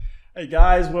Hey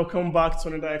guys, welcome back to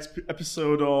another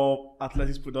episode of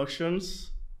Athletics Productionz.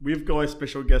 We've got a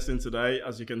special guest in today.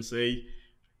 As you can see,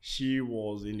 she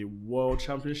was in the World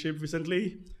Championship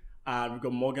recently. And we've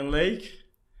got Morgan Lake.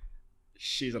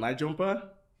 She's an high jumper,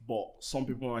 but some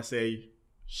people might say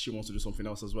she wants to do something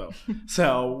else as well.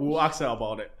 So we'll ask her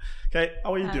about it. Okay,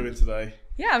 how are you doing today?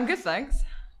 Yeah, I'm good, thanks.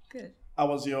 Good. How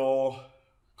was your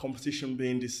competition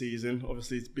been this season?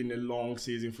 Obviously, it's been a long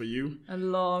season for you. A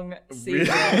long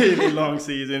season. Really long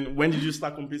season. When did you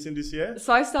start competing this year?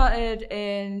 So I started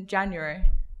in January.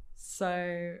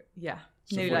 So yeah,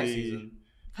 So for the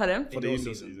Pardon? For the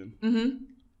indoor season. Mm-hmm.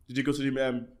 Did you go to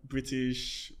the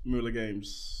British Muller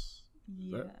Games?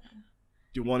 Yeah. Right?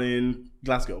 The one in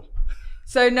Glasgow?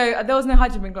 So no, there was no high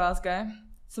jump in Glasgow.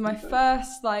 So my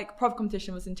first proper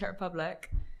competition was in Czech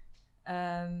Republic.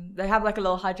 They have a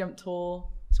little high jump tour.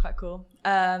 It's quite cool.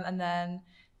 And then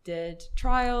did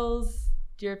trials,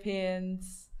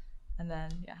 Europeans, and then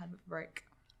had a break.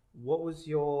 What was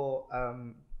your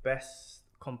best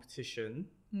competition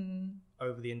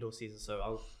over the indoor season? So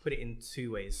I'll put it in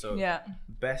two ways. So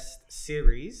best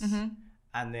series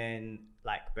and then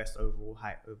best overall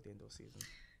height over the indoor season.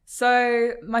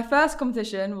 So my first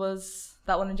competition was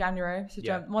that one in January. So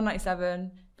jumped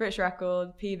 197, British record,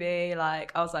 PB. I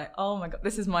was like, oh my god,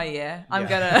 this is my year. I'm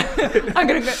gonna go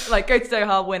to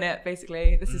Doha, win it.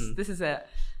 Basically, this is it.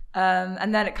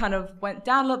 And then it kind of went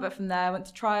down a little bit from there. Went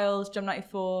to trials, jumped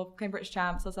 94, became British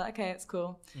champ. So I was like, okay, it's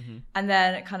cool. And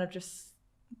then it kind of just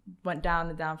went down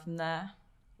and down from there.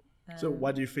 So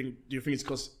why do you think it's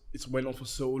because it's went on for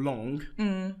so long,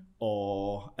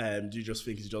 or do you just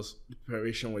think it's just the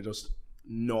preparation were just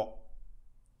not,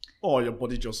 or your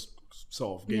body just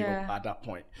sort of gave up at that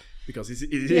point? Because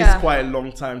it is quite a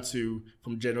long time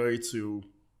from January to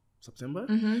September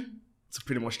to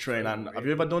pretty much train. And have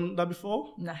you ever done that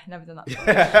before? No, never done that before.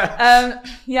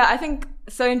 I think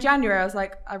so. In January, I was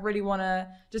like, I really want to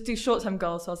just do short-term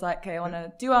goals. So I was like, okay, I want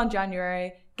to do well in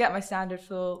January, get my standard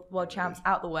for world champs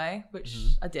out the way, which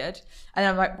I did. And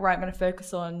then I'm like, right, I'm going to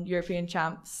focus on European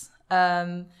champs.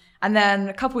 And then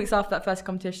a couple weeks after that first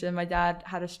competition, my dad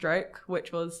had a stroke,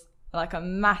 which was a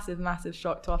massive, massive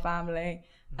shock to our family.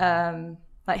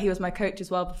 He was my coach as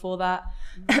well before that.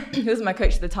 He wasn't my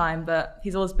coach at the time, but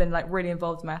he's always been really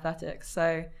involved in my athletics.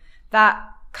 So that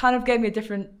kind of gave me a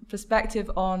different perspective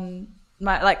on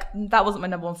my, that wasn't my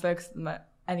number one focus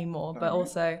anymore, but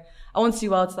also I wanted to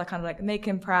do well to kind of make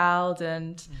him proud,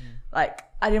 and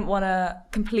I didn't want to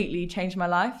completely change my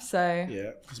life. So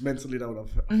yeah, because mentally that would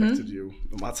have affected you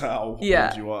no matter how old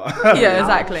you are. Yeah,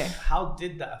 exactly. How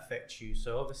did that affect you?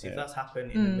 So obviously if that's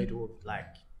happened in the middle of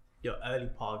your early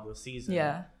part of your season,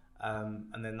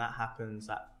 and then that happens,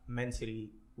 that mentally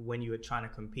when you were trying to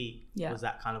compete, was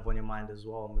that kind of on your mind as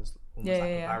well, and was almost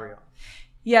a barrier?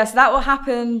 Yeah, so that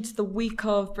happened the week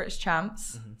of British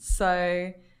champs.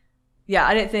 So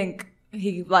I didn't think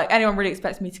anyone really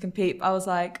expected me to compete. But I was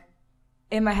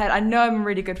in my head, I know I'm in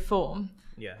really good form.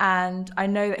 Yeah. And I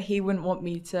know that he wouldn't want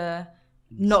me to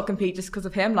not compete just because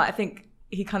of him. I think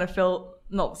he kind of felt,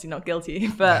 obviously not guilty,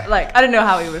 but I don't know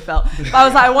how he would have felt. But I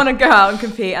was I want to go out and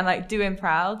compete and do him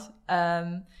proud. So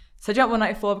I jumped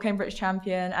 194, became British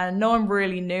champion, and no one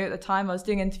really knew at the time. I was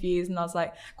doing interviews and I was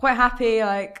quite happy.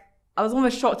 I was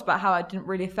almost shocked about how it didn't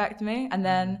really affect me. And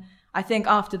then I think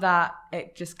after that,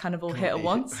 it just kind of all hit at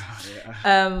once.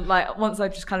 Once I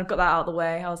just kind of got that out of the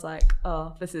way, I was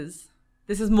oh, this is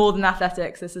more than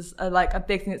athletics. This is a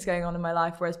big thing that's going on in my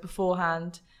life. Whereas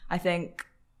beforehand, I think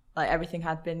everything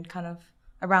had been kind of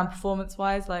around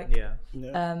performance-wise.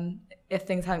 If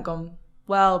things hadn't gone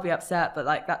well, I'll be upset. But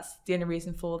that's the only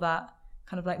reason for that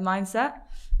kind of mindset.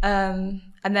 And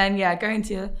then going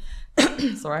to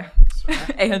sorry.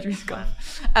 800 is gone.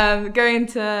 Going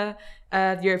to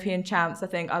the European champs, I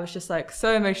think I was just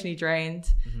so emotionally drained.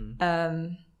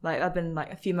 I've been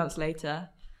a few months later,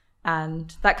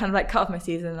 and that kind of cut off my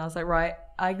season. And I was right,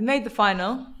 I made the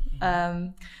final,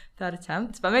 third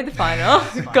attempt, but I made the final,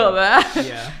 got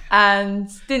there, and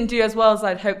didn't do as well as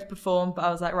I'd hoped to perform. But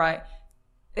I was right,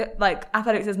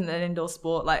 athletics isn't an indoor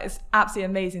sport. It's absolutely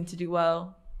amazing to do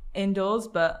well indoors,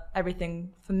 but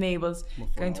everything for me was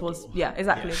going towards going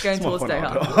towards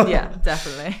Doha. Yeah,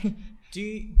 definitely. Do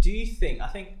you think, I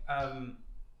think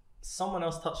someone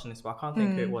else touched on this, but I can't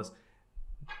think who it was.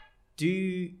 Do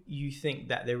you think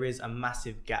that there is a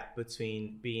massive gap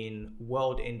between being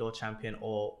world indoor champion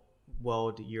or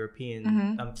world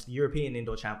European European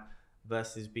indoor champ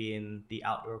versus being the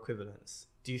outdoor equivalents?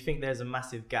 Do you think there's a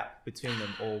massive gap between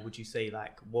them, or would you say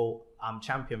I'm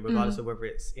champion regardless of whether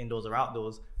it's indoors or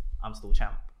outdoors, I'm still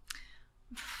champ?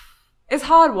 It's a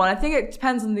hard one. I think it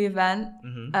depends on the event.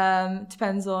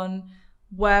 Depends on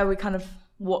where we kind of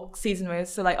what season we're.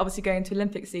 So like obviously going to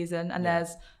Olympic season, and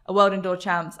there's a World Indoor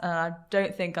Champs, and I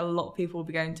don't think a lot of people will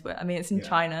be going to it. I mean, it's in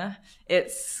China,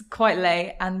 it's quite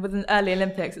late, and with an early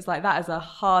Olympics, it's like that is a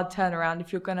hard turnaround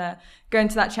if you're gonna go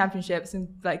into that championships and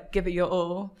like give it your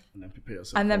all, and then prepare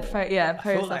yourself. And then prepare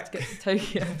yourself like to get to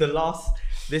Tokyo.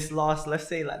 Let's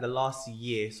say like the last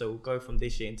year, so we'll go from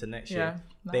this year into next year.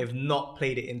 They've not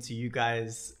played it into you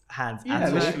guys' hands at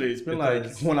all. Literally, it's been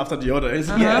like one after the other,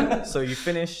 isn't it? Yeah. So you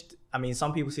finished. I mean,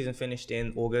 some people's season finished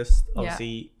in August.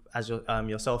 Obviously, as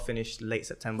yourself finished late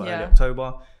September, early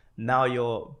October. Now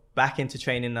you're back into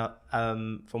training.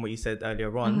 From what you said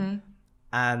earlier on,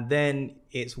 and then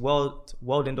it's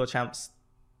World Indoor Champs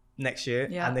next year,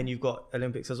 and then you've got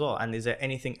Olympics as well. And is there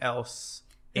anything else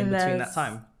in between that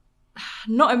time?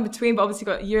 Not in between, but obviously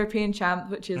got European Champ,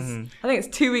 which is I think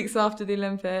it's 2 weeks after the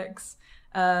Olympics.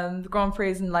 The Grand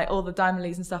Prix and like all the Diamond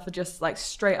Leagues and stuff are just like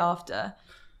straight after.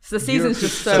 So the season's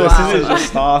just so the season's just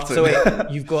started. So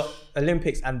wait, you've got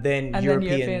Olympics and then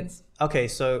Europeans. Okay,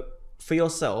 so for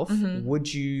yourself,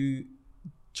 would you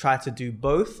try to do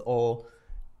both, or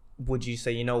would you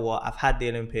say, you know what, I've had the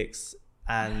Olympics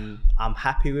and I'm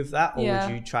happy with that, or would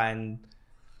you try and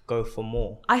go for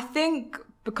more? I think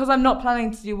because I'm not planning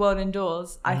to do World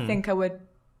Indoors, I think I would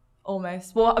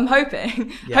almost. Well, I'm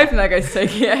hoping that I go to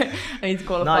Tokyo. I need to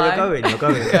qualify. No, you're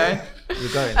going. Okay.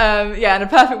 You're going. In a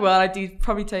perfect world, I do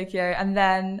probably Tokyo, and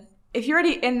then if you're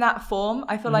already in that form,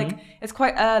 I feel like it's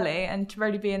quite early, and to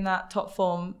really be in that top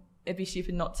form, it'd be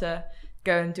stupid not to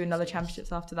go and do another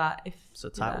championships after that. If so,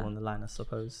 title on the line, I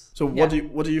suppose. So what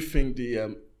do you think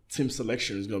the team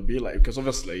selection is going to be like? Because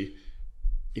obviously,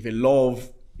 if a lot of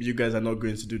you guys are not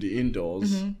going to do the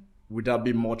indoors, would that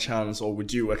be more chance, or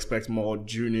would you expect more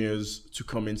juniors to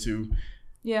come into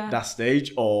that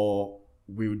stage, or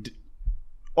we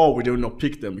do not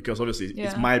pick them because obviously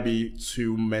it might be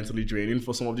too mentally draining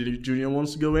for some of the junior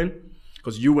ones to go in?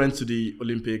 Because you went to the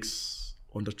Olympics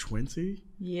under 20.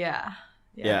 Yeah.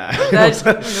 It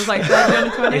was like 30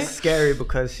 under 20. It's scary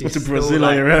because she's to still, Brazil,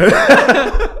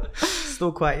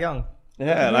 still quite young.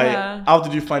 Like how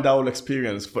did you find that whole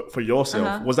experience for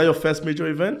yourself? Was that your first major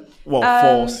event? Well,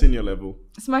 for senior level.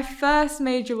 So my first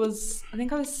major was, I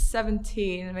think I was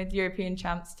 17. I made the European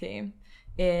Champs team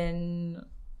in,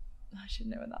 I should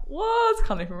know when that was.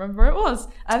 Can't even remember where it was.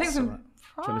 I think it was in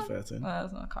 2013. I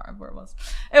can't remember where it was.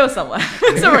 It was somewhere.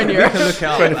 Somewhere in Europe.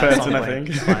 2013, I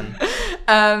think.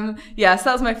 So that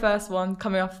was my first one,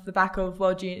 coming off the back of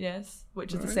World Juniors,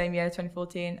 which is the same year,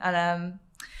 2014. And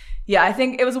I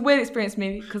think it was a weird experience for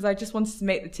me because I just wanted to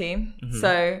make the team.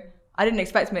 So I didn't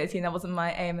expect to make the team. That wasn't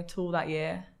my aim at all that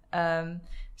year.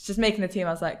 It's just making the team.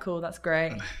 I was like, cool, that's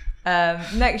great.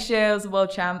 Next year was the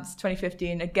World Champs,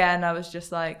 2015. Again, I was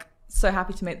just like so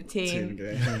happy to make the team.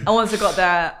 And once I got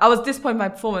there, I was disappointed with my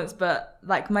performance, but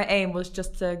like my aim was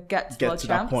just to get to the World Champs.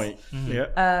 That point.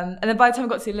 And then by the time I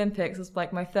got to the Olympics, it was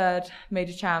like my third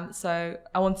major champ. So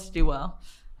I wanted to do well.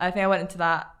 I think I went into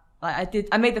that. Like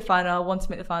I made the final. I wanted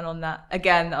to make the final on that.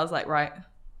 Again, I was like, right,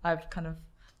 I've kind of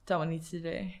done what I need to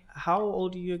do. How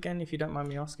old are you again, if you don't mind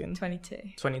me asking? 22.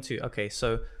 22. Okay,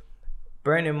 so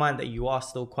bearing in mind that you are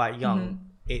still quite young,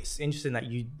 it's interesting that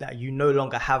you no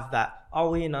longer have that,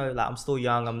 I'm still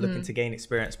young, I'm looking to gain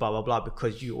experience, blah, blah, blah,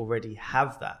 because you already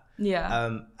have that.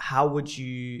 Yeah. How would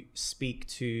you speak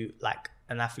to like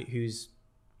an athlete who's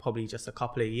probably just a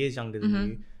couple of years younger than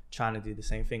you, trying to do the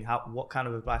same thing? What kind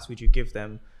of advice would you give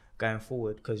them going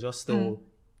forward? Because you're still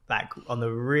like on the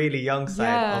really young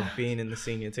side of being in the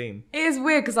senior team. It is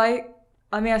weird because I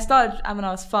started when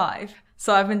I was 5,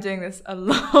 so I've been doing this a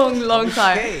long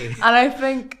time. And I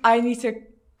think I need to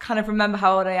kind of remember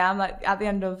how old I am. Like at the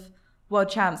end of World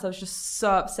Champs, I was just so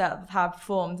upset with how I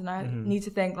performed, and I need to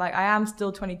think like I am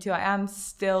still 22. I am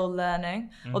still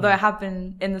learning. Although I have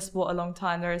been in the sport a long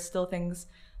time, there is still things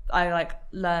I like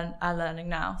learning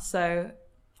now. So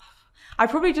I'd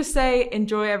probably just say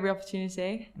enjoy every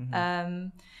opportunity,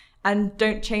 and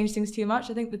don't change things too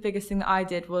much. I think the biggest thing that I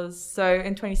did was, so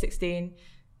in 2016,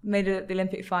 made it at the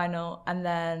Olympic final, and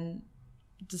then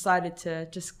decided to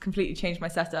just completely change my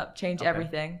setup, change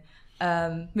everything.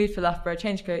 Moved for Loughborough,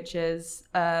 changed coaches.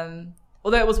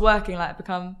 Although it was working, like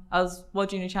I was World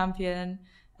Junior Champion,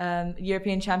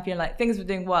 European Champion, like things were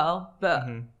doing well, but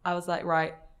I was like,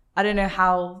 right, I don't know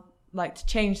how like to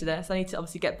change this. I need to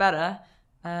obviously get better.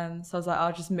 So I was like,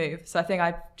 I'll just move. So I think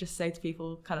I'd just say to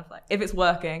people kind of like, if it's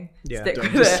working, stick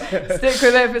with it. Stick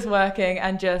with it if it's working,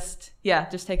 and just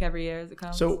take every year as it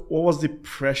comes. So what was the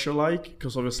pressure like?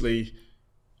 Because obviously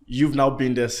you've now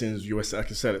been there since you were, like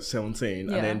you said, at 17.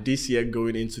 And then this year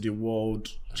going into the World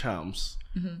Champs,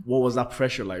 what was that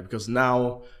pressure like? Because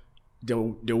now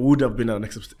there would have been an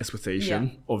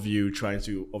expectation of you trying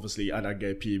to obviously either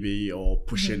get PB or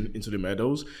pushing into the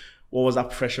medals. What was that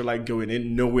pressure like going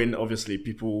in, knowing obviously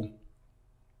people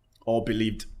all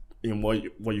believed in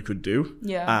what you could do?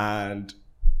 Yeah. And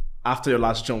after your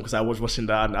last jump, because I was watching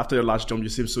that, and after your last jump, you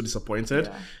seemed so disappointed.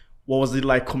 Yeah. What was it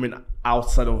like coming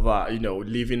outside of that,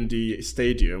 leaving the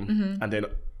stadium and then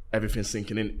everything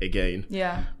sinking in again?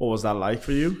 Yeah. What was that like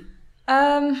for you?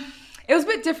 It was a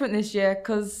bit different this year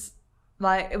because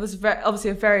it was obviously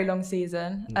a very long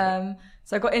season.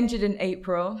 So I got injured in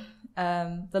April,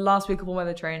 the last week of all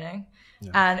weather training.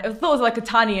 Yeah. And I thought it was like a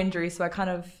tiny injury, so I kind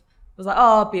of was like,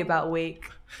 oh, I'll be about a week.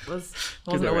 Wasn't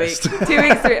a week. 2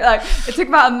 weeks. It took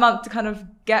about a month to kind of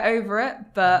get over it,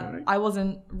 but I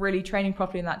wasn't really training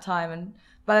properly in that time. And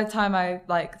by the time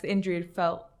the injury had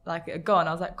felt like it had gone,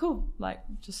 I was like, cool,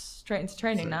 just straight into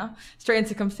training now, straight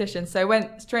into competition. So I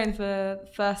went straight into the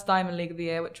first Diamond League of the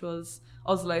year, which was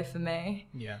Oslo for me.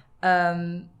 Yeah.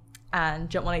 And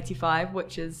jumped 185,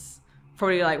 which is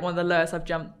probably one of the lowest I've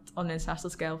jumped on an international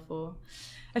scale for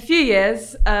a few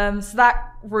years. So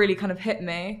that really kind of hit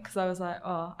me because I was like,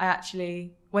 oh, I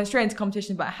actually went straight into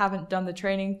competition, but I haven't done the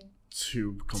training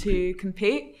to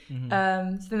compete. So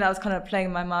then that was kind of playing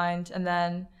in my mind. And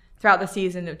then throughout the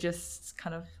season, it just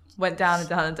kind of went down and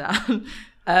down and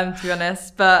down, to be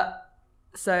honest. But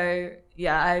so,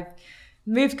 yeah, I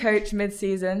moved coach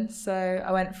mid-season. So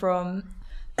I went from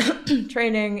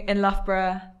training in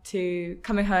Loughborough to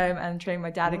coming home and training my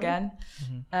dad again.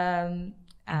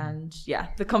 And yeah,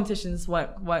 the competitions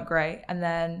weren't great. And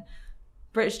then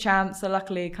British champs, so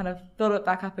luckily kind of built it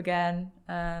back up again.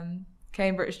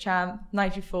 Came British champ,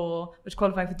 94, which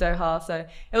qualifying for Doha. So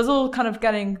it was all kind of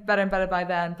getting better and better by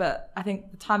then. But I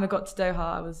think the time I got to Doha,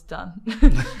 I was done.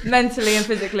 Mentally and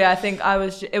physically, I think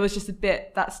it was just a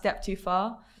bit that step too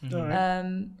far.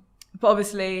 But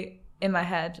obviously in my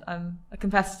head, I'm a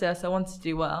competitor, so I wanted to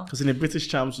do well. Because in the British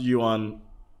champs, you and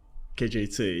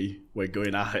KJT were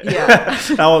going at it. Yeah.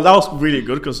 that was really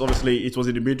good because obviously it was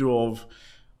in the middle of,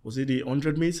 was it the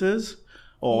 100 meters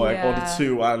or the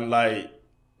 2, and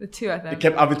the 2, I think. They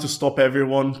kept having to stop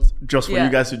everyone just for you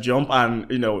guys to jump.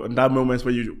 And, in that moment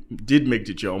when you did make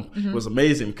the jump, it was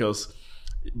amazing because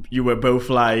you were both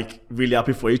really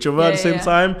happy for each other at the same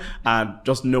time. And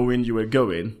just knowing you were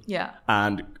going. Yeah.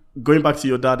 And going back to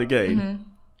your dad again,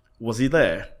 was he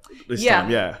there this time?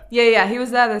 Yeah, he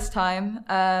was there this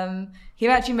time. He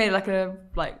actually made a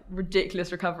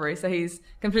ridiculous recovery. So he's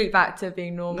completely back to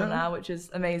being normal now, which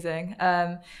is amazing.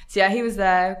 So yeah, he was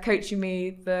there coaching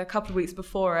me the couple of weeks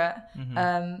before it.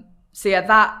 So yeah,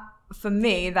 that for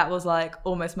me, that was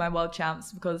almost my world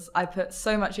champs because I put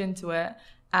so much into it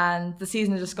and the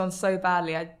season had just gone so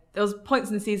badly. There was points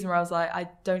in the season where I was like, I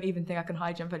don't even think I can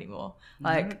high jump anymore.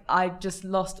 I just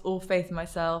lost all faith in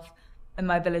myself and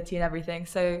my ability and everything.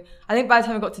 So I think by the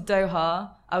time I got to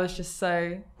Doha, I was just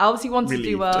I obviously wanted to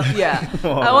do well. Yeah,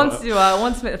 I wanted to do well. I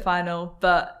wanted to make the final,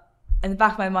 but in the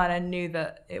back of my mind, I knew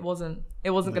that it wasn't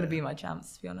going to be my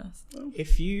chance, to be honest.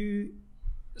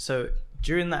 So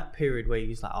during that period where you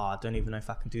was like, oh, I don't even know if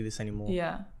I can do this anymore.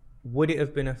 Yeah. Would it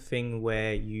have been a thing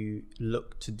where you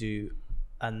looked to do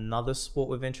another sport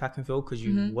within track and field because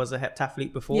you was a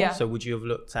heptathlete before? Yeah. So would you have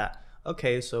looked at,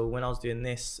 okay, so when I was doing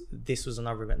this was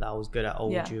another event that I was good at, or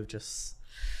would you have just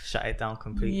shut it down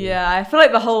completely? Yeah, I feel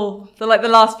like the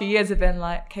last few years have been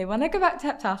okay, when I go back to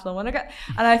heptathlon,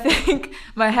 and I think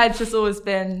my head's just always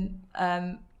been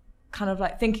kind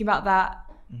of thinking about that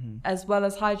as well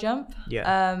as high jump.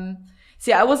 Yeah. So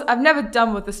yeah, I've never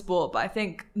done with the sport, but I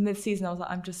think mid-season I was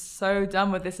like, I'm just so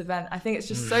done with this event. I think it's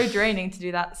just so draining to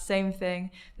do that same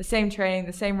thing, the same training,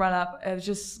 the same run-up. It was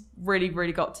just really,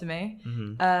 really got to me.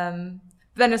 But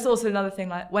then it's also another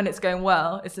thing, when it's going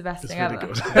well, it's the best thing really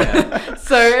ever.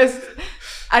 So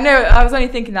I know I was only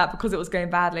thinking that because it was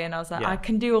going badly, and I was like, I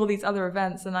can do all these other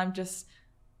events, and I'm just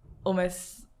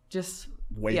almost just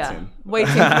waiting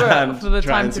for the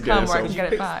time to come where I can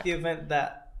get it back. The event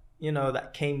that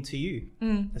that came to you,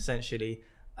 essentially.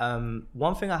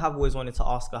 One thing I have always wanted to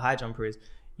ask a high jumper is,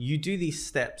 you do these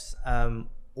steps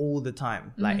all the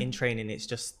time, in training, it's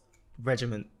just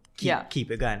regiment,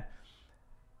 keep it going.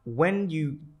 When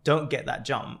you don't get that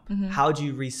jump, how do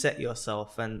you reset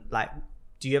yourself? And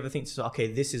do you ever think to yourself,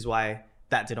 okay, this is why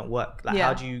that didn't work?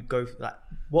 How do you go,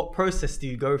 what process do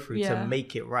you go through to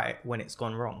make it right when it's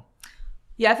gone wrong?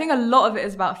 Yeah, I think a lot of it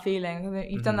is about feeling. I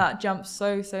mean, you've done that jump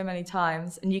so many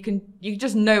times, and you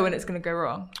just know when it's going to go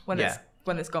wrong, when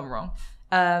it's gone wrong.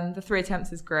 The 3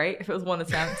 attempts is great. If it was 1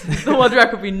 attempt, the world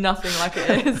record would be nothing like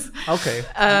it is. Okay.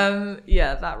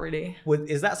 Yeah, that really.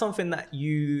 Is that something that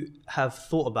you have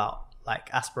thought about like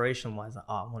aspiration wise, like,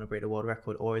 I want to break the world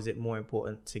record, or is it more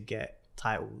important to get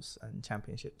titles and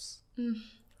championships?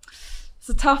 It's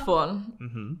a tough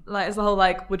one. Like, it's the whole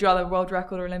like, would you rather world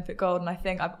record or Olympic gold? And I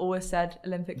think I've always said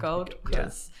Olympic gold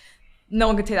because no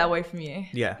one can take that away from you.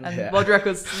 Yeah. And world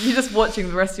records, you're just watching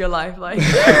the rest of your life, like,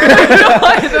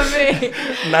 higher than me.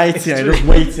 90 and just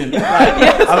waiting.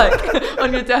 It's like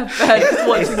on your deathbed, just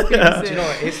watching the Do you know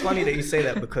what? It's funny that you say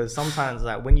that, because sometimes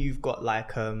like when you've got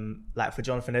like for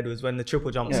Jonathan Edwards, when the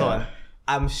triple jumps on,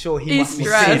 I'm sure he must be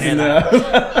sitting there like,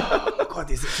 oh my God,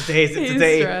 is it today? Is it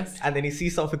today? Stressed. And then he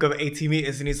sees something over 80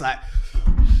 meters and he's like,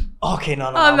 okay,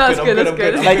 no, Oh, that's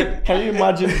good. Like, can you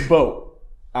imagine Bo?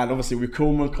 And obviously with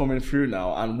Coleman coming through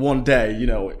now, and one day, you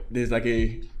know, there's like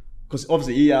because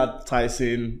obviously he had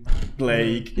Tyson,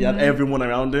 Blake, he had everyone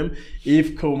around him.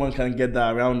 If Coleman can get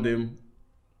that around him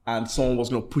and someone was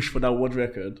going to push for that world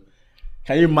record,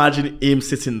 can you imagine him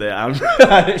sitting there and do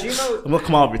you know, I'm going to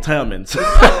come out of retirement? He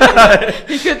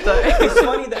could though. it's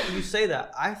funny that you say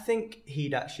that. I think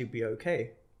he'd actually be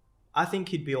okay. I think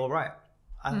he'd be all right.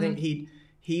 I think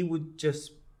he would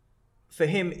just, for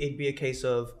him, it'd be a case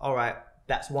of, all right,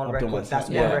 that's one record. That's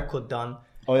one record done.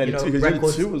 Oh yeah, you know,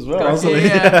 records two as well.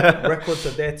 Records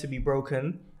are there to be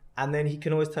broken, and then he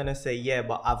can always turn and say, "Yeah,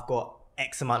 but I've got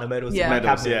X amount of medals in my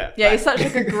cabinet." Yeah, he's such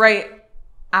like a great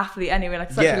athlete anyway,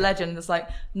 like such a legend. It's like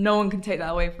no one can take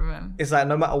that away from him. It's like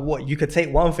no matter what, you could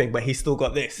take one thing, but he's still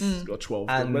got this. He's got 12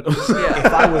 and medals. If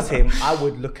I was him, I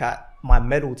would look at my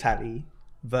medal tally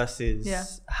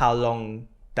versus how long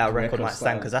that record might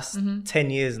stand, because that's 10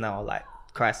 years now. Like,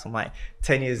 Christ almighty,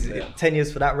 10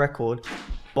 years for that record.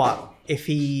 But if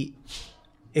you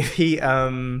look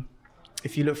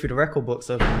through the record books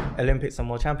of Olympics and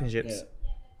World Championships,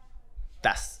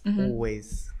 that's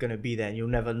always gonna be there, and you'll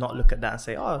never not look at that and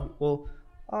say,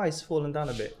 he's fallen down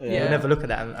a bit. You'll never look at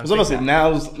that. Because obviously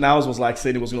Niles was like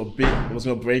saying it was gonna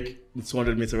break the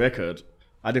 200-meter record.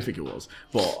 I didn't think it was,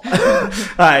 but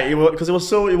because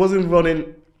it wasn't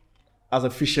running as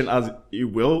efficient as it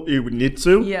would need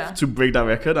to break that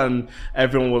record, and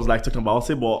everyone was like talking about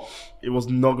it, but it was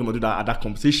not going to do that at that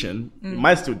competition. It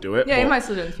might still do it. Yeah, it might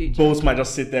still do it in the future. Both might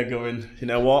just sit there going, you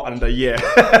know what, another year.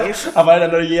 I've had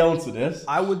another year onto this.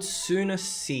 I would sooner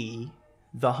see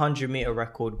the 100-meter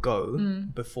record go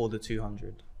before the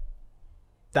 200.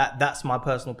 That's my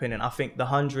personal opinion. I think the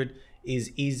 100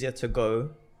 is easier to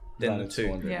go than the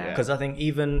 200. Because I think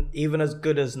even as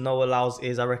good as Noah Lyles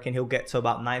is, I reckon he'll get to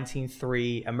about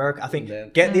 19.3 America. I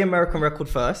think get the American record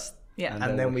first,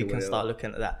 and then we can start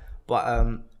looking at that.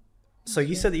 But so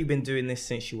you said that you've been doing this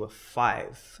since you were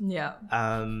 5. Yeah.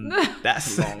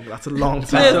 That's long. That's a long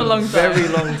time. It is a long time. Very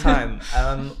long time.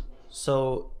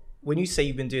 So when you say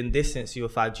you've been doing this since you were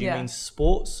 5, do you mean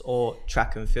sports or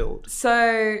track and field?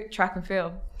 So track and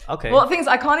field. Okay. Well, things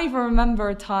I can't even remember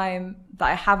a time that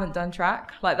I haven't done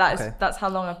track. Like that's how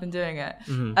long I've been doing it.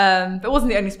 But it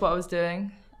wasn't the only sport I was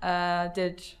doing.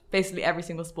 Did basically every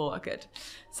single sport I could.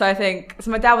 So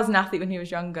my dad was an athlete when he was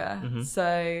younger. So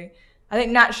I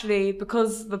think naturally,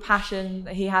 because the passion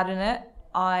that he had in it,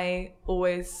 I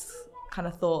always kind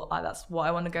of thought, that's what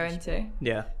I want to go into.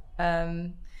 Yeah.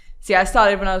 So I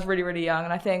started when I was really, really young,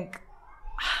 and I think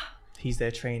he's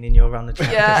there training you around the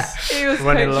track. Yeah, he was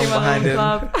running along behind him.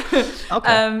 Club.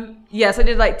 Okay. So I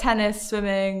did like tennis,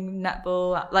 swimming,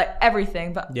 netball, like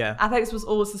everything. But athletics was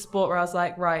always the sport where I was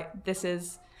like, right, this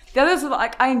is. The others were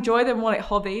like, I enjoy them more like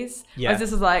hobbies. Yeah. Whereas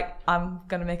this was like, I'm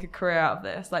gonna make a career out of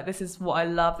this. Like, this is what I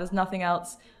love. There's nothing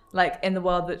else like in the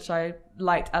world which I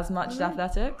liked as much as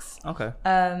athletics. Okay.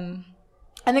 I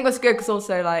think it was good because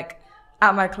also like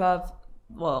at my club.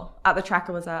 Well, at the track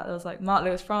I was at, there was like Mark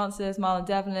Lewis Francis, Marlon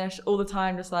Devonish, all the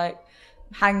time, just like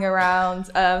hanging around.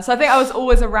 So I think I was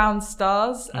always around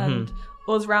stars and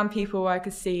always around people where I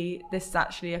could see this is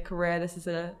actually a career, this is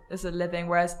a living.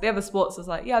 Whereas the other sports was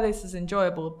like, this is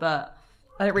enjoyable, but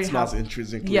I don't really have. It's not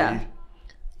intrinsically. Yeah.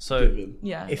 So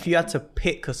if you had to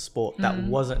pick a sport that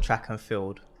wasn't track and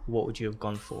field, what would you have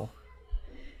gone for?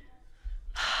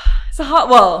 It's a hard.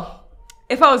 Well.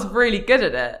 If I was really good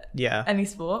at it, any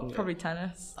sport, probably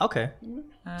tennis. Okay,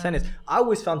 tennis. I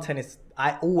always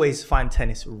find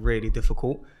tennis really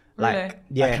difficult. Like,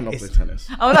 really? I cannot play tennis.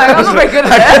 Oh no, I'm not very good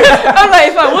at it. I'm like,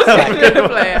 if I was good at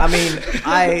play it. I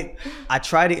mean, I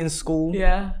tried it in school.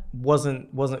 Yeah.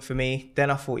 Wasn't for me.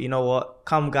 Then I thought, you know what?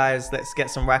 Come guys, let's get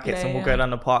some rackets and we'll go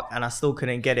down the park. And I still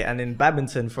couldn't get it. And in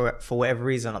badminton, for whatever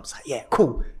reason, I'm just like,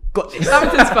 cool. Got this.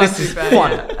 This is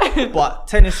fun. But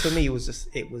tennis for me was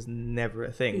never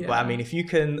a thing. But I mean, if you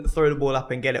can throw the ball up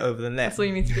and get it over the net, that's all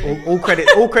you need to do. All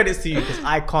credits to you, because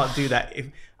I can't do that. If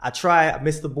I try, I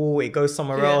miss the ball, it goes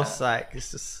somewhere else. Like,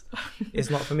 it's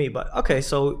not for me. But okay,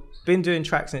 so been doing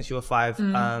track since you were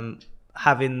 5.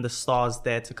 Having the stars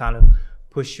there to kind of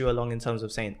push you along in terms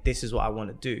of saying, this is what I want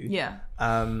to do. Yeah.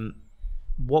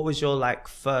 What was your like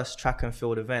first track and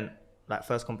field event, like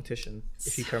first competition,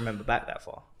 if you can remember back that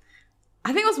far?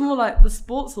 I think it was more like the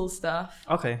sports hall stuff.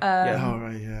 Okay. Oh,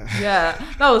 right, yeah. Yeah,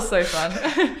 that was so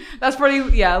fun. That's probably,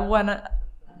 when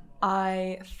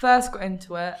I first got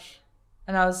into it,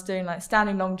 and I was doing like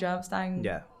standing long jump,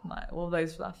 like all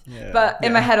those stuff. Yeah. But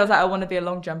in my head, I was like, I want to be a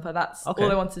long jumper. That's Okay.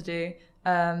 all I want to do.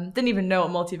 Didn't even know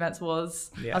what multi-events was.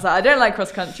 Yeah. I was like, I don't like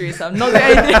cross country, so I'm not doing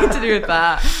anything to do with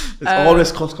that. There's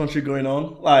always cross country going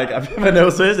on. Like, have you ever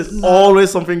noticed? There's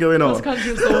always something going on. Cross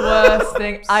country is the worst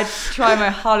thing. I try my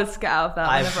hardest to get out of that.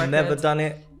 I've never done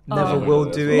it. Never Oh. will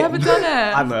do it. Never done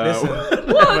it. I've No.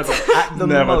 listened. What? At the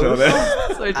Never most, done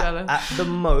it. So jealous. at the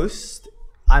most,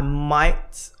 I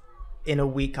might in a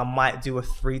week. I might do a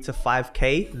 3 to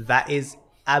 5K. That is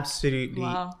absolutely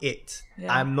Wow. it.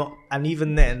 Yeah. I'm not, and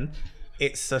even then,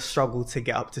 it's a struggle to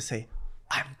get up to say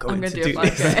I'm going gonna to do do a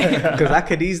this, 5K. because I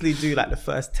could easily do like the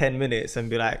first 10 minutes and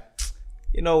be like,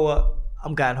 you know what,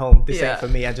 I'm going home. This Yeah. ain't for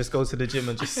me. I just go to the gym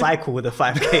and just cycle with a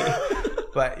 5K.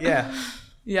 But yeah.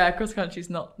 Yeah, cross country's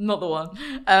not the one.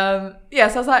 So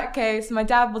I was like, okay. So my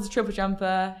dad was a triple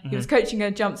jumper. He was coaching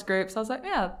a jumps group. So I was like,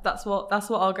 yeah, that's what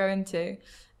I'll go into.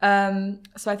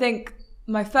 So I think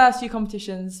my first few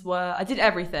competitions were, I did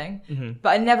everything, but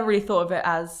I never really thought of it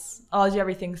as, I'll do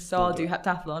everything, so I'll do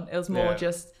heptathlon. It was more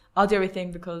just, I'll do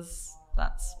everything because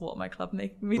that's what my club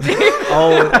made me do.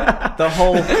 The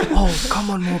whole, come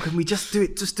on, Morgan, we just do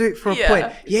it for a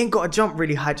point. You ain't got to jump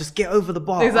really high, just get over the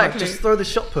bar. Exactly. Just throw the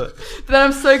shot put. But then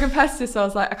I'm so competitive, so I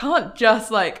was like, I can't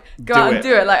just like go Do out it. and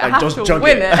do it. Like I Like, have just to jug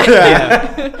win it. it.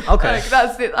 Yeah. Okay. Like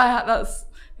that's it.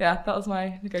 That was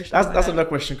my negotiation. That's another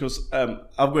question, because I've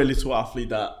got a little athlete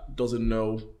that doesn't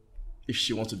know if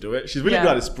she wants to do it. She's really good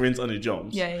at the sprints and the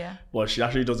jumps. Yeah. But she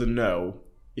actually doesn't know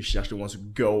if she actually wants to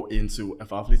go into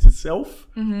F athlete itself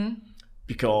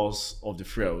because of the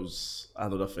throws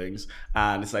and other things.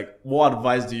 And it's like, what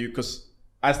advice do you, because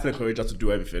I still encourage her to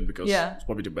do everything because it's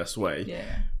probably the best way. Yeah.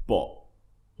 But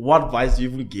what advice do you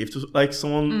even give to like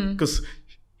someone, because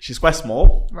she's quite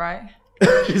small. Right.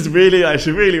 She's really small.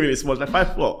 She's like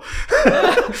 5'4".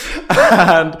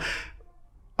 And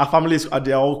her family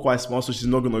they're all quite small, so she's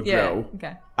not gonna grow.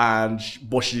 Okay.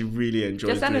 But she really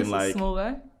enjoys Just doing is like. small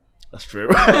though. That's true.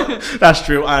 That's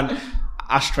true. And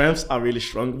our strengths are really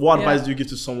strong. What advice do you give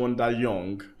to someone that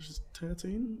young? She's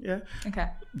 13, yeah. Okay.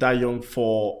 That young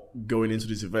for going into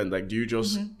this event? Like, do you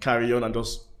just carry on and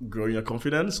just grow your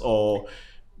confidence, or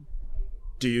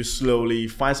do you slowly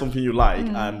find something you like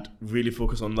and really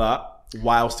focus on that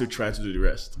while still trying to do the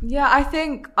rest? Yeah, I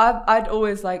think I'd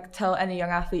always like tell any young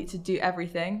athlete to do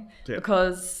everything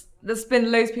because there's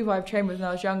been loads of people I've trained with when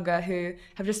I was younger who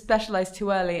have just specialised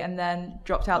too early and then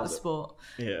dropped out the sport.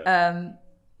 Yeah.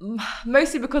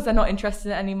 Mostly because they're not interested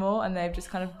in it anymore and they've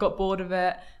just kind of got bored of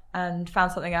it and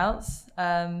found something else.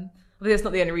 Obviously, it's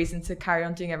not the only reason to carry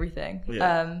on doing everything.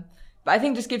 Yeah. But I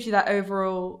think just gives you that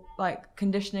overall like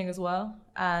conditioning as well.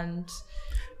 And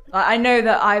I know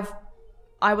that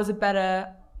I was a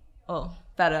better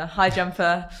high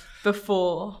jumper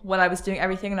before when I was doing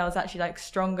everything, and I was actually like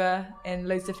stronger in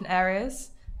loads of different areas.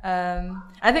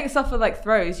 I think stuff with like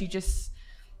throws, you just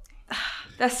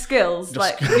they're skills.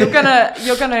 Like you're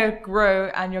gonna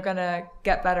grow and you're gonna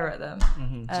get better at them.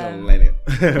 So let it.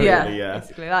 Yeah,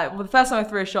 basically. Like the first time I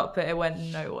threw a shot put, it went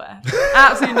nowhere,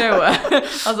 absolutely nowhere. I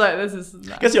was like, this is.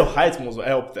 I guess your height must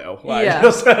help though. Like, Yeah.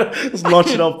 just launch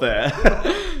it up there.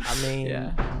 I mean,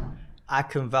 Yeah. I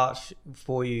can vouch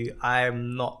for you. I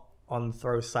am not on the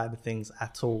throw side of things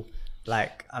at all.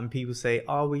 Like, and people say,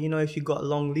 oh, well, you know, if you got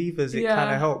long levers, it kind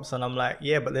of helps. And I'm like,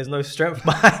 yeah, but there's no strength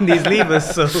behind these levers.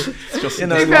 So, just, you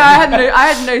know. To be fair, I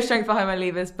had no strength behind my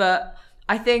levers, but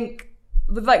I think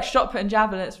with like shot put and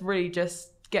javelin, it's really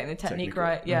just getting the technique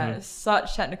right. Yeah, it's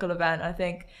such a technical event. I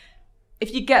think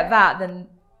if you get that, then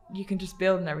you can just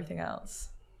build on everything else.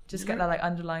 Just get that like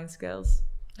underlying skills,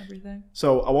 everything.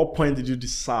 So at what point did you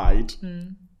decide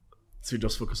to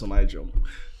just focus on high jump?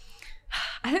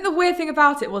 I think the weird thing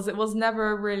about it was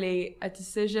never really a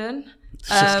decision.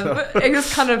 But it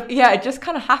just kind of, it just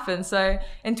kind of happened. So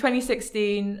in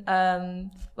 2016,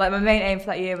 like my main aim for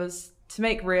that year was to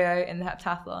make Rio in the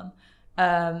heptathlon.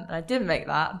 And I didn't make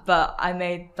that, but I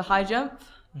made the high jump.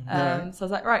 So I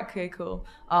was like, right, okay, cool.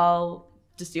 I'll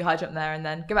just do high jump there and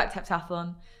then go back to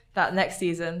heptathlon that next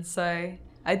season. So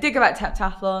I did go back to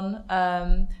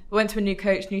heptathlon. Went to a new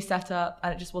coach, new setup,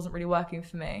 and it just wasn't really working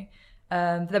for me.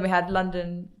 But then we had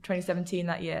London 2017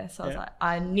 that year. So I was like,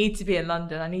 I need to be in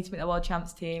London. I need to make the world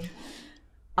champs team.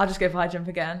 I'll just go for high jump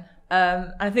again.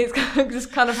 I think it's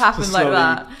just kind of happened So like slowly-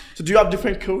 that. So do you have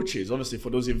different coaches, obviously, for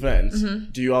those events?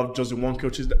 Do you have just one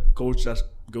coach that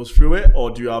goes through it,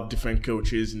 or do you have different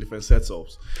coaches in different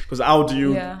setups? Because how do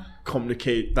you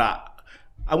communicate that?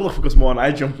 I want to focus more on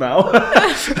high jump now.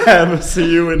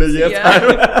 See you in a year's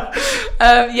time.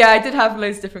 I did have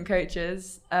loads of different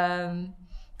coaches. I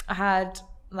had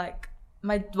like in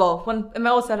my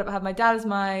old setup, I had my dad as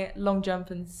my long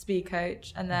jump and speed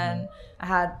coach, and then I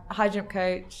had a high jump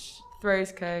coach,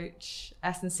 throws coach,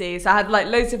 S&C. So I had like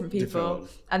loads of different people,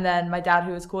 and then my dad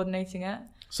who was coordinating it.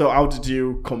 So how did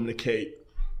you communicate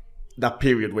that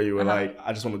period where you were like,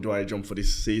 I just want to do high jump for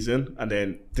this season, and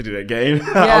then did it again?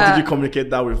 How did you communicate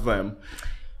that with them?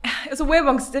 It was a weird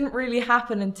one because it didn't really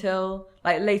happen until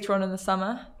like later on in the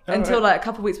summer, like a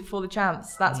couple of weeks before the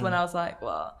champs. That's when I was like,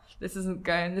 well, this isn't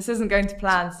going to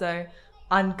plan, so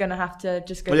I'm gonna have to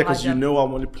just go. Because you know how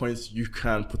many points you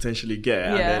can potentially get,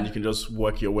 and then you can just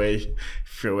work your way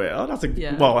through it. Oh, that's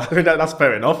well, I think that's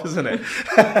fair enough, isn't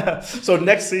it? So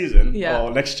next season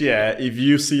or next year, if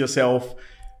you see yourself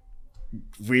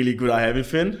really good at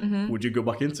everything, would you go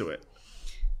back into it?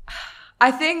 I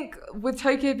think with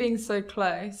Tokyo being so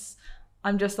close,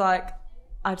 I'm just like,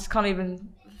 I just can't even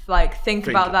like think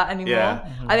about that anymore.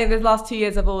 I think the last 2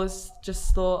 years I've always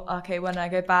just thought, okay, when I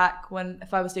go back,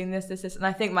 if I was doing this, and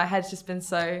I think my head's just been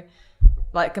so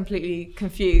like completely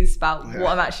confused about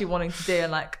what I'm actually wanting to do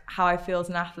and like how I feel as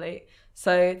an athlete.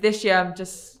 So this year I'm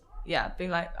just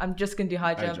being like, I'm just gonna do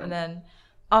high jump. And then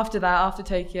after that, after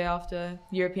Tokyo, after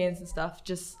Europeans and stuff,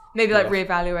 just maybe like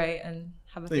reevaluate and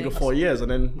have a think. You got 4 years, and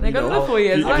then I got another 4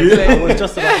 years. I was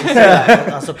just about to say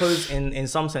that. I suppose in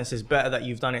some sense it's better that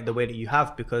you've done it the way that you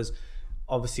have, because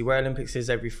obviously where Olympics is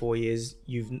every 4 years,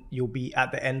 you'll be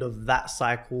at the end of that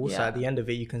cycle. So at the end of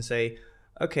it, you can say,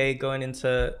 okay, going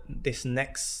into this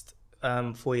next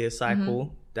 4 year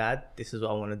cycle, Dad, this is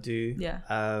what I want to do.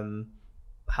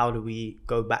 How do we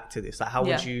go back to this? Like, how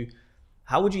would you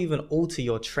even alter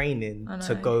your training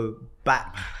to go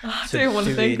back to I don't want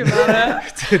to think about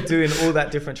it. to doing all that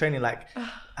different training? Like,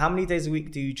 how many days a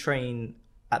week do you train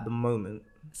at the moment?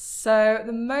 So at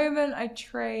the moment I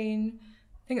train,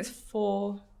 I think it's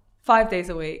 5 days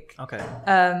a week. Okay.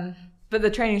 But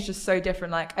the training is just so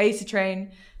different. Like I used to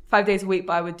train 5 days a week,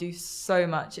 but I would do so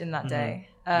much in that day.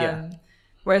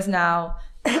 Whereas now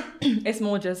it's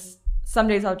more just, some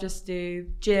days I'll just do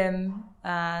gym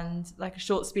and like a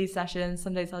short speed session.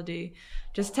 Some days I'll do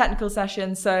just technical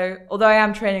sessions. So although I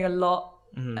am training a lot,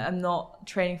 I'm not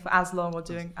training for as long or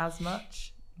doing as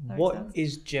much. What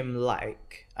is gym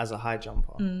like as a high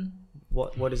jumper?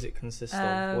 What does it consist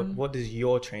of? What does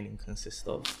your training consist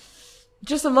of?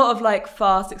 Just a lot of like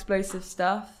fast, explosive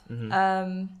stuff.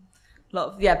 Basically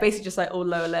just like all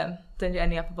lower limb. Don't do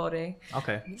any upper body.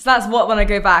 Okay. So that's what, when I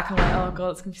go back, I'm like, oh god,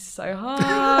 it's gonna be so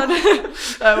hard.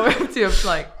 I won't do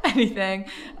like anything.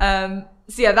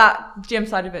 That gym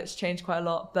side of it's changed quite a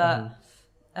lot, but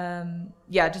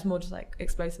just more just like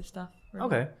explosive stuff. Really.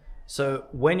 Okay. So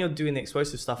when you're doing the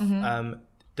explosive stuff,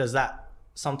 does that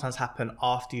sometimes happen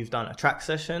after you've done a track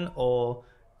session, or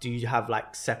do you have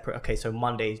like separate? Okay, so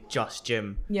Monday's just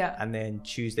gym, and then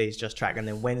Tuesday's just track, and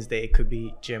then Wednesday it could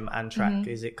be gym and track.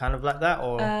 Is it kind of like that,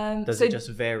 or does it just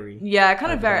vary? Yeah, it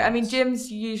kind of vary. I mean,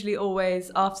 gym's usually always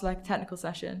after like a technical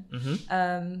session.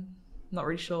 Not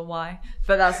really sure why,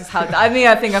 but that's just how. I mean,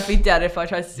 I think I'd be dead if I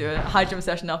tried to do a high jump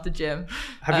session after gym.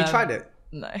 Have you tried it?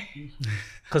 No.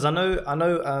 Because I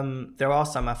know there are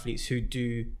some athletes who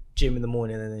do gym in the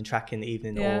morning and then track in the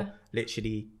evening, or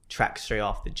literally track straight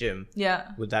after gym.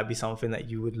 Would that be something that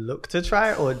you would look to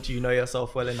try, or do you know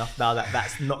yourself well enough now that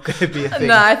that's not going to be a thing?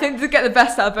 No, I think to get the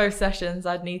best out of both sessions,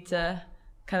 I'd need to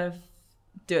kind of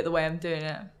do it the way I'm doing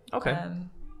it. Okay.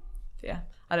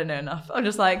 I don't know enough. I'm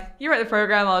just like, you write the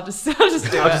program, I'll just do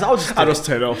it. I'll just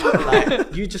turn up.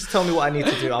 Like, you just tell me what I need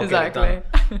to do, I'll get it done.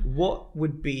 What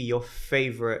would be your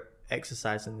favorite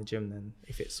exercise in the gym then,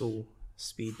 if it's all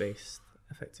speed based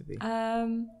effectively?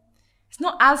 It's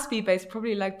not as speed based,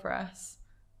 probably leg press.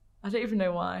 I don't even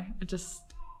know why. I just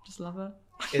love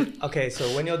it. Okay,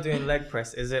 so when you're doing leg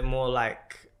press, is it more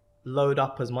like load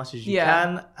up as much as you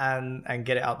can and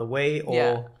get it out the way,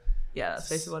 or that's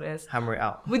basically what it is. Hammer it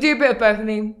out. We do a bit of both. I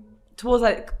mean, towards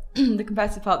like the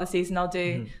competitive part of the season, I'll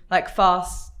do like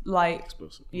fast, light,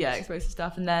 explosive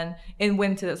stuff, and then in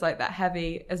winter, it's like that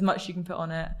heavy, as much you can put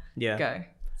on it. Go.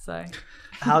 So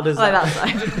how does like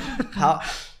that side?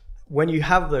 When you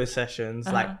have those sessions,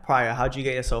 like prior, how do you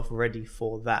get yourself ready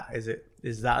for that?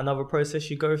 Is that another process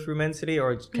you go through mentally,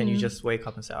 or can you just wake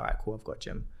up and say, all right, cool, I've got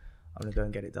gym, I'm gonna go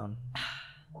and get it done?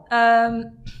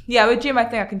 With gym, I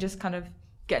think I can just kind of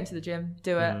get into the gym,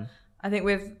 do it. I think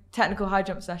with technical high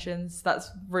jump sessions,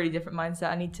 that's really different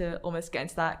mindset. I need to almost get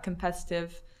into that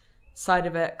competitive side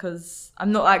of it because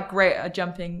I'm not that great at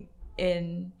jumping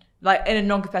in a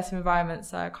non-competitive environment,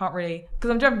 so I can't really, because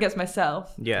I'm jumping against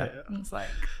myself. Yeah. It's like,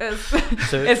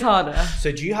 it's harder.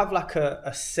 So do you have like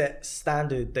a set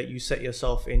standard that you set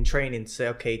yourself in training to say,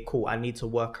 okay, cool, I need to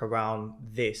work around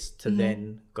this to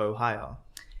then go higher?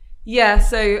 Yeah,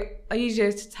 so I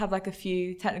usually just have like a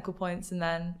few technical points and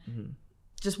then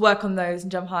just work on those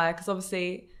and jump higher, because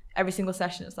obviously every single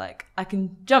session it's like I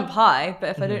can jump high, but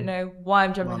if I don't know why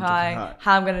I'm jumping high,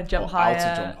 how I'm going to jump higher.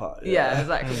 How to jump high. Yeah,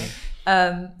 exactly.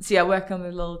 So yeah, work on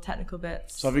the little technical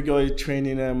bits. So have you got a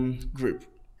training group?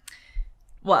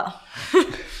 Well,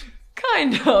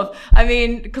 kind of. I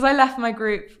mean, because I left my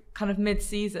group kind of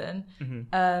mid-season,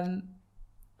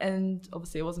 and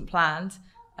obviously it wasn't planned.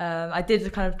 I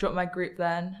did kind of drop my group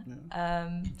then,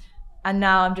 and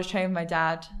now I'm just training with my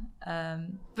dad.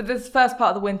 But this first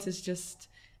part of the winter is just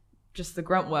the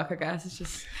grunt work, I guess. It's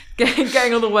just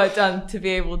getting all the work done to be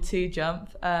able to jump.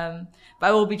 But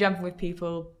I will be jumping with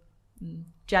people in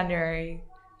January.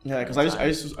 Yeah, because I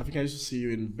think I used to see you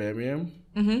in Birmingham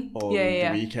on the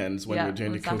weekends when you were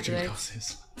doing the coaching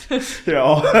classes. I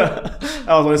was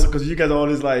always, because you guys are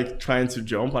always like trying to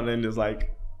jump, and then there's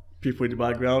like people in the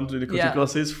background doing the coaching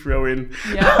classes, throwing.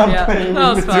 That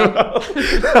was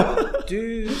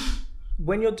fun.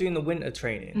 When you're doing the winter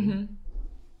training,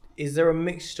 is there a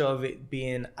mixture of it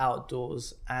being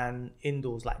outdoors and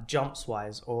indoors, like jumps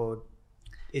wise, or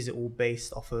is it all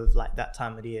based off of like that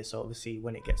time of the year? So obviously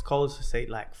when it gets cold, so say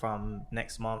like from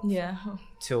next month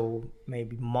till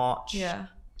maybe March,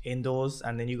 indoors,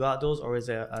 and then you go outdoors, or is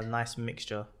there a nice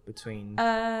mixture between?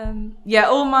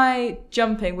 All my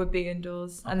jumping would be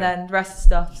indoors, and then the rest of the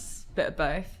stuff's a bit of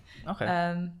both.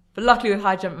 But luckily with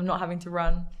high jump, I'm not having to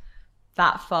run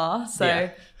that far, so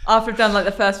after I've done like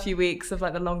the first few weeks of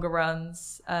like the longer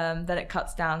runs, then it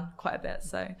cuts down quite a bit.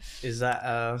 So is that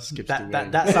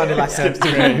that sounded like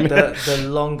the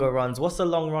longer runs? What's a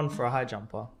long run for a high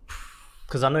jumper?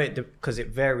 Because I know because it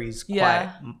varies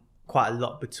quite a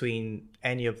lot between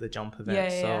any of the jump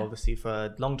events. So obviously for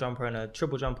a long jumper and a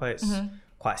triple jumper, it's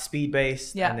quite speed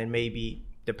based, and then maybe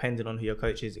depending on who your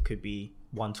coach is, it could be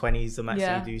 120 is the max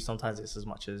that you do. Sometimes it's as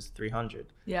much as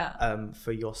 300.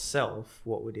 For yourself,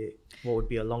 what would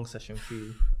be a long session for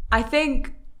you? I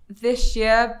think this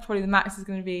year probably the max is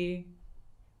going to be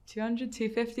 200,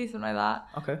 250, something like that.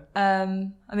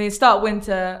 I mean, start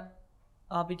winter,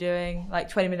 I'll be doing like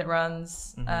 20-minute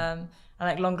runs, and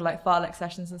like longer like fartlek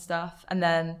sessions and stuff, and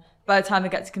then by the time I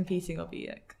get to competing, I'll be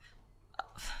like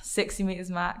 60 meters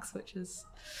max, which is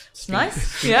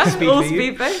nice. All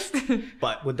speed based.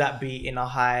 But would that be in a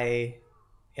high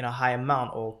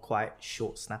amount or quite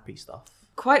short, snappy stuff?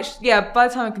 By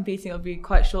the time I'm competing, it'll be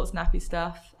quite short, snappy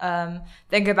stuff.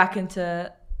 Then go back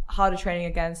into harder training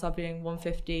again. So I'll be doing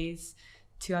 150s,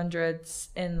 200s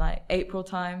in like April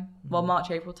time. Well, March,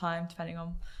 April time, depending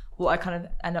on what I kind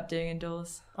of end up doing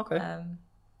indoors.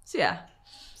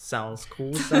 Sounds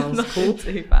cool.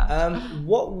 Too bad.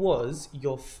 What was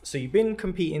your so you've been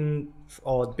competing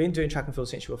or been doing track and field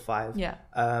since you were 5?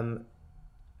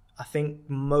 I think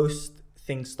most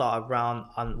things start around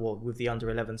with the under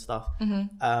 11 stuff.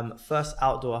 First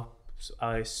outdoor,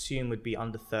 I assume, would be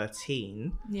under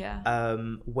 13.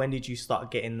 When did you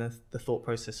start getting the thought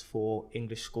process for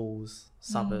English schools,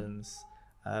 Southerns,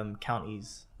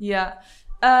 counties?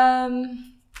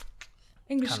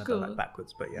 English kind school. Of like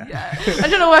backwards, but I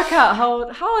don't know. Work out how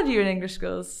old are you in English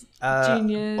schools?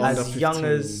 Juniors, as young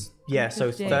as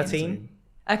 13.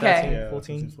 Okay,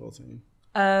 14. So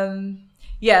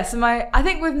I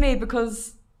think with me,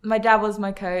 because my dad was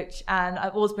my coach, and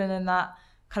I've always been in that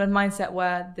kind of mindset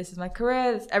where this is my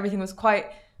career. Everything was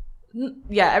quite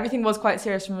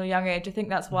serious from a young age. I think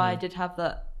that's why I did have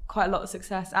quite a lot of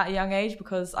success at a young age,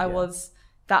 because I was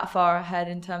that far ahead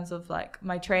in terms of like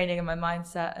my training and my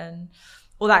mindset and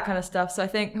all that kind of stuff. So I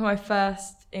think my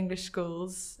first English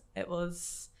schools, it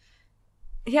was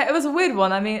a weird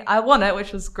one. I mean, I won it,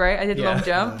 which was great. I did a long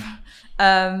jump.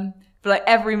 But like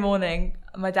every morning,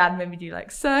 my dad made me do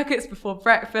like circuits before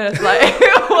breakfast. Like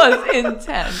it was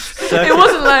intense. It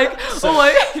wasn't like,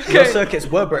 your circuits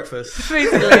were breakfast.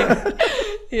 Basically.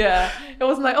 It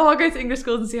wasn't like, I'll go to English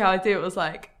schools and see how I do. It was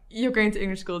like, you're going to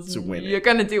English schools and you're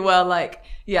going to do well. Like,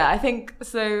 I think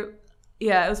so.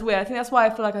 It was weird. I think that's why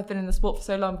I feel like I've been in the sport for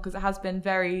so long, because it has been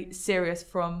very serious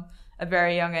from a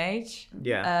very young age.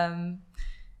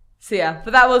 So yeah,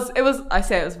 but I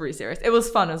say it was really serious. It was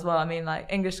fun as well. I mean,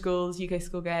 like English schools, UK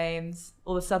school games,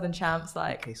 all the Southern champs,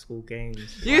 like UK school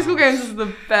games. UK school games is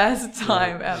the best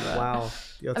time ever. Wow,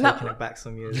 you're taking it back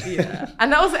some years. Yeah,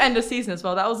 and that was the end of season as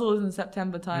well. That was all in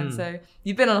September time. So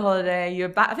you've been on holiday. You're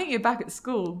back. I think you're back at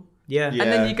school. Yeah. And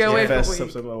then you go away for a week.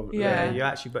 September, Yeah.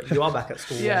 You are back at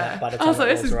school. Yeah. By the time I was like,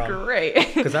 this is around. great.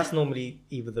 Because that's normally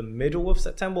either the middle of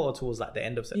September or towards like the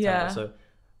end of September. Yeah. So,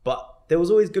 but there was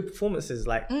always good performances.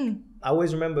 Like I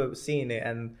always remember seeing it,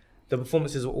 and the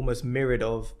performances were almost mirrored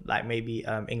of like maybe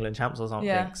England champs or something.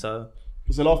 Yeah. So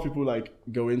because a lot of people like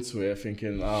go into it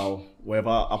thinking, oh,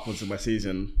 whatever happens in my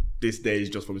season, this day is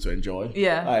just for me to enjoy.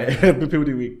 Yeah. Like, people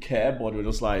didn't really care, but we're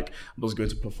just like, I'm just going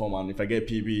to perform, and if I get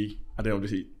PB at the end of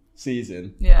the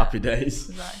season, happy days.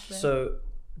 Exactly. So,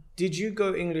 did you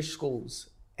go English schools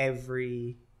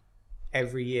every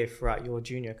year throughout your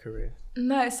junior career?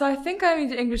 No, so I think I only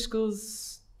did English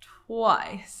schools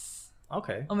twice.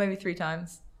 Okay. Or maybe 3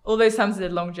 times. All those times I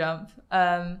did long jump.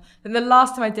 Then the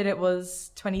last time I did it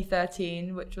was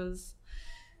 2013, which was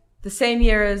the same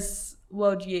year as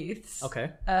World Youths. Okay.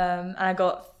 And I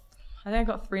think I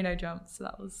got 3 no jumps, so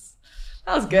that was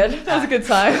good. That was a good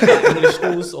time. English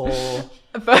schools or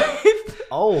Both.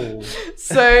 oh.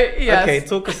 So yeah. Okay,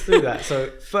 talk us through that.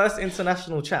 So first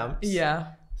international champs. Yeah.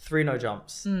 3 no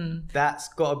jumps. That's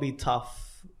got to be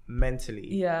tough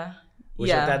mentally. Yeah. Was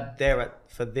your dad there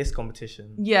for this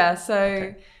competition? Yeah. So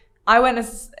Okay. I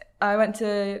went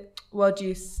to World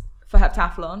Youth for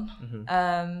heptathlon.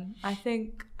 I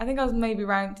think I was maybe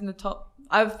ranked in the top.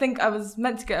 I think I was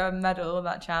meant to get a medal at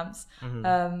that champs.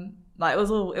 Like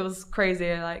it was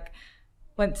crazy. Like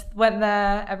went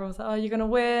there. Everyone was like, "Oh, you're gonna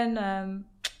win."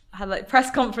 Had like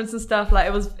press conference and stuff. Like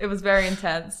it was very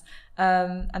intense.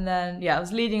 And then I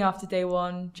was leading after day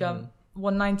 1 jump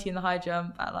 190 in the high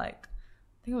jump at like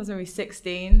I think it was maybe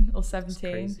 16 or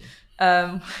 17.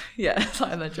 It's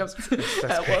like and then jumped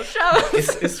at World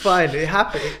Champs. It's fine. It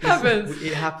happens.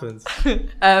 It happens. So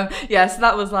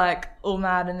that was like all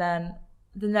mad, and then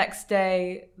the next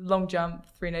day long jump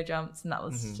 3 no jumps, and that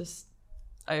was just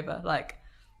over. Like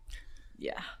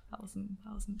that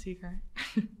wasn't too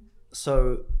great.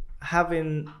 So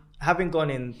having gone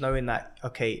in knowing that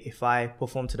okay, if I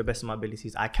perform to the best of my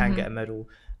abilities I can get a medal,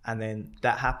 and then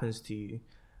that happens to you,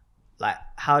 like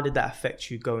how did that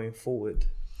affect you going forward?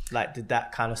 Like did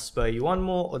that kind of spur you on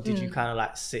more, or did you kind of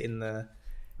like sit in the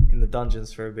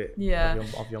dungeons for a bit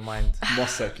of your mind? More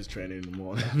circus training in the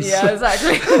morning. Yeah,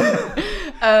 exactly.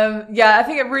 I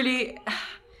think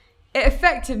it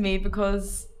affected me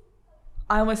because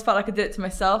I almost felt like I did it to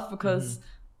myself, because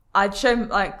I'd shown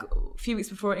like a few weeks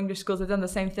before at English schools I'd done the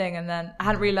same thing, and then I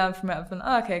hadn't really learned from it. I've been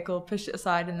okay, cool, pushed it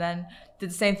aside, and then did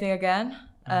the same thing again,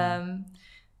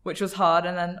 which was hard.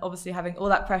 And then obviously having all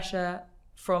that pressure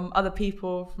from other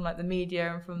people, from like the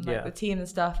media and from like the team and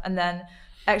stuff, and then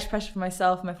extra pressure for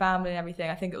myself, my family and everything.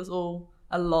 I think it was all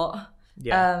a lot.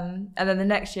 And then the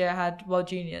next year I had World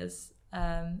Juniors,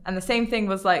 and the same thing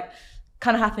was like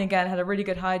kind of happening again. I had a really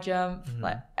good high jump,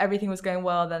 like everything was going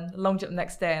well. Then long jump the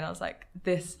next day, and I was like,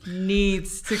 this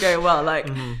needs to go well. Like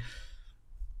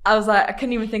I was like, I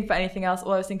couldn't even think about anything else.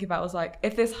 All I was thinking about was like,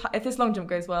 if this long jump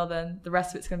goes well, then the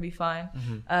rest of it's gonna be fine.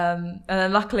 And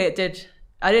then luckily it did.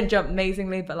 I didn't jump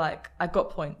amazingly, but like I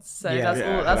got points, so that's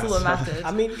all that mattered.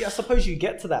 I mean, I suppose you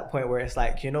get to that point where it's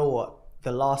like, you know what,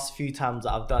 the last few times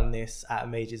that I've done this at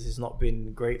majors has not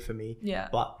been great for me. Yeah.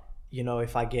 But you know,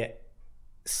 if I get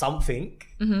something,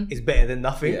 it's better than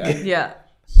nothing. Yeah.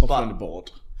 Something on the board.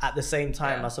 At the same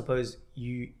time, I suppose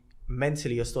you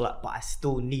mentally you're still like, but I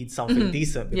still need something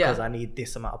decent because I need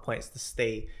this amount of points to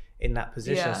stay in that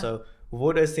position. Yeah. So with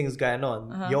all those things going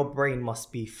on, your brain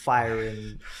must be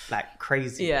firing like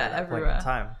crazy at that point in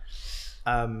time.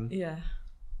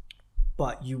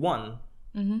 But you won.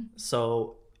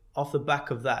 So off the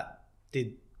back of that,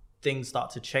 did things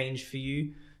start to change for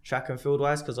you track and field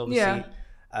wise? Because obviously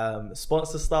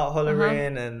sponsors start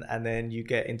hollering and then you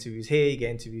get interviews here, you get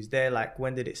interviews there. Like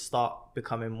when did it start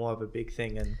becoming more of a big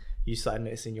thing and you started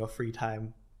noticing your free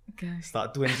time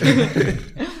start dwindling?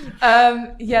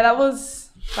 That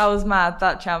was mad.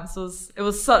 That champs was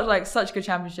such good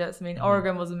championships. I mean,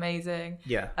 Oregon was amazing.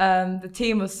 The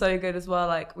team was so good as well.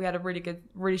 Like we had a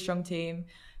really strong team,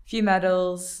 few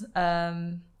medals,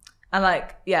 and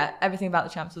everything about the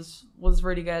champs was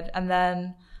really good. And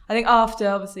then I think after,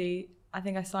 obviously, I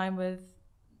think I signed with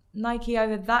Nike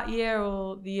either that year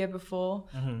or the year before,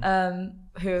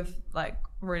 who have like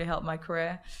really helped my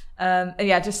career. And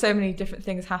just so many different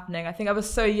things happening. I think I was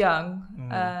so young.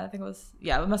 I think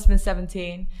it must have been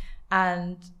 17,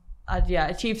 and I'd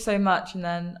achieved so much. And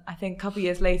then I think a couple of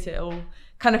years later, it all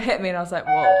kind of hit me, and I was like,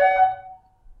 whoa,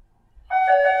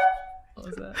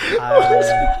 What was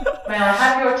it? May I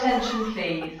have your attention,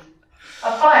 please?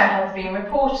 A fire has been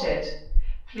reported.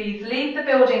 Please leave the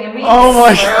building immediately. Oh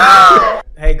my God.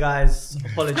 Hey guys,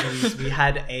 apologies. We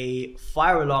had a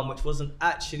fire alarm, which wasn't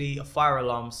actually a fire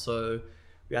alarm, so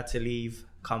we had to leave,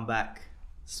 come back.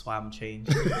 That's why I'm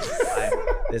changed.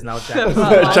 There's now jackets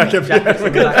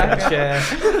in the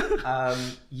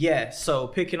chair. So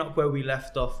picking up where we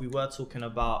left off, we were talking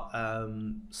about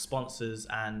sponsors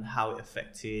and how it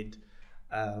affected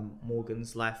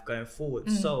Morgan's life going forward.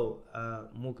 So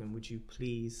Morgan, would you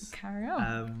please carry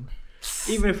on?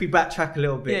 Even if we backtrack a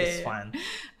little bit, it's fine.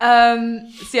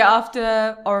 So yeah,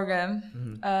 after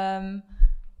Oregon,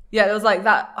 there was like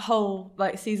that whole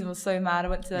like season was so mad. I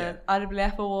went to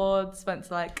IWF Awards, went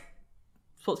to like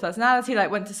sports personality, like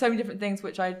went to so many different things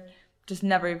which I just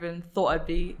never even thought I'd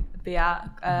be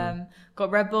at.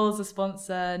 Got Red Bull as a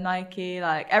sponsor, Nike,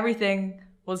 like everything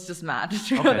was just mad,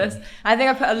 to be honest. I think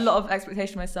I put a lot of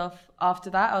expectation on myself after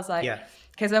that. I was like,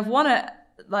 okay, so I've won it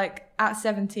like at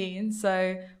 17,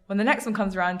 so when the next one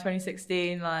comes around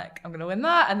 2016, like I'm gonna win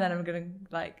that, and then I'm gonna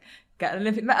like get an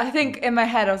Olympic I think in my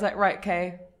head I was like, right,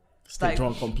 okay, stage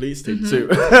one complete, stage two.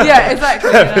 Yeah,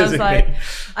 exactly. And I was like,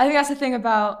 I think that's the thing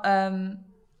about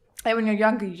like when you're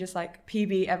younger, you just like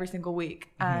PB every single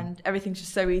week, and everything's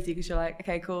just so easy because you're like,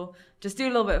 okay, cool, just do a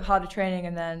little bit of harder training,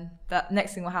 and then that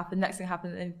next thing will happen,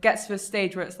 and it gets to a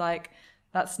stage where it's like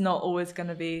that's not always going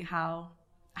to be how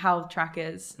track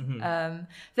is. I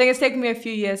think it's taken me a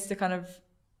few years to kind of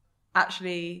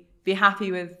actually be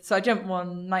happy with. So I jumped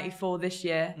 194 this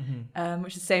year,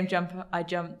 which is the same jump I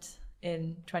jumped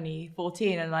in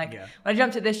 2014, and like when I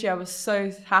jumped it this year I was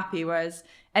so happy, whereas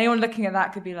anyone looking at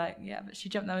that could be like, yeah, but she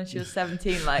jumped that when she was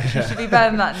 17, like she should be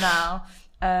better than that now.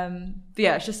 But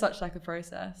yeah, it's just such like a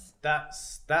process.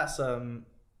 That's a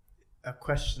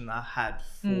question I had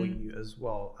for you as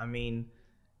well. I mean,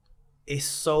 it's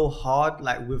so hard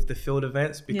like with the field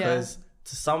events, because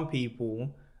to some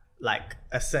people like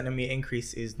a centimeter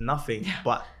increase is nothing,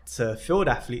 but to field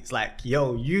athletes, like,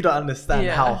 yo, you don't understand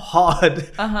how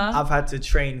hard I've had to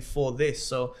train for this.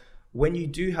 So when you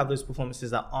do have those performances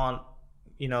that aren't,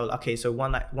 you know, okay, so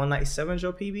 197 is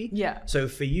your PB. Yeah. So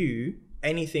for you,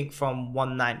 anything from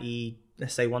 190,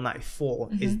 let's say 194,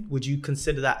 would you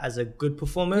consider that as a good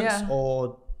performance,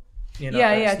 or you know?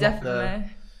 Yeah,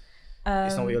 definitely.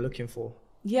 It's not what you're looking for.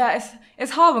 Yeah, it's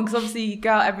hard one, because obviously you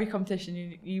go out every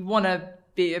competition, you want to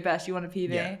be your best, you want a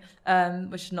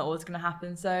PB, which is not always going to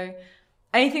happen. So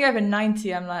anything over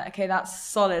 90, I'm like, okay, that's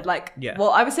solid. Like,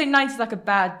 well, I would say 90 is like a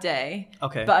bad day,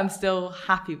 but I'm still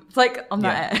happy. It's like on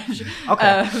that edge.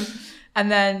 And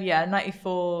then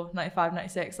 94, 95,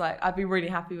 96, like I'd be really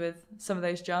happy with some of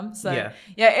those jumps. So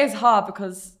it is hard,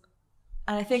 because,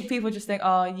 and I think people just think,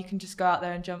 oh, you can just go out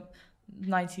there and jump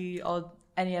 90 or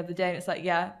any other day, and it's like,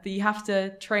 but you have to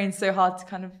train so hard to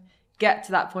kind of get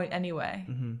to that point anyway.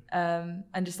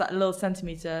 And just that little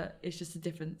centimeter is just a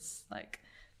difference. Like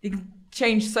you can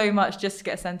change so much just to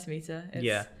get a centimeter.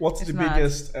 What's the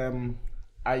biggest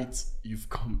height you've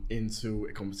come into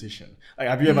a competition? Like,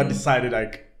 have you ever decided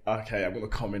like, okay, I'm gonna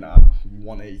come in at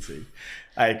 180?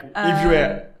 Like, if you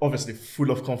were obviously full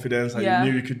of confidence and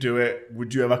you knew you could do it,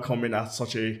 would you ever come in at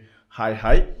such a high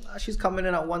height? She's coming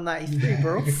in at 193,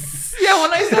 bro.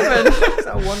 197. It's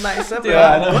at 197.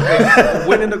 I'm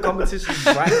winning the competition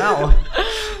right now.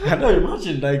 I know,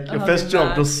 imagine like your first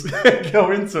jump, just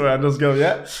go into it and just go,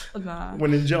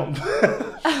 winning jump.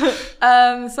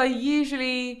 So I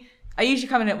usually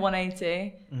come in at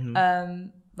 180.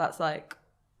 That's like,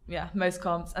 most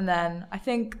comps. And then I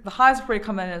think the highest will probably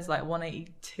come in as like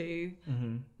 182,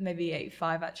 maybe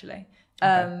 85 actually.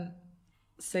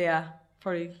 So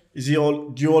probably.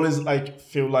 Do you always like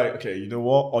feel like, okay, you know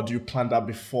what? Or do you plan that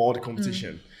before the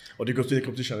competition? Or do you go to the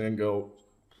competition and then go,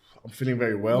 I'm feeling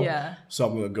very well, so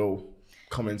I'm going to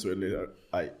come into it later?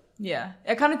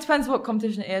 It kind of depends what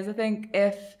competition it is. I think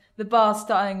if the bar's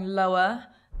starting lower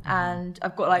and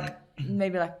I've got like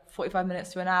maybe like 45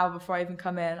 minutes to an hour before I even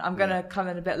come in, I'm going to come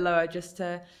in a bit lower just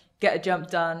to get a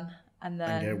jump done and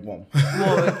then get warm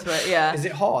into it. Is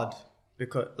it hard?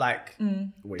 Because like,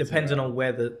 depending on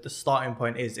where the starting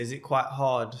point is it quite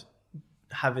hard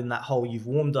having that whole, you've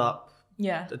warmed up.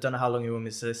 I don't know how long you warm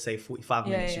is, so let's say 45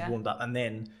 minutes you've warmed up, and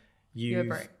then you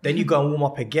go and warm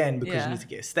up again because you need to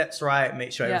get your steps right,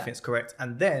 make sure everything's correct,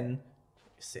 and then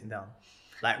you're sitting down.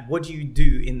 Like, what do you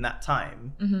do in that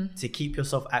time to keep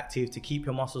yourself active, to keep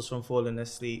your muscles from falling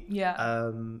asleep?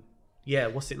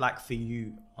 What's it like for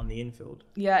you on the infield?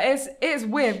 It's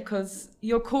weird, because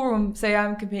your core room, say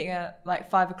I'm competing at like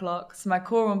 5 o'clock, so my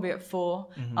core room will be at 4.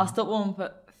 I'll stop warm up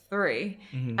at 3,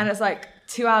 and it's like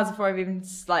 2 hours before I've even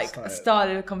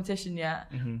started a competition yet.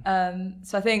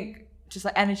 So I think just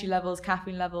like energy levels,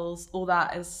 caffeine levels, all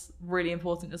that is really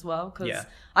important as well, because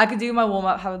I could do my warm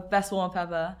up, have the best warm up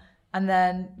ever, and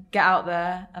then get out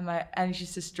there and my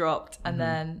energy's just dropped, and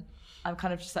then I'm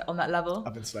kind of just like on that level.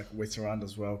 I've been to like wait around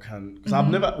as well, because I've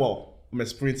never, I'm a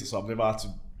sprinter, so I've never had to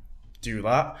do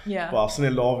that. Yeah. But I've seen a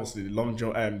lot, obviously, the long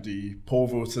jump and the pole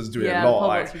vaulters do it a lot.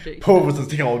 Like pole vaulters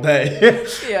take all day.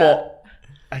 But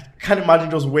I can't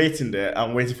imagine just waiting there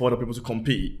and waiting for other people to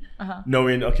compete,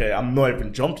 knowing, okay, I'm not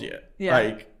even jumped yet. Yeah.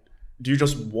 Like, do you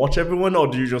just watch everyone, or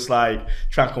do you just like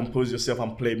try and compose yourself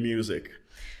and play music?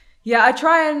 Yeah, I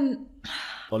try and...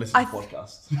 Or listen to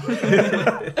podcasts.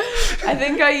 I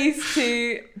think I used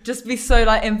to just be so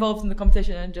like involved in the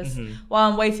competition and just while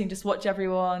I'm waiting, just watch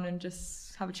everyone and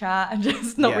just have a chat and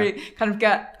just not really kind of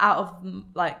get out of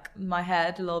like my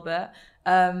head a little bit.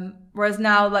 Whereas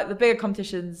now, like the bigger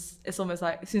competitions, it's almost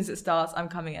like as soon as it starts, I'm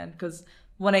coming in, because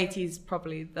 180 is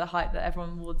probably the height that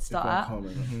everyone would start at.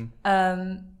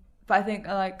 But I think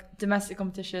like domestic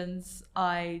competitions,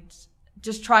 I'd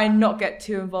just try and not get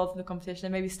too involved in the competition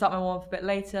and maybe start my warm up a bit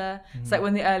later. It's like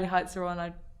when the early heights are on,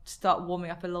 I start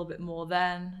warming up a little bit more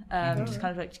then, just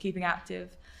kind of like keeping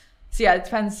active. So yeah, it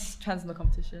depends on the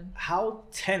competition. How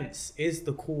tense is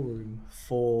the call room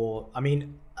for, I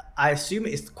mean, I assume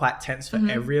it's quite tense for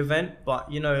every event,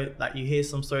 but you know, like you hear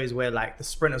some stories where like the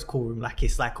sprinters call room, like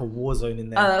it's like a war zone in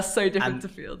there. Oh, that's so different to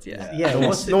fields, Yeah,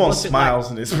 no one smiles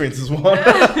like in the sprinters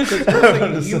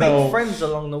one. You make friends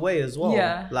along the way as well.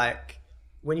 Yeah. Like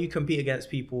when you compete against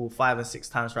people 5 and 6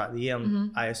 times throughout the year,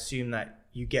 I assume that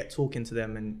you get talking to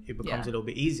them and it becomes a little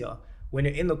bit easier. When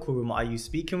you're in the call room, are you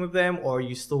speaking with them, or are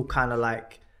you still kind of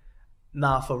like,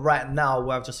 nah, for right now,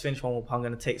 where I've just finished one up, I'm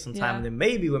going to take some time, and then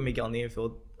maybe when we get on the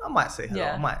infield, I might say hello.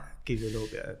 I might give you a little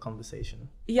bit of conversation.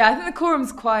 Yeah, I think the call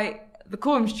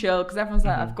room's chill, because everyone's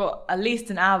like, I've got at least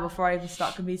an hour before I even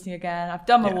start competing again. I've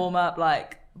done my warm up.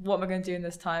 Like, what am I going to do in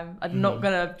this time? I'm not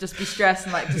going to just be stressed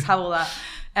and like just have all that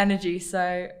energy.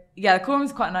 So yeah, the call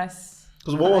room's quite nice.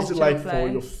 Because what was it like for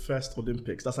your first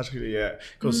Olympics? That's actually,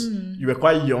 because you were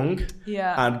quite young.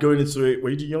 Yeah. And going into it, were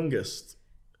you the youngest?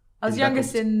 I was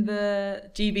youngest in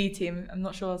the GB team. I'm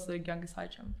not sure I was the youngest high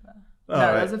jumper. No,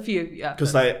 there's a few,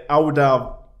 Because like, I would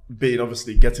have been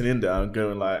obviously getting in there and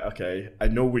going like, okay, I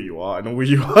know where you are.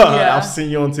 Yeah. I've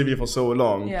seen you on TV for so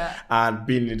long. Yeah. And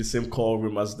being in the same call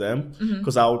room as them.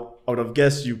 Because I would have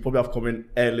guessed you probably have come in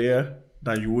earlier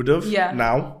than you would have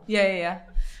now. Yeah,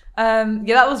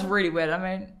 that was really weird.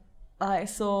 I mean, I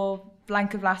saw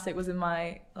Blanka Vlasic was in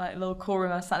my like little call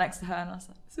room. I sat next to her and I was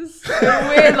like, this is so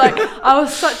weird. Like, I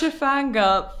was such a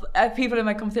fangirl at people in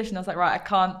my competition. I was like, right, I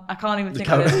can't even think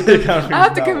of this. I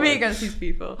have to compete against these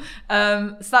people.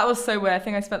 So that was so weird. I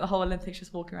think I spent the whole Olympics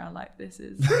just walking around like, this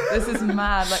is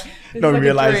mad. Like, not like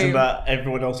realizing that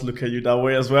everyone else look at you that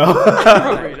way as well.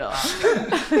 Probably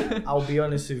not. I'll be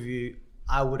honest with you,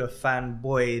 I would have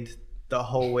fanboyed the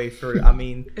whole way through. I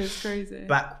mean, it was crazy.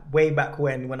 Way back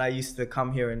when I used to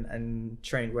come here and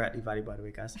train. We're at the Valley, by the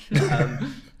way, guys.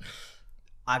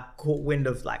 I caught wind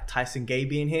of like Tyson Gay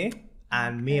being here,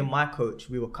 and me and my coach,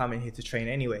 we were coming here to train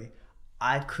anyway.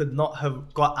 I could not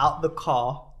have got out the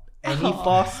car any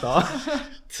faster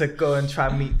to go and try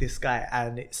and meet this guy,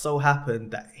 and it so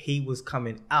happened that he was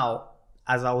coming out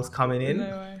as I was coming in,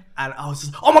 and I was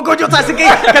just, oh my god, you're Tyson Gay!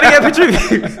 Can I get a picture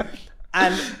of you?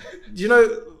 And you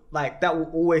know, like that will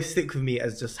always stick with me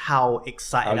as just how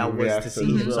excited I was to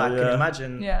see him. So I can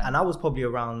imagine, and I was probably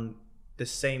around the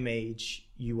same age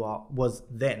was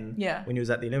then when you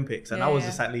was at the Olympics, and I was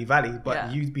just at Lee Valley,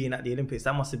 but you being at the Olympics,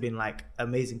 that must have been like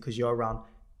amazing, because you're around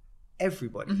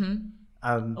everybody.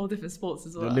 All different sports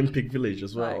as well. The Olympic Village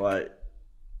as well, like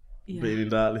being in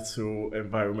that little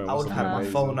environment. I would have had my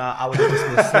phone out, I would have just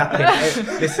been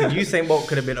snapping. Listen, Usain Bolt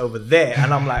could have been over there,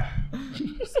 and I'm like,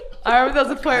 I remember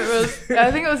there was a point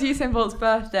I think it was Usain Bolt's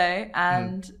birthday,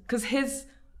 and because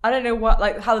I don't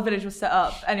know how the village was set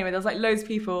up. Anyway, there was like loads of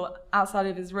people outside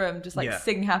of his room just like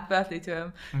singing happy birthday to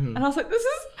him. And I was like, this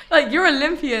is like, you're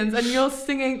Olympians and you're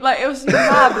singing, like, it was just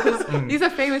mad because these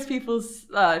are famous people's,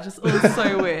 just all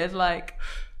so weird. Like,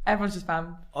 everyone's just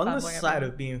on the side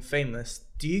of being famous,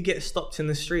 do you get stopped in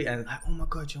the street and like, oh my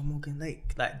god, you're Morgan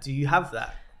Lake? Like, do you have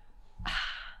that?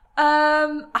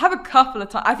 I have a couple of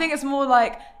times. I think it's more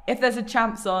like if there's a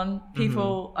champs on,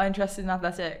 people are interested in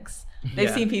athletics.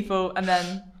 They've seen people, and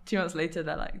then 2 months later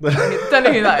they're like, don't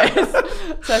know who that is.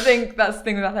 So I think that's the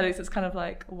thing with athletics. It's kind of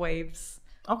like waves.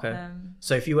 Okay.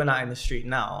 So if you went out in the street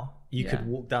now you could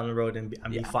walk down the road and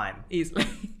be fine. Easily.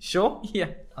 Sure? Yeah.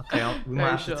 Okay, we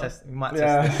might have to test. We might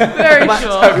Yeah. test this. Very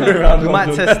sure. We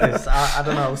might test this. I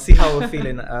don't know. We'll see how we're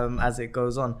feeling as it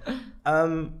goes on.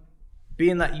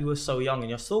 Being that you were so young and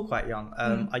you're still quite young,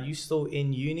 are you still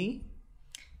in uni?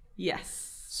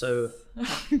 Yes. So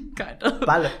kind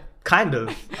of. Kind of.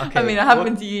 Okay. I mean, I haven't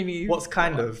been to uni. What's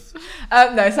kind of?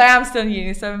 No, so I am still in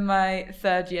uni. So I'm in my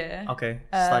 3rd year. Okay.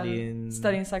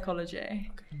 Studying psychology.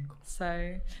 Okay, cool.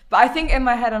 So, but I think in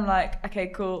my head I'm like, okay,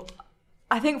 cool.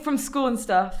 I think from school and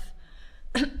stuff,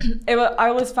 I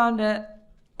always found it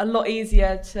a lot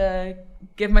easier to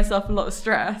give myself a lot of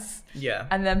stress. Yeah.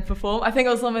 And then perform. I think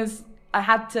it was almost I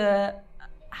had to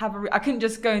I couldn't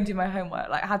just go and do my homework.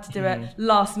 Like I had to do it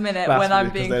last minute when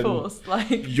I'm being forced. Like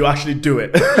you actually do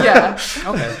it. Yeah.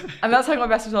 Okay. And that's how I got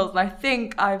my best results. And I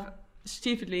think I've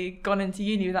stupidly gone into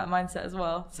uni with that mindset as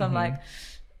well. So I'm like,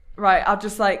 right, I'll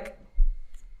just like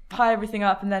pile everything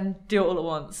up and then do it all at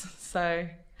once. So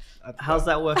how's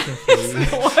that working for you?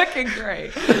 It's not working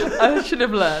great. I should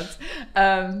have learned.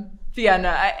 But yeah,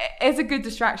 no, it's a good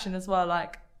distraction as well.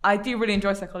 Like I do really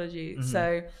enjoy psychology.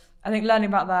 So I think learning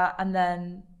about that and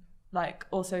then like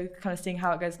also kind of seeing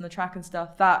how it goes on the track and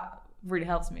stuff, that really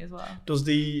helps me as well. Does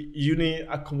the uni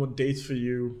accommodate for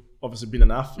you, obviously being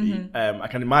an athlete? I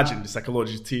can imagine the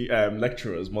psychology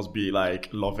lecturers must be like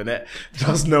loving it,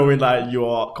 just knowing that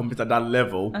you're competing at that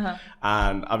level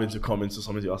and having to come into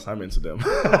some of your assignments to them.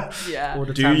 Yeah.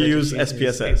 Do you use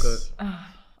SPSS?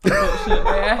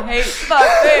 Unfortunately, I hate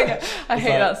that thing. I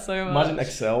hate that so much. Imagine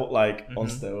Excel like on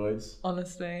steroids.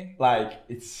 Honestly, like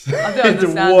it's I don't the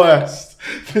understand worst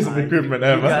piece of equipment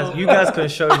ever. You guys can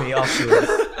show me afterwards.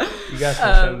 You guys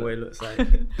can show me what it looks like.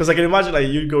 Because I can imagine like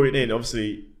you going in,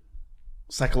 obviously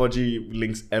psychology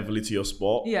links heavily to your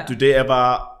sport. Yeah. Do they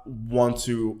ever want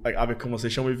to like have a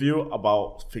conversation with you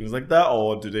about things like that,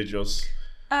 or do they just?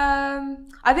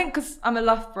 I think because I'm a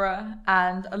Loughborough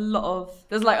and there's a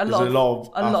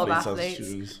lot of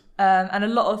athletes and a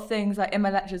lot of things like in my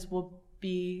lectures will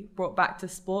be brought back to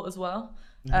sport as well,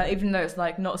 even though it's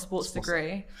like not a sports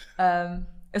degree.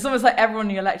 It's almost like everyone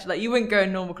in your lecture, like you wouldn't go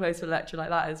in normal clothes to a lecture, like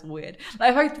that is weird.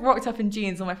 Like if I rocked up in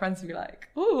jeans, all my friends would be like,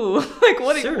 "Ooh, like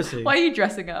why are you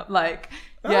dressing up?" Like,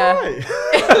 yeah,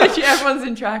 literally everyone's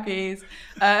in trappies,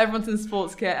 everyone's in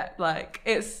sports kit. Like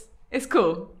it's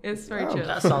cool. It's very chill.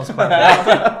 That sounds quite relaxed.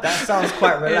 That sounds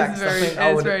quite relaxed.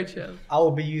 It's very chill. I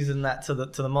will be using that to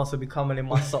the most. I'll be coming in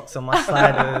my socks and my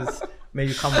sliders.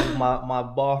 Maybe come with my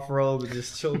bathrobe and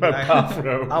just chill. My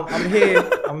bathrobe. I'm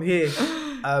here.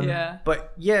 Yeah.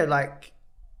 But yeah, like,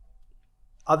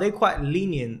 are they quite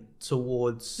lenient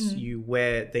towards you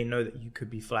where they know that you could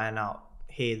be flying out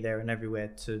here, there, and everywhere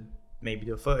to maybe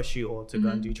do a photo shoot or to go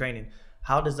and do training?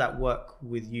 How does that work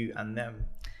with you and them?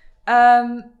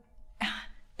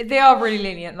 They are really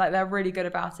lenient. Like they're really good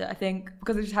about it. I think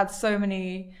because they've just had so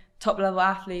many top level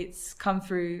athletes come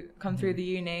through the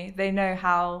uni. They know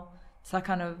how to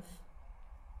kind of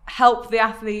help the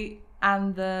athlete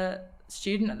and the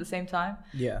student at the same time.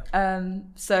 Yeah.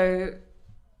 So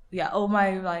yeah, all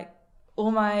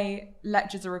my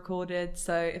lectures are recorded.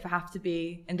 So if I have to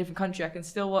be in a different country, I can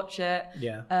still watch it.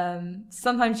 Yeah.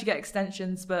 Sometimes you get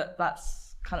extensions, but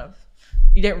that's kind of,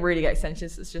 you don't really get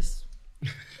extensions. It's just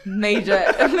major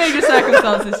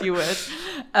circumstances you would.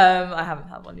 I haven't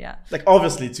had one yet. Like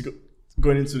obviously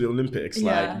going into the Olympics,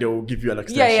 like they will give you an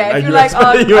extension. Yeah. If you're like,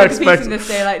 I'm competing this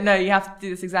day, like no, you have to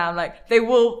do this exam. Like they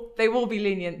will be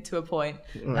lenient to a point.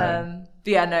 Right.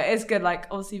 But yeah, no, it's good. Like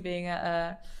obviously being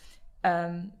at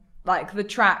like the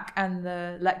track and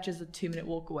the lectures are 2-minute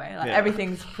walk away. Like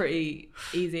everything's pretty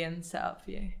easy and set up for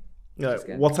you. Yeah.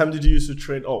 What time did you used to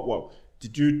train? Oh well.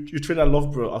 Did you train at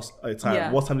Loughborough at a time? Yeah.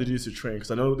 What time did you used to train?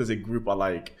 Because I know there's a group at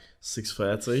like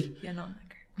 6:30. Yeah, not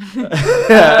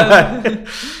that group.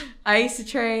 I used to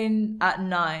train at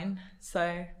 9,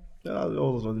 so. Yeah, it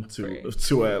wasn't too early.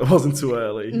 It wasn't too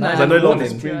early. No, I know a lot of the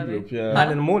spring group. Yeah. 9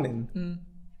 in the morning.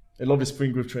 A lot of the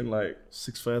spring group train like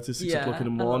 6:30, 6 o'clock in the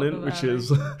morning, which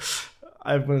is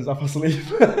everyone's half asleep.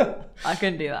 I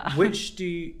couldn't do that. Which do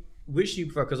you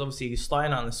prefer? Because obviously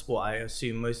starting out in the sport, I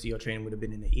assume most of your training would have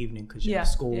been in the evening because you're at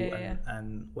school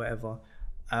and whatever.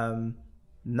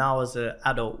 Now as an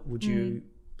adult, would you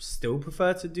still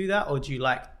prefer to do that, or do you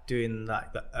like doing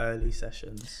like the early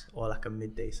sessions or like a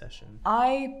midday session?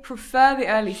 I prefer the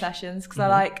early sessions because I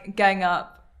like getting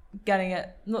up,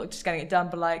 not just getting it done,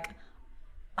 but like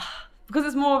because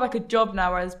it's more of like a job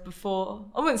now, whereas before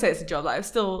I wouldn't say it's a job. Like I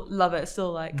still love it. It's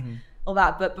still like all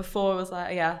that. But before it was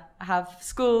like, I have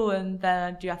school and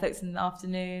then I do athletics in the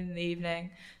afternoon, in the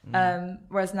evening.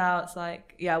 Whereas now it's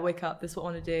like, I wake up, this is what I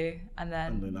want to do, and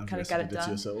then kind of get it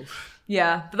done.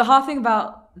 Yeah, but the hard thing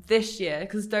about this year,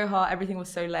 because Doha, everything was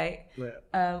so late.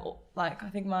 Like I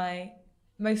think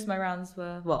most of my rounds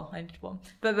were, I did one,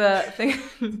 but the thing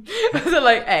was at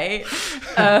like 8.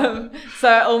 So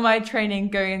all my training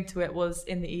going into it was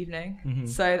in the evening.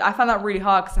 So I found that really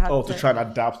hard because I had to try and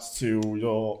adapt to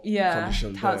your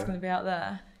condition how it's going to be out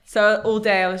there. So all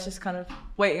day I was just kind of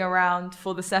waiting around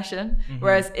for the session.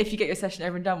 Whereas if you get your session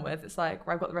over and done with, it's like,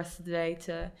 I've got the rest of the day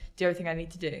to do everything I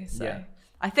need to do. So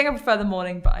I think I prefer the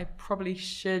morning, but I probably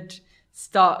should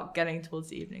start getting towards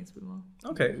the evenings a bit more.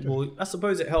 Okay, well, I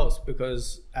suppose it helps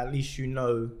because at least you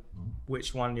know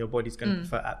which one your body's going to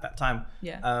prefer at that time.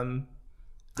 Yeah.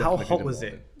 How hot was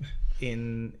it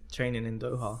in training in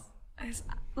Doha? It's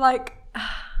like,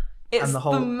 it's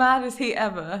the maddest heat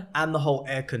ever. And the whole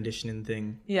air conditioning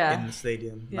thing in the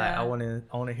stadium. Like, I want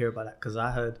to hear about that because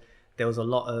I heard there was a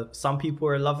lot of, some people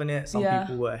were loving it, some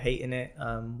people were hating it.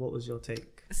 What was your take?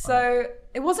 So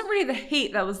it wasn't really the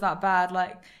heat that was that bad.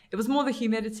 Like, it was more the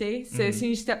humidity. So as soon as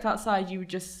you stepped outside, you would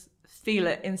just feel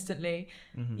it instantly.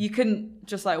 You couldn't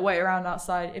just like wait around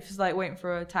outside. If it's like waiting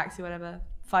for a taxi or whatever,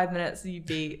 5 minutes, you'd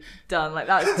be done. Like,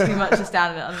 that was too much to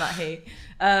stand in that heat.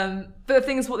 But the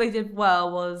thing is, what they did well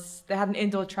was they had an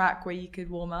indoor track where you could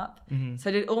warm up. So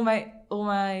I did all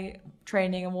my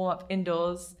training and warm up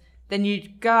indoors. Then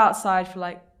you'd go outside for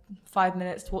like 5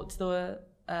 minutes to walk to the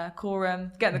core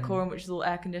room, get in the core room, which is all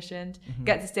air conditioned,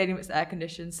 get to the stadium, it's air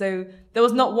conditioned. So there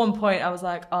was not one point I was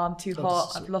like, I'm too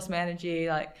hot, I've lost my energy.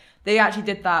 Like, they actually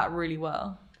did that really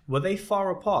well. Were they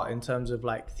far apart in terms of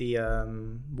like the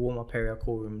warm-up area,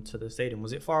 core room to the stadium?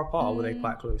 Was it far apart or were they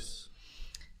quite close?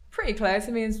 Pretty close.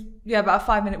 I mean, it's, about a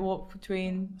 5-minute walk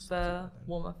between the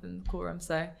warm-up and the core room.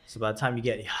 So by the time you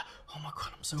get, oh my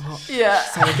God, I'm so hot. Yeah.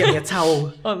 Someone get me a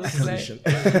towel. Honestly.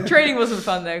 Training wasn't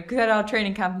fun though, because we had our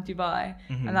training camp in Dubai,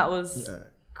 and that was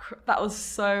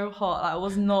so hot. Like,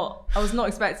 I was not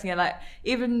expecting it. Like,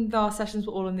 even though our sessions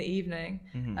were all in the evening,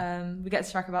 we get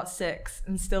to track about 6,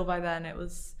 and still by then it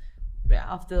was,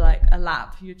 after like a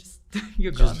lap, you're just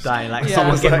dying. Like,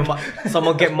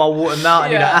 someone get my water now. I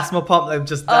need an asthma pump. They're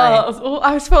just dying.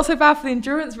 I felt so bad for the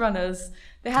endurance runners.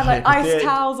 They had like ice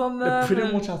towels on them. They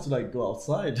pretty much have to like go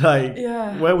outside. Like,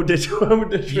 where would they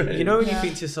train? You know when you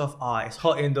think to yourself, it's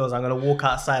hot indoors, I'm gonna walk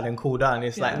outside and cool down.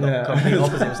 It's like the complete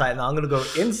opposite. It's like, no, I'm gonna go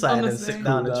inside and sit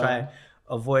down and try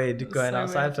avoid going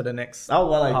outside for the next. How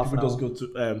like people just go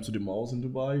to the malls in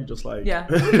Dubai? You just like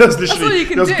just literally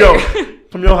just go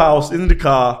from your house in the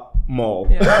car. Mall.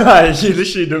 You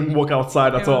literally don't walk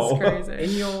outside at all.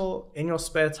 Crazy. In your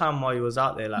spare time while you was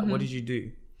out there, like what did you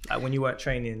do? Like, when you weren't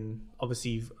training,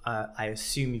 obviously I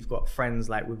assume you've got friends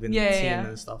like within the team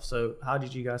and stuff. So how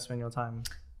did you guys spend your time?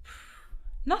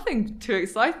 Nothing too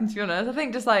exciting, to be honest. I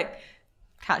think just like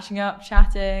catching up,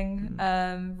 chatting,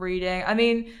 reading. I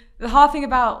mean, the hard thing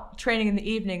about training in the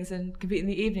evenings and competing in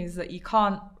the evenings is that you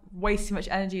can't waste too much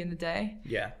energy in the day.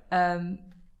 Yeah.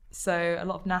 So a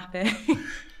lot of napping.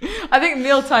 I think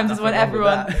meal times is when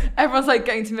everyone's like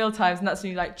getting to meal times, and that's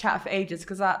when you like chat for ages,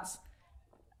 because that's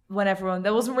when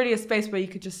there wasn't really a space where you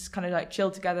could just kind of like chill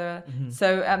together.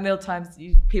 So at meal times,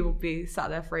 people would be sat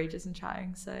there for ages and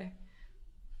chatting. So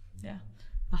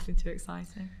nothing too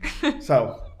exciting.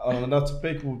 So another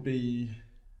topic would be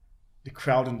the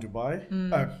crowd in Dubai.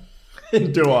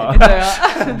 In Doha.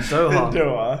 In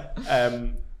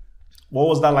Doha. What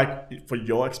was that like for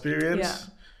your experience?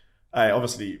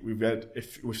 Obviously,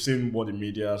 we've seen what the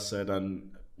media said,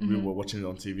 and we were watching it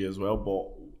on TV as well.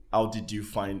 But how did you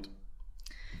find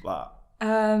that?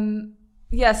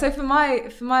 So for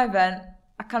my event,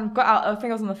 I kind of got out. I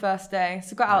think I was on the first day,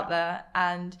 so got out there.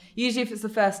 And usually, if it's the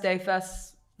first day,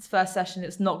 first session,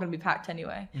 it's not going to be packed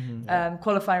anyway.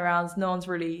 Qualifying rounds, no one's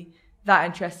really that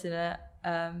interested in it. So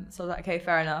I was like, okay,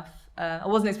 fair enough. I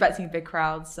wasn't expecting a big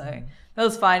crowd, so that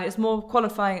was fine. It's more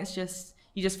qualifying. It's just,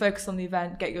 you just focus on the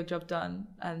event, get your job done,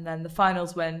 and then the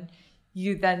finals when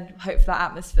you then hope for that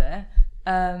atmosphere.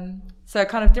 So I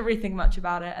kind of didn't really think much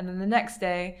about it. And then the next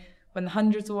day, when the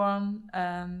hundreds were on,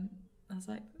 I was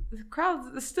like, the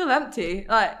crowd is still empty.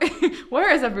 Like, where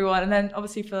is everyone? And then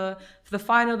obviously for the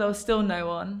final, there was still no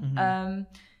one. And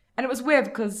it was weird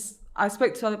because I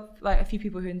spoke to a few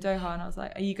people who were in Doha, and I was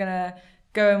like, are you gonna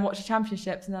go and watch the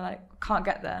championships? And they're like, can't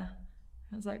get there.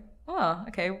 I was like, oh,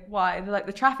 okay, why? They're like,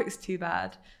 the traffic's too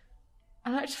bad.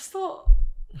 And I just thought,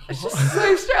 It's just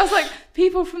so strange. I was like,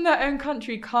 people from their own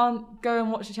country can't go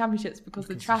and watch the championships because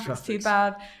the traffic's too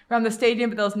bad around the stadium,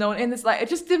 but there was no one in this. Like, it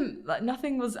just didn't, like,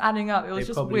 nothing was adding up. It was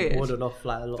just weird. They probably boarded off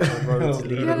like a lot of roads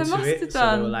leading they to must it. have So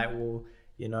done. they were like, well,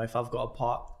 you know, if I've got a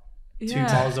park 2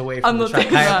 Yeah. miles away I'm from the not track,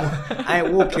 doing that. I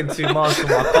ain't walking 2 miles from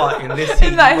my car in this heat.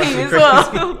 In that Must heat be as crazy.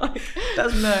 well. Like,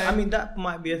 That's no. I mean, that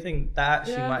might be a thing. That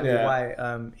actually Yeah. might be Yeah.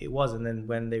 why it was. And then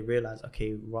when they realised,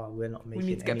 okay, right, we're not need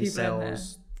making to get any people in there.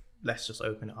 sales, let's just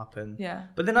open it up. And Yeah.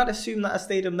 But then I'd assume that a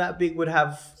stadium that big would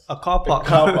have a car park.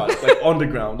 Like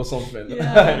underground or something.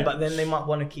 Yeah. But then they might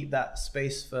want to keep that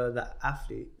space for the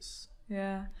athletes.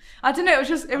 Yeah, I don't know.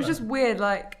 It was just weird.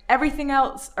 Like, everything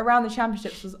else around the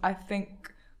championships was, I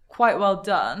think, quite well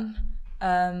done.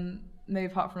 Maybe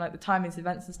apart from like the timings,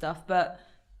 events and stuff, but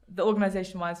the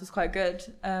organisation wise was quite good.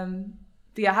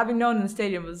 But yeah, having no one in the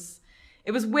stadium was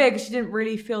weird because you didn't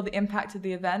really feel the impact of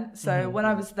the event. So when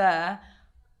I was there,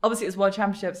 obviously it was World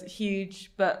Championships,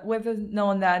 huge, but with no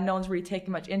one there, no one's really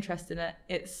taking much interest in it.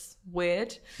 It's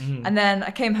weird. And then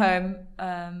I came home.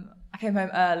 I came home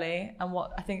early, and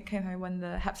I came home when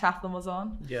the heptathlon was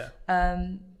on. Yeah.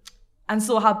 And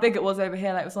saw how big it was over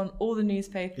here. Like, it was on all the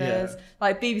newspapers. Yeah.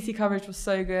 Like, BBC coverage was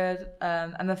so good.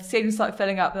 And the stadium started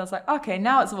filling up, and I was like, okay,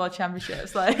 now it's the World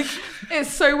Championships. Like,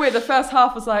 it's so weird. The first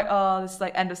half was like, oh, this is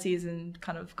like end of season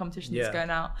kind of competition that's going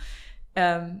out.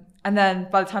 And then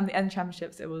by the time the end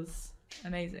championships, it was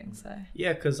amazing. So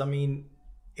Yeah, because I mean,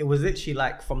 it was literally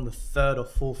like from the 3rd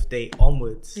or 4th day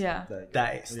onwards yeah,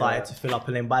 that it started to fill up.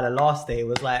 And then by the last day, it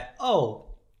was like, oh,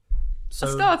 so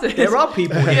started. there are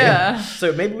people here. Yeah.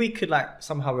 So maybe we could like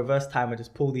somehow reverse time and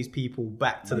just pull these people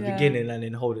back to the Yeah. beginning and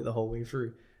then hold it the whole way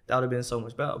through. That would have been so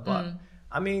much better. But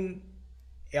I mean,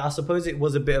 yeah, I suppose it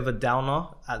was a bit of a downer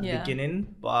at the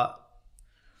beginning, but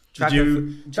track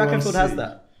and field has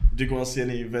that. Did you go and see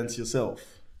any events yourself?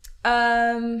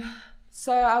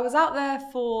 So I was out there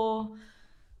for,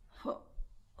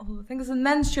 I think it was the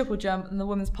men's triple jump and the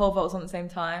women's pole vault was on at the same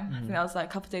time. I think that was like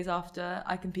a couple of days after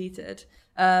I competed.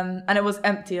 And it was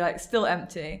empty, like still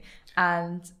empty.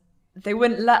 And they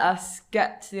wouldn't let us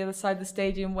get to the other side of the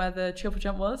stadium where the triple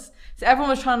jump was. So everyone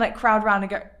was trying to like crowd around and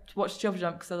get to watch the triple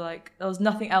jump because like there was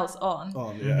nothing else on.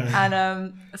 Oh yeah.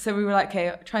 And so we were like,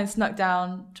 okay, try and snuck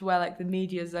down to where like the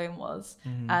media zone was,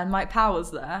 and Mike Powell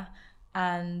was there,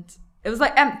 and it was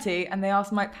like empty, and they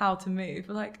asked Mike Powell to move.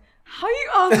 We're like, how are you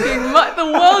asking the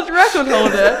world record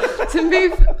holder to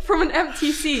move from an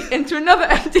empty seat into another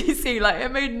empty seat? Like,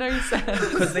 it made no sense.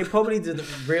 Because they probably didn't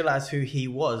realize who he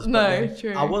was. But No, then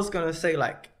true. I was gonna say,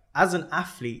 like, as an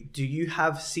athlete, do you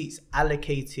have seats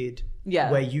allocated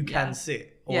where you can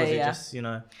sit, or is it just, you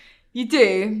know? You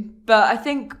do, but I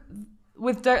think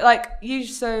with like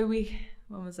usually, so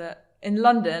when was it in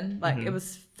London? Like it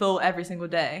was full every single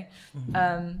day,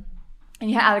 and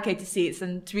you had allocated seats.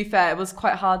 And to be fair, it was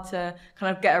quite hard to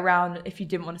kind of get around if you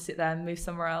didn't want to sit there and move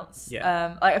somewhere else.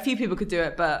 Yeah. Like a few people could do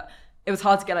it, but it was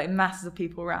hard to get like masses of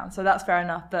people around. So that's fair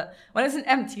enough. But when it's an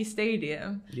empty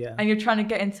stadium and you're trying to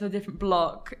get into a different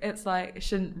block, it's like it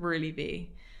shouldn't really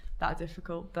be that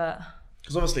difficult. But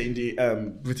Because obviously in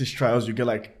the British trials, you get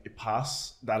like a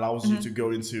pass that allows you to go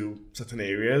into certain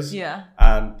areas. Yeah.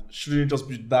 And shouldn't it just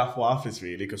be that for athletes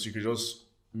really? Because you could just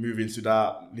move into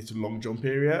that little long jump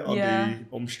area on the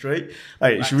home straight.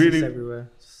 Like you should really,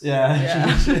 everywhere.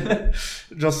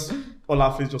 just all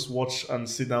athletes just watch and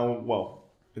sit down. Well,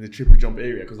 in the triple jump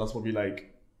area, because that's probably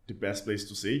like the best place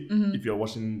to see if you're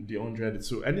watching the 100,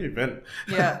 so any event.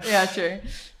 Yeah, true.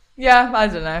 Yeah, I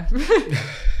don't know.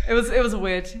 It was a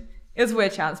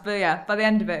weird chance, but yeah, by the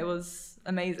end of it, it was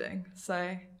amazing.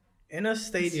 So In a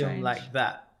stadium strange. like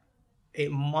that, it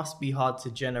must be hard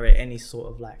to generate any sort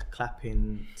of like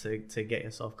clapping to get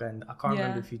yourself going. I can't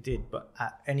remember if you did, but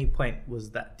at any point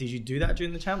did you do that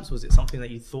during the champs? Was it something that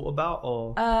you thought about,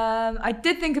 or? I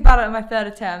did think about it on my third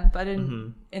attempt, but I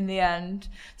didn't in the end.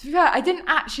 To be fair, I didn't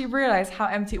actually realise how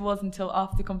empty it was until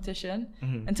after the competition,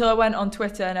 until I went on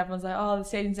Twitter and everyone's like, oh, the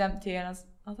stadium's empty, and I was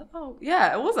like, oh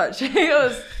yeah, it was actually.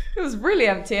 It was really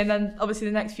empty. And then obviously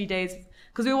the next few days,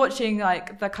 because we were watching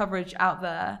like the coverage out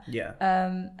there,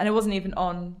 and it wasn't even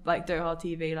on like Doha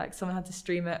TV. Like someone had to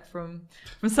stream it from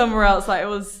somewhere else. Like it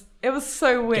was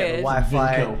so weird. Get the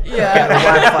Wi-Fi, Vinco. get the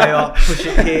Wi-Fi up, push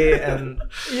it here, and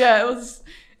it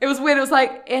was weird. It was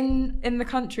like in the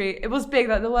country, it was big.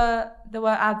 Like there were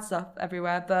ad stuff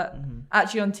everywhere, but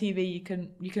actually on TV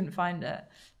you couldn't find it.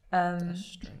 that's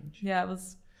strange. Yeah, it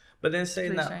was. But then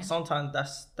saying that, strange. sometimes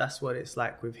that's what it's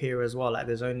like with here as well. Like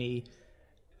there's only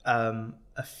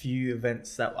a few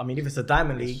events that, I mean, if it's a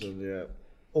Diamond League,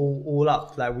 all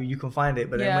up, like where you can find it.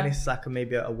 But then Yeah. when it's like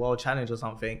maybe a world challenge or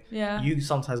something, Yeah. you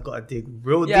sometimes got to dig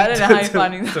real Yeah, I deep don't know how you're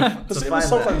finding that. Because find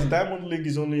sometimes that. Diamond League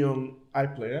is only on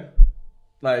iPlayer.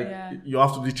 Like Yeah. you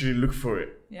have to literally look for it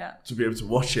Yeah. to be able to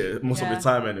watch it most of Yeah. the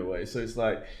time anyway. So it's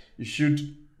like you should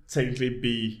technically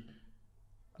be,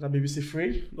 maybe say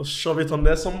free or shove it on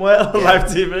there somewhere on live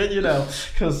TV, you know,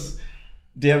 because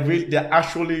they're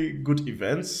actually good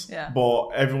events. Yeah. But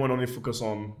everyone only focus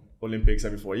on Olympics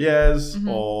every 4 years Mm-hmm.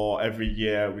 or every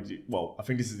year. I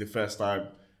think this is the first time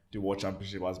the World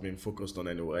Championship has been focused on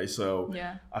anyway. So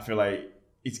Yeah. I feel like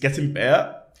it's getting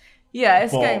better. Yeah,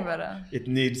 it's But getting better. It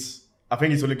needs. I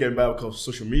think it's only getting better because of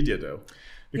social media, though,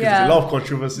 because Yeah. there's a lot of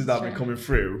controversies that have been True. coming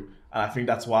through, and I think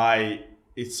that's why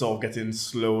it's sort of getting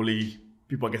slowly.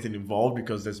 People are getting involved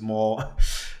because there's more.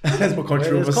 There's more Where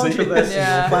controversy. there's controversy,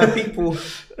 Yeah. you'll find people.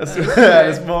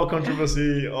 There's more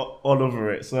controversy all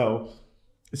over it. So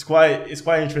it's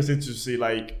quite interesting to see,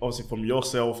 like, obviously from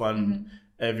yourself and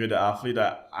every other athlete,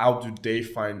 that how do they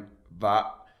find that,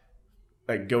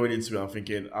 like, going into it and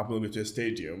thinking, I'm going to go to a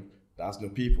stadium that has no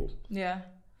people. Yeah.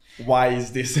 Why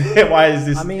is this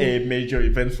a mean, major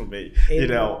event for me?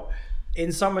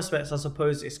 In some respects, I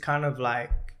suppose it's kind of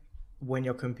like when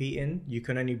you're competing, you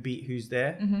can only beat who's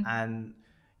there, and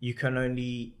you can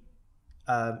only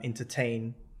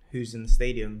entertain who's in the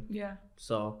stadium. Yeah.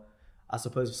 So I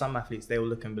suppose for some athletes, they will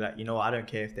look and be like, you know what, I don't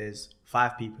care if there's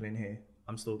 5 people in here,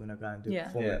 I'm still gonna go and do a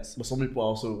performance. But some people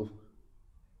also,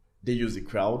 they use the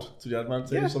crowd to their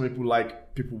advantage. Yeah. Some people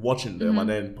like people watching them and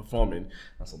then performing,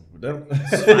 and some people don't.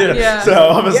 Yeah. So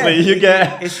obviously you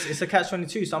get it's a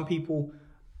catch-22. Some people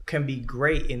can be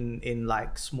great in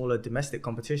like smaller domestic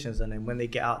competitions, and then when they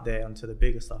get out there onto the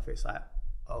bigger stuff, it's like,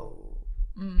 oh,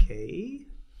 okay,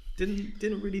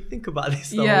 didn't really think about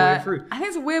this the whole way through. I think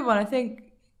it's a weird one. I think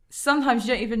sometimes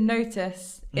you don't even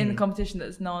notice in the competition that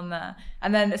there's no one there,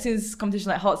 and then as soon as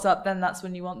competition like hots up, then that's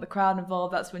when you want the crowd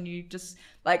involved. That's when you just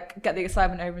like get the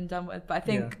excitement over and done with. But I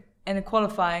think in the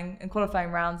qualifying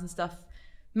rounds and stuff,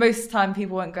 most time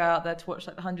people won't go out there to watch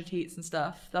like the 100 heats and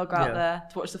stuff. They'll go out there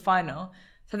to watch the final.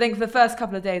 So I think for the first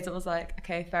couple of days it was like,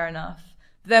 okay, fair enough.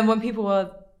 But then when people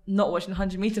were not watching the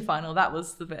 100-meter final, that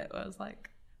was the bit where I was like,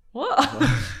 what?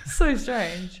 So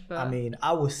strange. But I mean,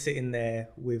 I was sitting there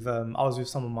with I was with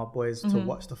some of my boys to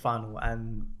watch the final,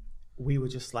 and we were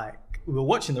just like, we were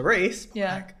watching the race, but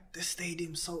like the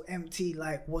stadium's so empty,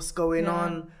 like what's going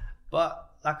on? But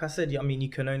like I said, I mean, you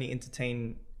can only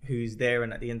entertain who's there,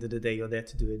 and at the end of the day, you're there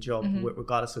to do a job,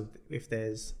 regardless of if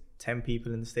there's 10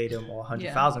 people in the stadium or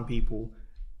 100,000 people.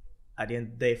 At the end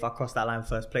of the day, if I cross that line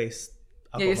first place,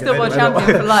 you're still world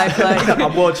champion for life. Like,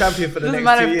 I'm world champion for the doesn't next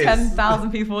matter 2 if years.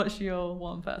 10,000 people watch you or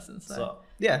one person. So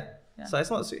Yeah. So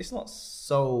it's not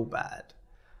so bad.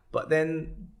 But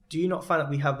then, do you not find that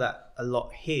we have that a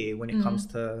lot here when it comes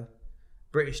to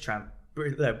British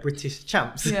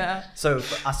champs? Yeah. So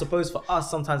I suppose for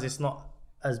us, sometimes it's not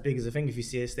as big as a thing if you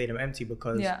see a stadium empty,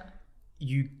 because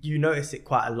you notice it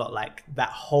quite a lot. Like that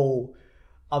whole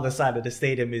other side of the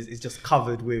stadium is just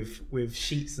covered with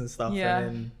sheets and stuff. Yeah.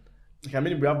 And then, I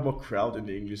mean, we have more crowd in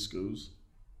the English schools.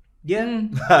 yeah.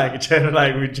 like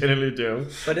we generally do.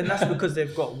 But then that's because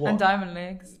they've got what? and diamond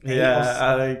leagues.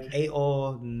 8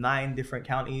 or 9 different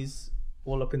counties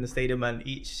all up in the stadium, and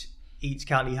each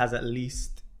county has at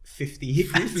least 50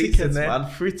 Free athletes in tickets, there. man.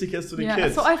 Free tickets to the Yeah,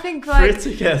 kids. so I think free like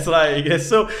tickets, like it's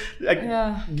so like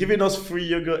giving us free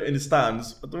yogurt in the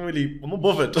stands. I'm not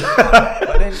bothered.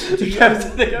 But then, they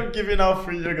kept giving out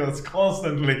free yogurts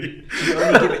constantly. do you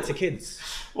only give it to kids?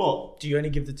 What? Do you only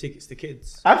give the tickets to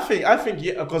kids? I think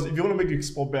yeah, because if you want to make the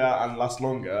sport better and last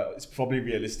longer, it's probably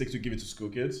realistic to give it to school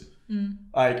kids.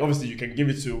 Like obviously you can give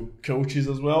it to coaches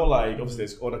as well. Like obviously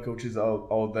there's other coaches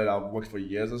out there that have worked for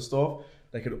years and stuff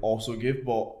that could also give,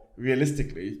 but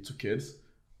realistically to kids.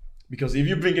 Because if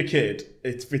you bring a kid,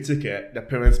 it's free ticket, the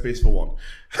parents pays for one.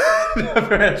 They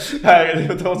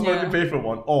don't pay for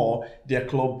one, or their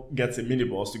club gets a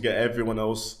minibus to get everyone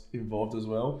else involved as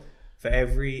well. For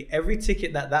every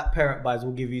ticket that parent buys,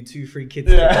 will give you 2 free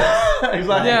kids. Yeah,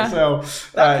 exactly. Yeah. So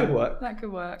That could work. that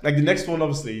could work. like the next one,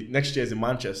 obviously, next year is in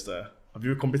Manchester. Have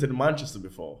you competed in Manchester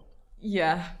before?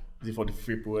 Yeah. Is it for the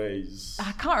triple A's?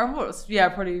 I can't remember what it was. Yeah,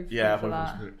 probably. Yeah, for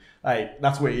that. probably. Like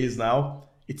that's where it is now.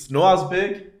 It's not as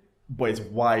big, but it's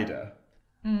wider.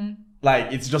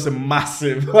 Like it's just a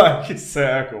massive like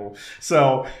circle.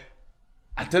 So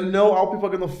I don't know how people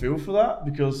are gonna feel for that,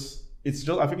 because it's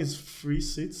just, I think it's 3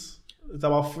 seats. It's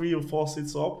about 3 or 4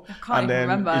 seats up, I can't and even then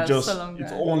remember. it It's just so long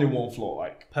it's ago. only one floor.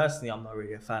 Like Personally, I'm not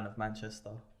really a fan of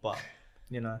Manchester, but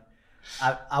you know,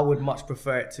 I would much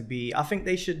prefer it to be. I think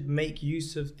they should make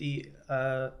use of the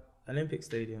Olympic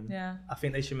Stadium. Yeah. I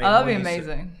think they should make. Oh, that'd be more use of-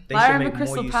 amazing. they I should remember make more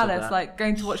Crystal use of Palace, that. like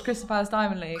going to watch Crystal Palace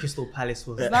Diamond League. Crystal Palace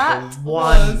was That the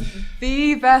was one.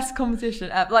 the best competition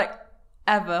ever. Like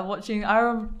ever watching.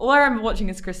 All I remember watching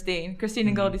is Christine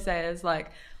and Goldie Sayers.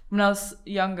 Like when I was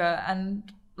younger,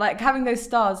 and like having those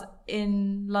stars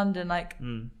in London. Like,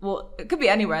 well, it could be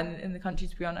anywhere in the country,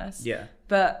 to be honest. Yeah.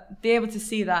 But be able to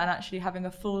see that and actually having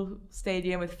a full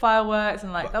stadium with fireworks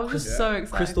and like that was just so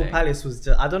exciting. Crystal Palace was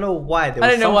just, I don't know why. There was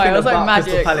I don't know why, it was something like about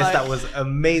Crystal magic, Palace like- that was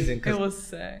amazing. 'cause It was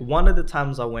sick. one of the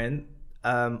times I went,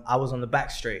 I was on the back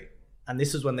straight, and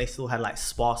this was when they still had like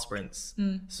spa sprints.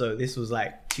 So this was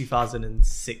like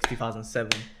 2006,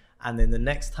 2007. And then the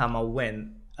next time I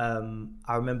went,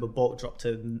 I remember Bolt dropped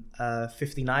to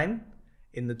 59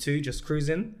 in the 2, just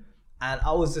cruising. And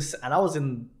I was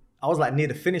like near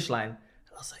the finish line.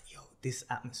 And I was like, yo, this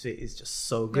atmosphere is just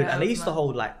so good. Yeah, and they it was used to mad.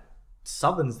 hold like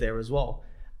Southerns there as well.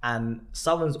 And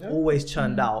Southerns always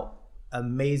churned out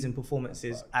amazing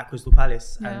performances at Crystal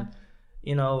Palace. Yeah. And,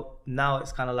 you know, now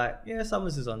it's kind of like, yeah,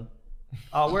 Southerns is on.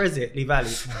 Oh, where is it? Lee Valley.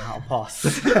 I'll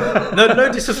pass.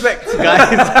 no disrespect,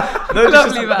 guys.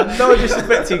 No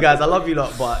disrespect to you guys. I love you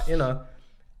lot, but you know,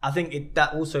 I think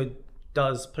that also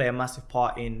does play a massive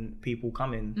part in people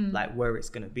coming, like where it's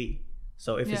gonna be.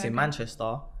 So if it's in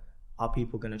Manchester, are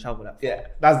people gonna travel that far? Yeah,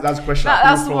 that's the question.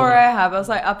 That's the worry I have. I was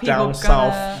like, are people down gonna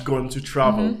south going to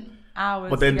travel? hours?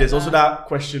 But to then get there's also there? that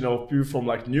question of people from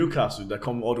like Newcastle that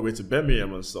come all the way to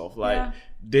Birmingham and stuff. Like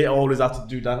they always have to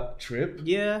do that trip.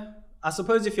 Yeah, I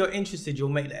suppose if you're interested, you'll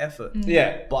make the effort.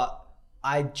 Yeah, But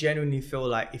I genuinely feel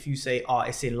like if you say, oh,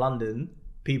 it's in London,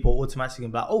 people automatically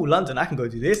gonna be like, oh, London, I can go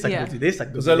do this, I can go do this, I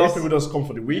can go because do a lot of this. people just come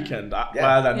for the weekend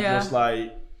rather than just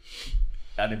like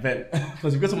an event.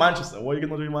 Because you go to Manchester, what are you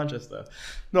gonna do in Manchester?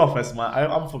 No offense, man.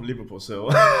 I'm from Liverpool, so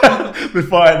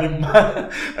before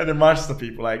any Manchester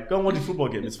people, like go and watch the football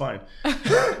game. It's fine.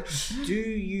 Do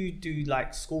you do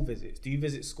like school visits? Do you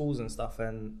visit schools and stuff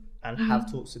and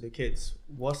have talks with the kids?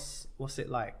 What's it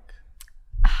like?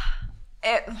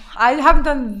 I haven't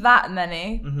done that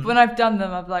many. But when I've done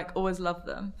them, I've like always loved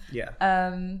them. Yeah.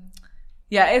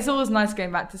 Yeah, it's always nice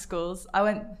going back to schools. I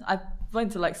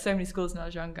went to like so many schools when I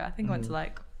was younger. I think I went to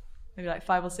like maybe like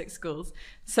 5 or 6 schools.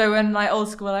 So when like old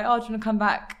school were like, oh, do you want to come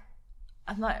back?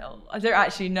 I'm like, oh, I don't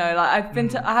actually know. Like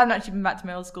I haven't actually been back to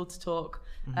my old school to talk.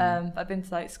 I've been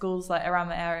to like schools like around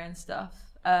my area and stuff.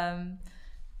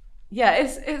 Yeah,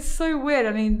 it's so weird.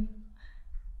 I mean,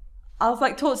 I'll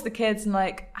like talk to the kids and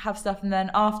like have stuff, and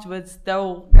then afterwards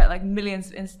they'll get like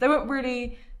millions of they won't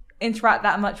really interact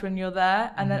that much when you're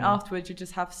there, and then afterwards you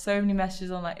just have so many messages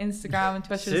on like Instagram and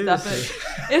Twitter and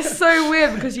stuff. It's so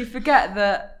weird because you forget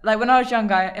that like when I was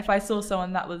younger, if I saw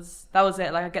someone that was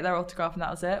it, like I get their autograph and that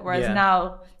was it. Whereas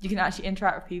now you can actually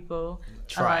interact with people.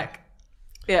 Try. And, like,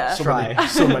 yeah.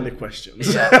 So many questions.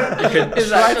 You can try to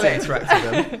Exactly. interact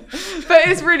with them. But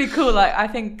it's really cool. Like I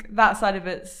think that side of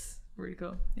it's really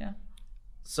cool. Yeah.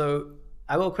 So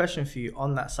I got a question for you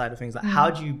on that side of things. Like, how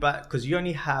do you because you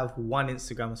only have one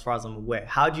Instagram as far as I'm aware.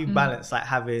 How do you balance like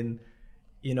having,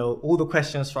 you know, all the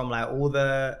questions from like all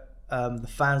the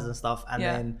fans and stuff, and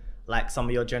then like some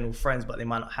of your general friends, but they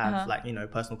might not have like, you know,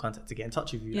 personal contact to get in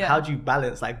touch with you. Yeah. How do you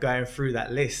balance like going through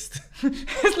that list?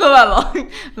 It's not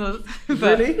that long.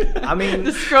 Really? I mean,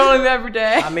 just scrolling every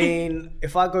day. I mean,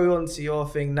 if I go onto your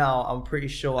thing now, I'm pretty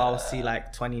sure I'll see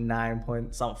like 29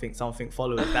 point something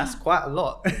followers. That's quite a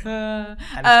lot. And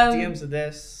DMs are there.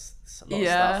 It's a lot of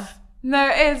stuff. No,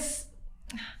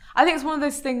 I think it's one of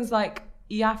those things like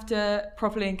you have to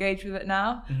properly engage with it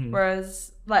now.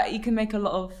 Whereas like you can make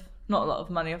not a lot of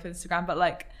money off Instagram, but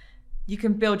like you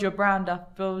can build your brand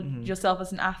up, build yourself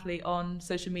as an athlete on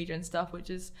social media and stuff, which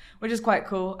is quite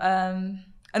cool. And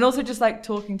also just like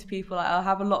talking to people, like I'll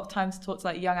have a lot of time to talk to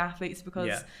like young athletes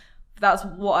because that's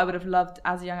what I would have loved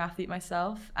as a young athlete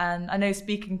myself. And I know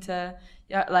speaking to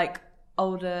like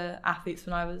older athletes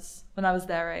when I was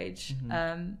their age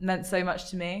meant so much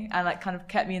to me and like kind of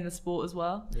kept me in the sport as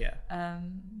well.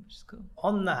 Which is cool.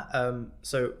 On that,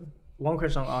 so one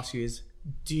question I'll ask you is,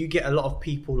 do you get a lot of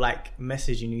people like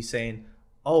messaging you saying,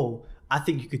 oh, I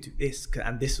think you could do this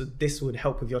and this would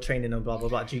help with your training and blah blah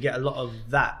blah? Do you get a lot of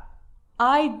that?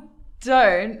 I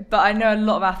don't, but I know a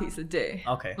lot of athletes that do.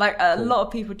 Okay, like a lot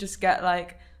of people just get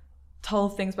like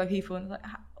told things by people and like,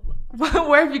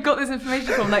 where have you got this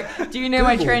information from? Like, do you know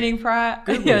my training prep?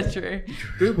 Yeah, true.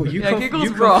 Google. Google's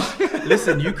wrong.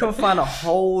 Listen, you can find a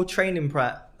whole training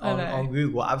prep on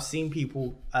Google. I've seen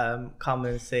people come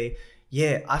and say,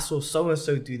 yeah, I saw so and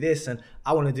so do this and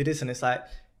I want to do this, and it's like,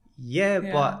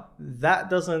 but that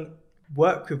doesn't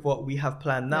work with what we have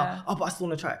planned now. Oh, but I still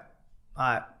want to try it.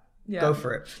 All right, Yeah. Go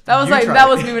for it. That was You try that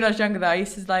it. was me when I was younger though. I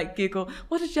used to like Google,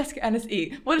 what does Jessica Ennis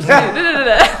eat? What does she do?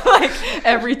 Like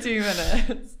every 2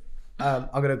 minutes. I'm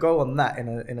gonna go on that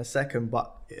in a second,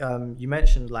 but you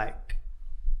mentioned like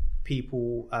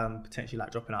people potentially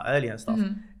like dropping out early and stuff.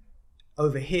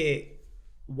 Over here,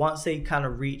 once they kind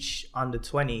of reach under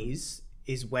 20s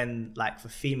is when like for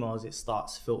females it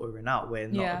starts filtering out, where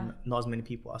not as many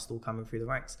people are still coming through the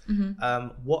ranks.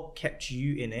 What kept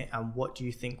you in it, and what do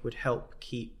you think would help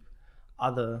keep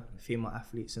other female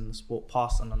athletes in the sport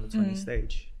past an under 20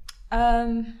 stage?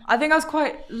 I think I was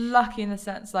quite lucky in the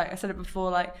sense, like I said it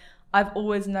before, like I've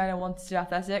always known I wanted to do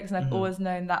athletics, and I've always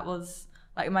known that was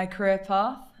like my career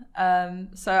path.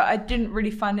 So I didn't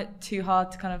really find it too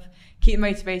hard to kind of keep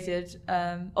motivated.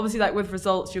 Obviously, like with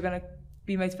results, you're going to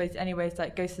be motivated anyways to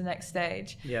like go to the next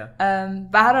stage. Yeah.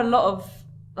 But I had a lot of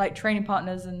like training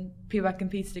partners and people I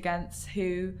competed against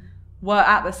who were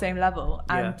at the same level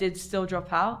and did still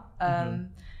drop out.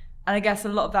 And I guess a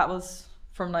lot of that was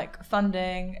from like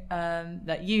funding,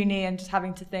 that uni, and just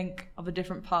having to think of a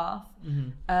different path.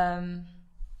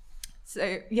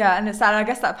 So yeah, and it's that, I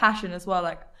guess that passion as well.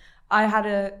 Like I had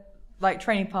a like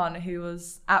training partner who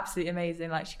was absolutely amazing.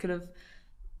 Like she could have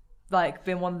like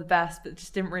been one of the best, but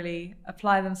just didn't really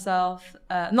apply themselves.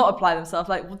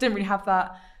 Like didn't really have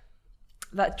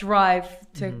that drive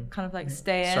to kind of like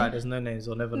stay in. Sorry, there's no names.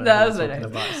 I'll never know No, what there's I'm no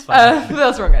talking names. about. It's fine.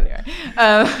 That's wrong anyway.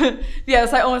 Yeah,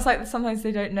 it's like almost like sometimes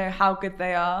they don't know how good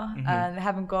they are, and they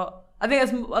haven't got. I think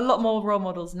there's a lot more role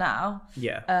models now.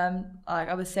 Yeah. Like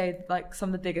I would say, like some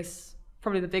of the biggest,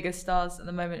 probably the biggest stars at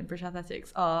the moment in British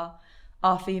athletics are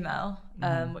female,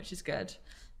 which is good.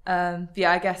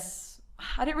 Yeah, I guess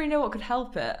I didn't really know what could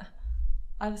help it.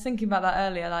 I was thinking about that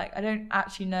earlier. Like I don't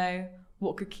actually know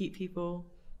what could keep people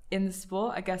in the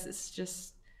sport. I guess it's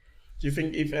just. Do you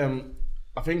think if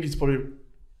I think it's probably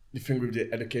the thing with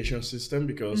the education system,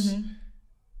 because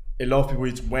a lot of people,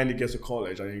 it's when it gets to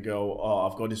college and you go, oh,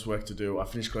 I've got this work to do. I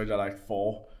finished college at like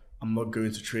 4. I'm not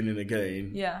going to training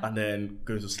again. Yeah. And then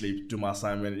going to sleep, do my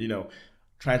assignment. You know,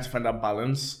 trying to find that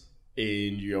balance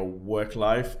in your work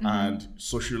life and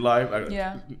social life. Like,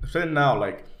 especially now,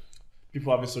 like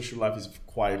people having social life is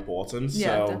quite important. Yeah,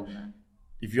 so definitely.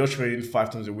 if you're training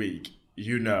 5 times a week,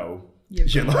 you're not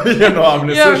social life.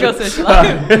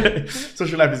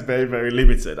 Social life is very, very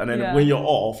limited. And then when you're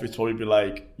off, it's probably be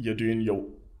like you're doing your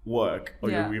work or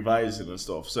you're revising and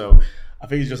stuff. So I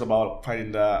think it's just about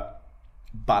finding that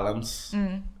balance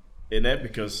in it,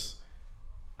 because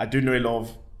I do know a lot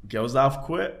of girls that have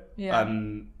quit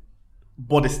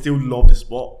but they still love the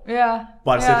sport. Yeah.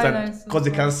 But at the same time, because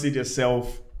they can't see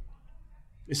themselves.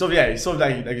 It's sort of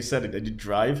like you said, they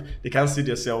drive. They can't see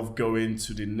themselves going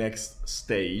to the next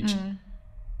stage,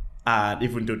 and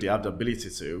even though they have the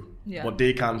ability to, but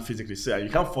they can't physically see it. You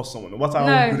can't force someone. No matter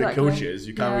how good a coach is,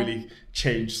 you can't really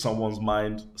change someone's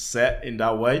mindset in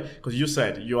that way. Because you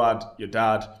said you had your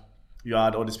dad, you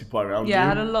had all these people around you. Yeah, I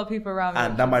had a lot of people around me.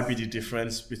 And that might be the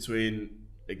difference between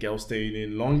a girl staying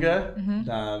in longer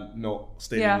than not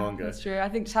staying in longer. Yeah, that's true. I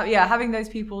think just having those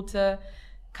people to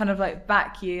kind of like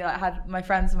back you. Like I had my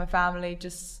friends and my family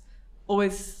just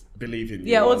always believe in you.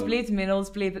 Yeah, always believed in me and always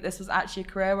believed that this was actually a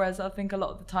career. Whereas I think a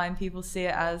lot of the time people see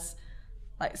it as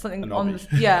like something on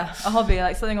the a hobby,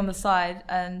 like something on the side.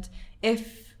 And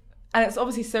it's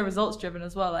obviously so results driven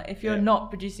as well. Like if you're not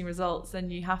producing results, then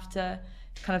you have to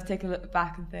kind of take a look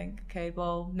back and think, okay,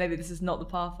 well maybe this is not the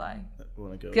path I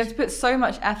want to go. You have to put so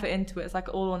much effort into it. It's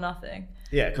like all or nothing.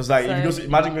 Yeah, because like if you go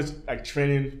imagine going to like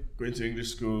training, going to English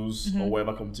schools or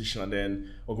whatever competition, and then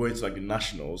or going to like the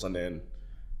nationals and then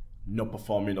not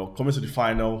performing, or coming to the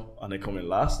final and then coming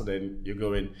last, and then you're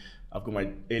going, I've got my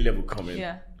A-level coming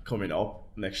up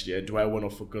next year. Do I want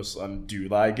to focus on do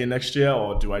that again next year,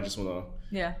 or do I just want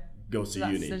to go to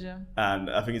uni? Decision. And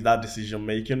I think it's that decision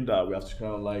making that we have to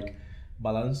kind of like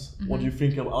balance. What do you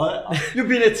think about you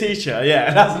being a teacher?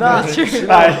 Yeah, that's true.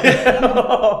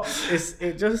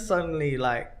 It just suddenly,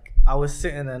 like, I was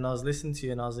sitting there and I was listening to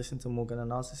you and I was listening to Morgan,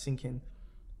 and I was just thinking,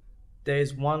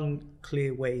 there's one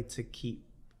clear way to keep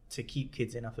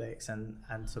kids in athletics and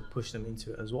to push them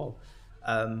into it as well.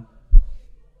 One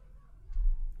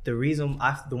of the reasons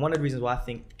why I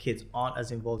think kids aren't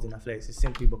as involved in athletics is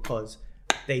simply because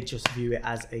they just view it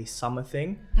as a summer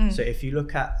thing. So if you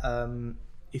look at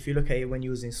it when you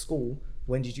was in school,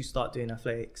 when did you start doing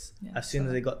athletics? As soon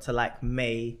as they got to like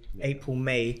April,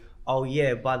 May, oh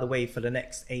yeah, by the way, for the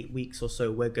next 8 weeks or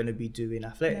so, we're going to be doing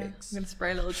athletics. I'm going to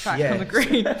spray a little track on the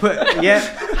green.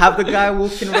 Have the guy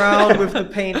walking around with the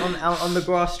paint out on the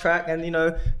grass track, and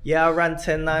I ran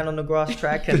 10.9 on the grass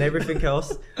track and everything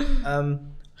else.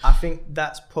 I think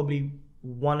that's probably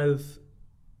one of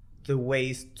the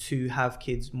ways to have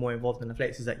kids more involved in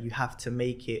athletics is that you have to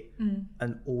make it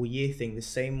an all year thing. The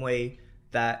same way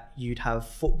that you'd have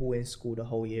football in school the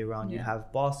whole year round, you'd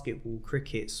have basketball,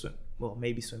 cricket,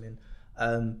 maybe swimming.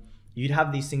 You'd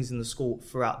have these things in the school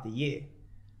throughout the year,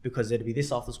 because there'd be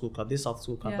this after school club,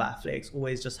 but athletics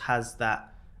always just has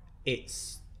that,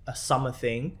 it's a summer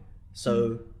thing.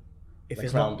 So if like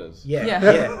it's rounders.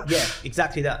 Yeah,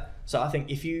 exactly that. So I think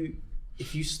if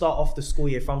you start off the school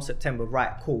year from September,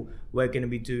 right, cool, we're going to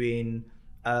be doing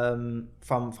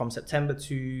from September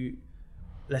to,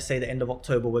 let's say, the end of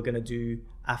October, we're going to do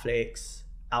athletics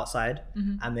outside,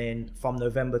 and then from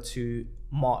November to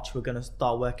March, we're going to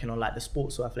start working on like the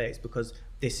sports or athletics, because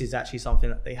this is actually something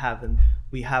that they have. And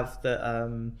we have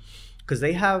the because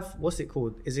they have, what's it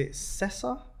called, is it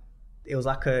CESA? It was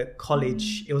like a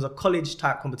college, it was a college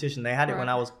type competition. They had it when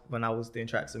I was doing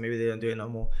track, so maybe they don't do it no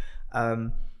more.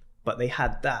 But they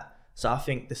had that. So I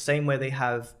think the same way they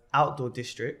have outdoor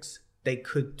districts, they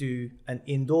could do an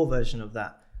indoor version of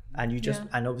that. And you just,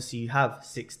 and obviously you have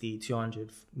 60,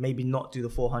 200, maybe not do the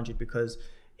 400, because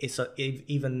it's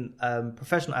even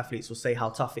professional athletes will say how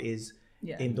tough it is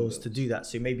indoors to do that.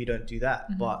 So maybe you don't do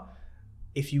that. But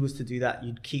if you was to do that,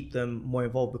 you'd keep them more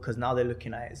involved, because now they're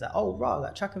looking at it as that, oh, wow,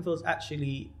 that track and field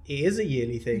it is a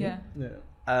yearly thing.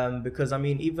 Because I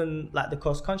mean, even like the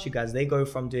cross country guys, they go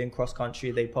from doing cross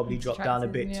country, they probably drop down a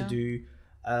bit to do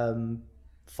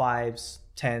 5s,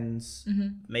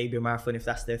 10s, maybe a marathon if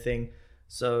that's their thing.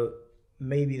 So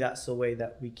maybe that's the way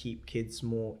that we keep kids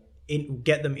more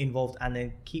get them involved and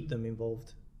then keep them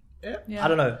involved. I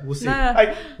don't know. We'll see.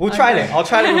 We'll try it. I'll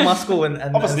try it with my school and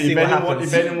obviously, see what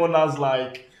happens. If anyone has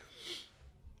like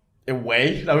a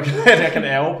way that can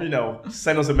help,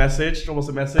 send us a message, drop us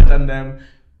a message, and then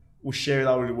we'll share it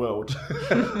out with the world.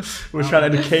 We'll try to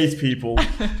educate people.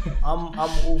 I'm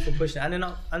all for pushing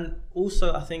it. And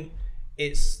also I think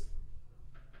it's,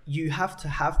 you have to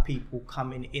have people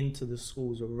coming into the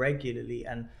schools regularly,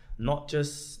 and not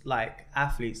just like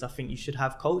athletes. I think you should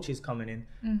have coaches coming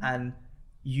in, and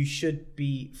you should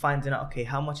be finding out, okay,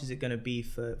 how much is it going to be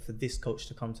for this coach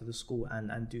to come to the school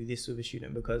and do this with a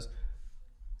student? Because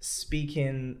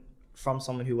speaking from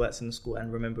someone who works in the school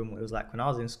and remembering what it was like when I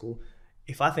was in school,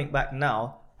 if I think back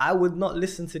now, I would not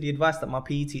listen to the advice that my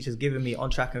PE teacher's given me on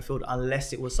track and field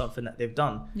unless it was something that they've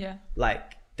done.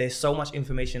 Like, there's so much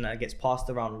information that gets passed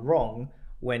around wrong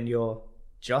when you're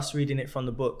just reading it from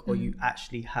the book, or you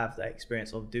actually have that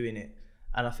experience of doing it.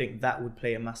 And I think that would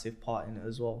play a massive part in it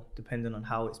as well, depending on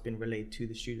how it's been relayed to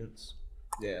the students.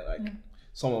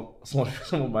 Some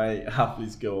of my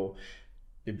athletes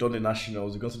they've done the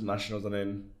nationals, they go to the nationals, and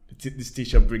then this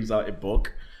teacher brings out a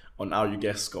book on how you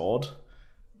get scored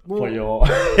for your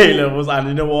A-levels. And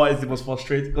you know what is the most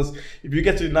frustrating? Because if you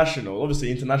get to the national,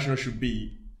 obviously international should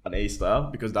be an A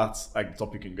star, because that's like the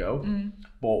top you can go.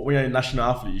 But when you're a national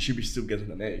athlete, you should be still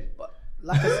getting an A. But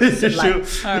like I said,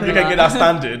 if you can get that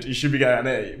standard, you should be getting an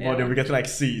A. But then we're getting like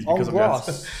C's because of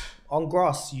that. On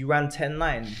grass, you ran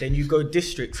 10.9. Then you go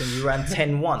districts and you ran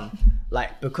 10.1.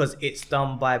 Like, because it's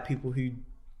done by people who,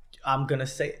 I'm gonna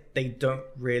say, they don't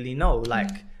really know.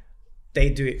 Like, they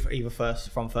do it either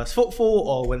from first footfall,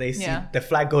 or when they see the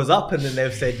flag goes up and then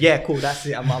they've said, yeah, cool, that's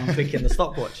it, I'm clicking the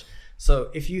stopwatch.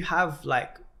 So if you have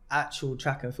like actual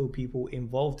track and field people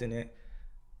involved in it,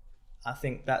 I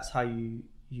think that's how you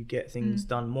get things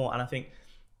done more. And I think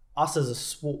us as a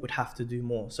sport would have to do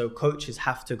more. So coaches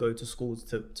have to go to schools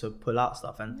to pull out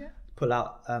stuff and pull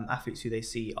out athletes who they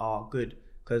see are good.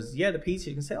 Because the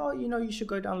PT can say, oh, you should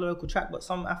go down the local track, but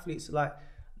some athletes are like,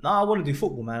 no, I want to do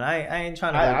football, man. I ain't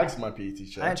trying to. I asked my PE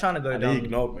teacher. I ain't trying to go and down. He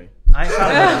ignored me. I ain't trying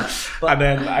to go down. But and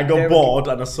then I got bored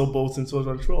and I saw Bolton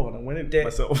 2012 and I went in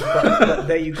myself. But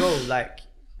there you go. Like,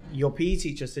 your PE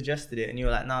teacher suggested it and you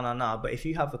were like, no. But if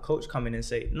you have a coach come in and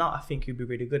say, no, I think you'd be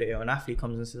really good at it, or an athlete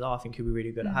comes and says, oh, I think you'd be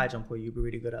really good at high jump, or you'd be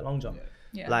really good at long jump.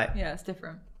 It's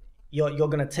different. You're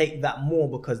going to take that more,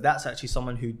 because that's actually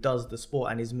someone who does the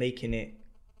sport and is making it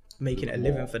a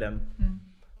living for them.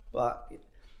 But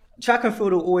track and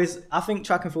field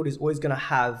track and field is always going to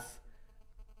have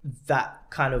that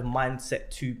kind of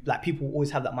mindset to, like, people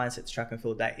always have that mindset to track and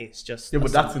field that it's just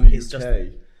but that's in the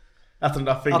UK. That's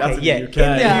another thing. Okay, that's in the UK.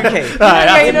 In the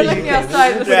UK. You're not looking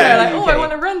outside the square like, oh, I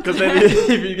want to run. Because then if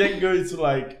you then go into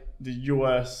like the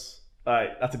US,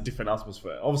 like, that's a different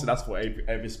atmosphere. Obviously, that's for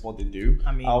every sport they do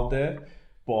out there.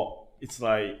 But it's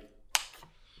like,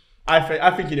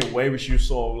 I think in a way we should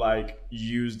sort of like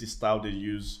use the style they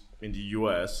use in the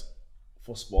US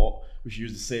for sport. We should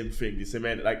use the same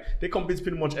thing, like they compete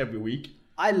pretty much every week.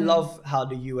 I love how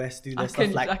the US do their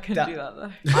stuff like I couldn't do that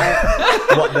though.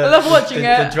 I love watching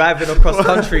it. The driving across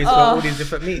countries for all these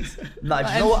different meets. Nah,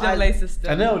 do you know what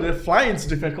system. I know they're flying to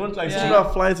different countries. Like, Yeah. people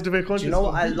are flying to different countries. Do you know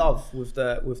what I love with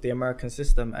the American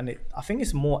system, and I think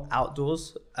it's more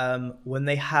outdoors. When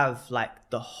they have like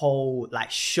the whole like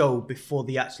show before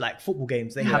the actual like football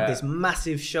games, they have this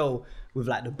massive show with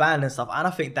like the band and stuff, and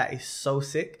I think that is so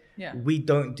sick. Yeah. We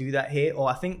don't do that here, or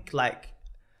I think like.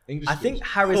 English I think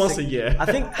schools. Harris. Once a year. I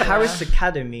think Harris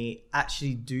Academy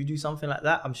actually do something like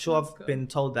that. I'm sure That's I've cool. been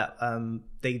told that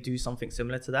they do something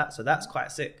similar to that. So that's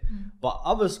quite sick. But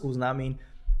other schools now, I mean,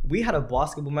 we had a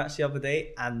basketball match the other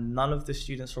day, and none of the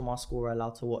students from our school were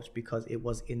allowed to watch because it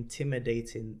was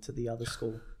intimidating to the other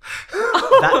school.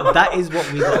 that is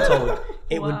what we got told.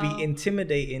 It would be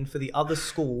intimidating for the other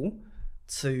school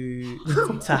to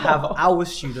have our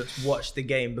students watch the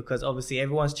game, because obviously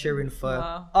everyone's cheering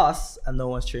for us and no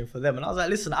one's cheering for them. And I was like,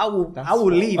 listen, I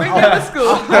will leave.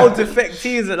 I'll defect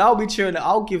teams and I'll be cheering.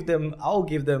 I'll give them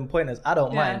pointers. I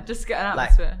don't mind. Just get an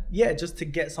Like, atmosphere. just to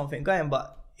get something going.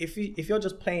 But if you're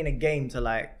just playing a game to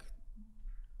like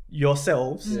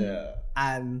yourselves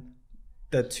and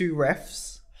the two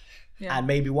refs and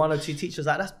maybe one or two teachers,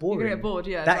 like that's boring. You're gonna get bored,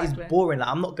 yeah. That exactly. is boring. Like,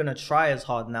 I'm not gonna try as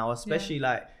hard now, especially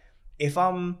like if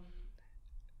I'm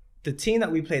the team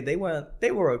that we played, they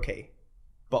were okay,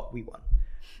 but we won.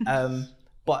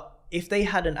 But if they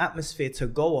had an atmosphere to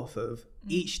go off of,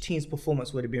 each team's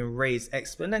performance would have been raised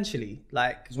exponentially.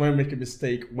 Like, Because when you make a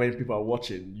mistake, when people are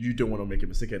watching, you don't want to make a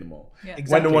mistake anymore. Yeah.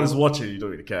 Exactly. When no one is watching, you don't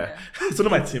really care. It's one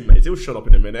of my teammates. He'll shut up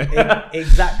in a minute.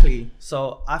 Exactly.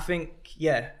 So I think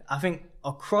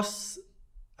across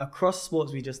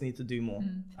sports, we just need to do more.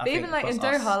 But even like in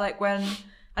Doha, like when,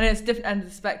 I know it's different end of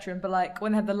the spectrum, but like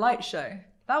when they had the light show,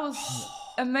 that was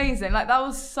amazing. Like that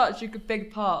was such a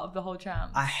big part of the whole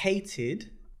champ. I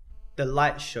hated the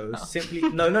light show simply.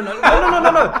 No. Okay.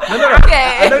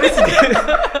 I know this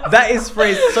is that is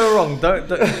phrased so wrong.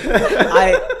 Don't.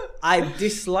 I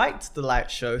disliked the light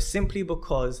show simply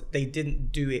because they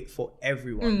didn't do it for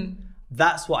everyone.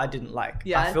 That's what I didn't like.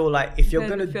 Yeah, I feel like if you're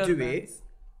gonna feel do the it,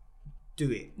 do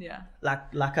it. Yeah.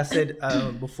 Like I said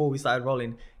before we started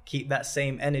rolling, keep that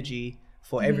same energy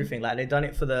for everything. Like they've done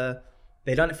it for the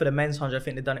men's 100. I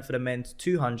think they've done it for the men's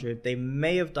 200. They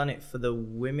may have done it for the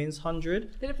women's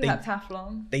 100. They did it for that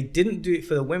Teflon. They didn't do it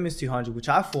for the women's 200, which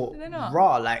I thought, Did they not?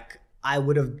 like I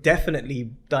would have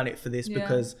definitely done it for this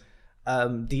because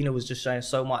Dina was just showing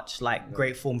so much like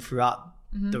great form throughout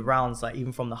the rounds, like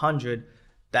even from the 100,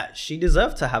 that she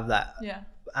deserved to have that. Yeah.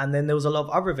 And then there was a lot of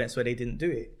other events where they didn't do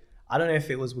it. I don't know if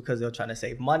it was because they were trying to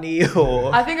save money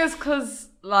or... I think it was because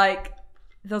like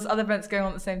there was other events going on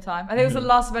at the same time. I think it was the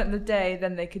last event of the day,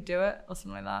 then they could do it or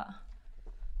something like that.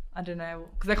 I don't know,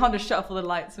 because they can't just shut off all the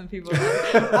lights when people.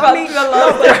 But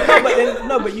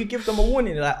you give them a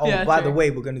warning, like, by the way,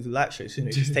 we're going to do light shows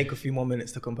soon. Just take a few more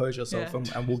minutes to compose yourself,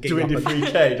 and we'll get Doing you the up.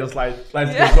 3K, just like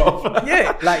lights goes off.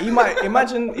 Yeah, like you might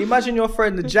imagine you're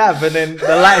throwing the jab and then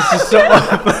the lights just shut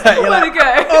off. You're like,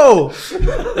 go.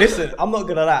 oh, listen, I'm not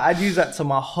gonna lie. I'd use that to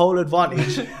my whole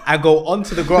advantage and go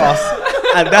onto the grass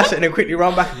and dash it and then quickly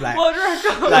run back and be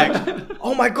like,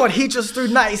 oh my god, he just threw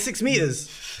 96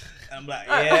 meters. I'm like,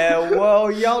 yeah, well,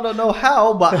 y'all don't know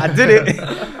how, but I did it.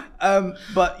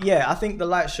 But yeah, I think the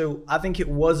light show, I think it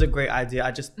was a great idea.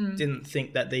 I just didn't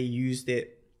think that they used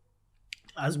it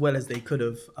as well as they could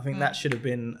have. I think that should have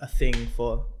been a thing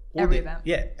for Every event.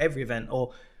 Yeah, every event.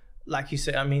 Or like you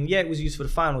said, I mean, yeah, it was used for the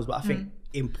finals, but I think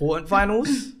important finals,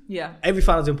 every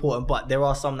final is important, but there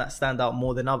are some that stand out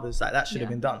more than others. Like that should have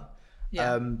been done.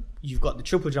 Yeah. You've got the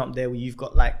triple jump there where you've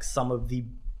got like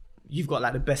you've got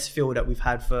like the best field that we've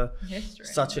had for history.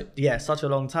 such a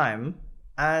long time,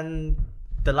 and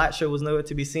the light show was nowhere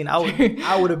to be seen. I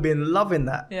would have been loving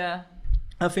that. Yeah.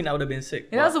 I think that would have been sick.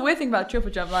 Yeah, that was a weird thing about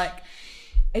triple jump. Like,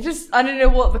 it just, I don't know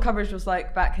what the coverage was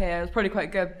like back here. It was probably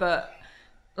quite good, but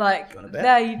like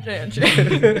there you don't.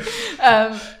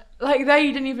 Like there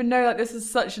you didn't even know like this is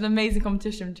such an amazing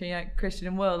competition between like Christian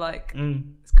and Will. Like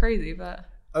it's crazy, but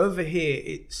over here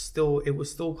it was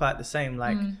still quite the same.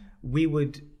 Like we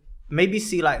would maybe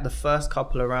see like the first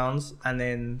couple of rounds, and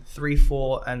then 3,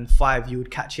 4, and 5 you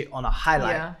would catch it on a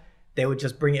highlight. Yeah. They would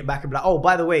just bring it back and be like, oh,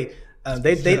 by the way,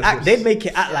 they'd make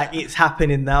it act like it's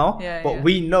happening now, but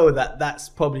we know that that's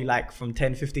probably like from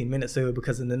 10-15 minutes over,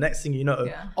 because in the next thing you know,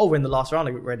 we're in the last round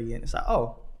already, and it's like,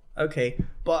 oh, okay.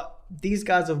 But these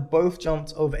guys have both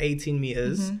jumped over 18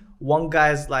 meters. One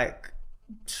guy's like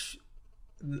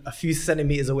a few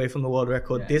centimeters away from the world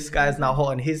record. This guy's now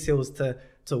hot on his heels to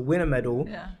win a medal,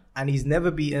 and he's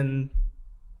never beaten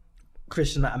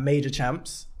Christian at a major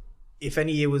champs. If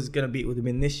any year was gonna beat, it would have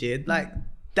been this year. Like,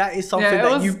 that is something it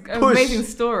that was you an push. amazing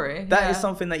story. That is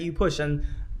something that you push, and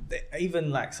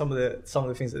even like some of the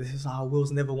things that this is,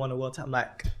 Will's never won a world title.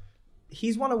 Like,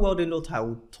 he's won a world indoor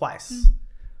title twice,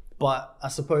 but I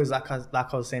suppose like I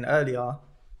was saying earlier,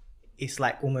 it's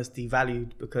like almost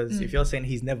devalued because if you're saying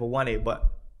he's never won it,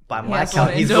 but by my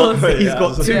count he's got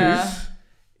two. Yeah.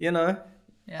 You know,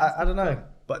 I don't know,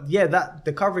 but yeah, that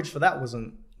the coverage for that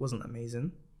wasn't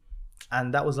amazing,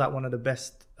 and that was like one of the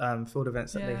best field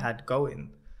events that they had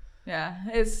going. Yeah,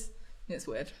 it's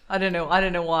weird. I don't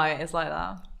know why it's like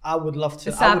that. I would love to.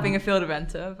 It's sad being a field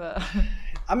eventer, but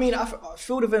I mean,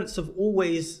 field events have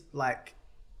always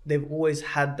they've always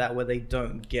had that where they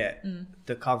don't get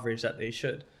the coverage that they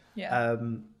should. Yeah.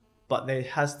 But there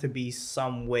has to be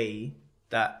some way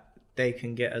that they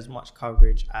can get as much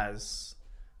coverage as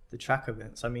the track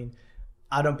events. I mean,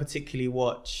 I don't particularly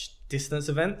watch distance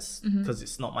events because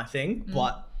it's not my thing,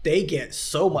 but they get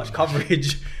so much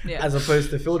coverage as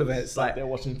opposed to field events. Like they're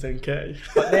watching 10K.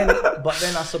 But then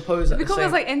I suppose because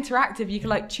it's like interactive, you can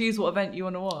like choose what event you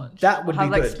want to watch. That would be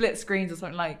like good. Split screens or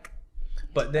something like.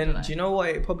 But then, do you know what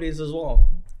it probably is as well?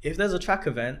 If there's a track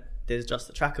event, there's just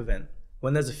a track event.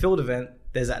 When there's a field event,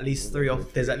 there's at least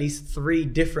three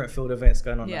different field events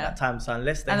going on at that time. So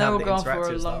unless they have the interactive stuff. And they will go on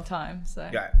for a long time. So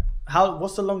yeah.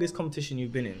 What's the longest competition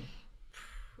you've been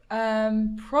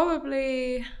in?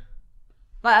 Probably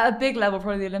like at a big level,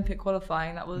 probably the Olympic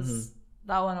qualifying. That was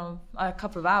that one on a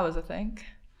couple of hours, I think.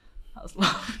 That was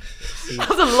long. That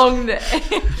was a long day.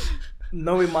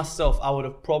 Knowing myself, I would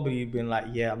have probably been like,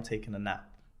 yeah, I'm taking a nap.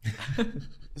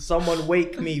 Someone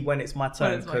wake me when it's my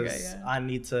turn because I'm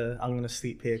going to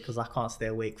sleep here because I can't stay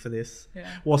awake for this. Yeah.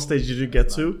 What stage did you get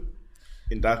to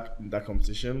in that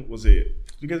competition? Was it,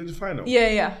 did you get to the final?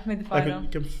 Yeah, made the final.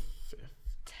 Like,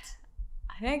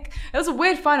 I think it was a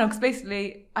weird final because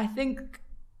basically I think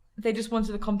they just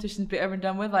wanted the competition to be over and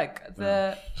done with. Like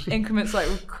the increments were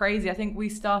crazy. I think we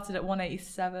started at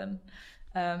 187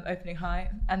 opening height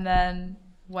and then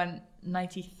went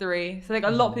 93. So like a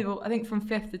lot of people, I think from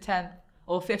 5th to 10th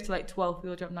or 5th to like 12th, we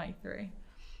all jumped 93.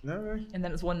 No way. And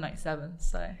then it was 197.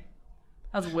 So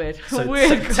that was weird. So,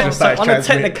 weird. So on a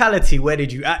technicality, where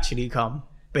did you actually come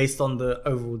based on the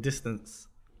overall distance?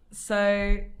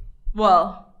 So,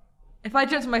 well, if I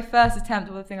jumped to my first attempt,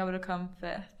 I would think I would have come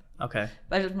 5th. Okay.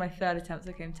 But I jumped to my third attempt, so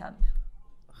I came 10th.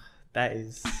 That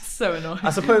is so annoying.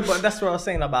 I suppose, but that's what I was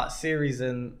saying about series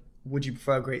and would you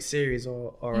prefer a great series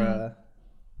or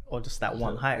just that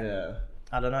one height? Yeah.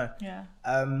 I don't know. Yeah.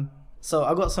 So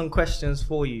I got some questions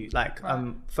for you. Like,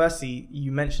 firstly,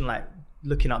 you mentioned like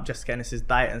looking up Jessica Ennis's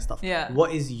diet and stuff. Yeah.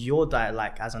 What is your diet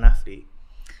like as an athlete?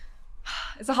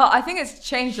 It's I think it's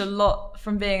changed a lot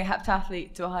from being a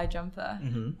heptathlete to a high jumper.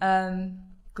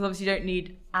 Because obviously you don't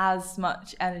need as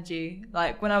much energy.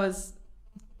 Like when I was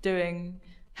doing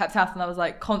heptathlon, I was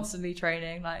like constantly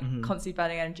training, like constantly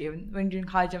burning energy. When you're doing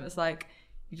high jump, it's like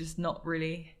you're just not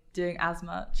really doing as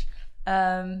much. But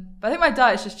I think my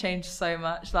diet's just changed so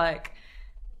much. Like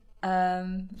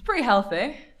it's pretty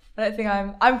healthy. I don't think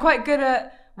I'm quite good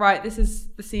at, right, this is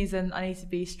the season, I need to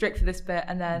be strict for this bit,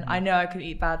 and then I know I can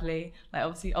eat badly. Like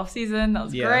obviously off season, that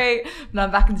was great. When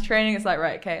I'm back into training, it's like,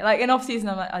 right, okay. Like in off season,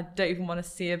 I'm like, I don't even want to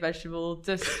see a vegetable.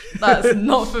 Just that's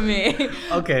not for me.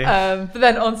 Okay. But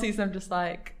then on season, I'm just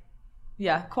like,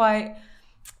 quite.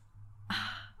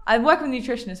 I'm working with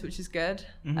nutritionists, which is good.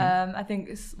 I think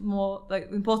it's more like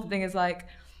the important thing is like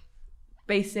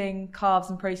basing carbs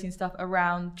and protein stuff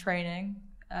around training.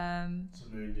 So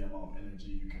knowing the amount of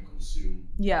energy you can consume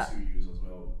to use as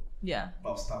well. Yeah.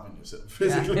 Without starving yourself.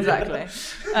 Yeah, exactly.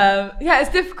 It's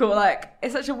difficult. Like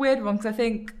it's such a weird one because I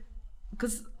think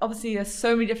because obviously there's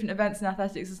so many different events in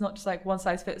athletics. It's not just like one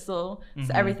size fits all.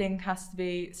 So everything has to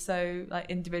be so like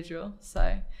individual.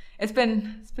 So it's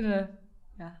been a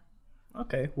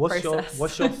Okay. What's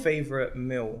process. your favorite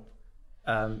meal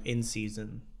in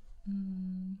season?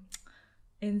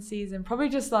 In season, probably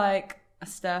just like a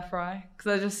stir fry because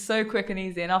they're just so quick and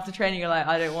easy. And after training, you're like,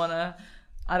 I don't want to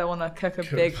cook a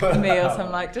big meal. So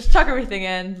I'm like, just chuck everything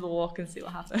in, walk and see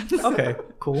what happens. Okay,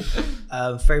 cool.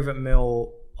 Favorite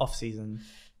meal off season?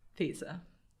 Pizza.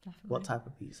 Definitely. What type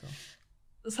of pizza?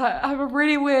 So I have a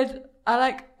really weird. I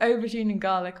like aubergine and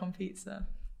garlic on pizza.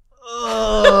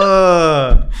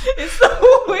 It's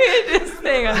the weirdest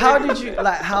thing. How did you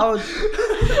how?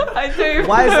 I do.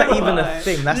 Why is that even a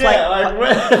thing? That's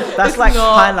that's like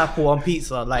pineapple on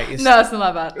pizza. Like it's not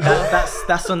that bad.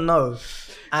 That's a no.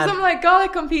 Because I'm like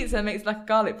garlic on pizza makes like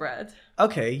garlic bread.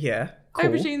 Okay, yeah,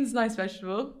 cool. Aubergine's a nice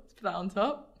vegetable. Let's put that on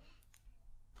top.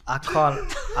 I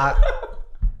can't.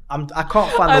 I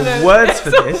can't find I the know, words it's for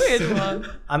a this. weird one.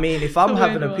 I mean, if I'm a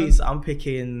having weird a one. pizza, I'm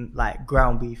picking like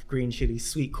ground beef, green chili,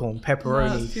 sweet corn, No,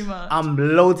 pepperoni. that's too much. I'm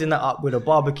loading that up with a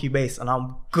barbecue base, and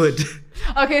I'm good.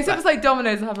 Okay, so if it's like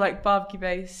Domino's, I have like barbecue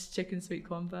base, chicken, sweet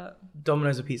corn, but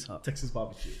Domino's or Pizza Hut? Texas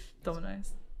barbecue.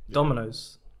 Domino's.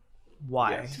 Domino's.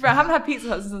 Why? Yes. I haven't had Pizza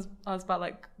Hut since I was about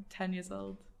like 10 years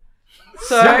old.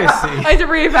 So Seriously? I had to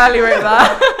reevaluate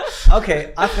that.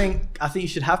 Okay, I think you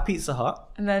should have Pizza Hut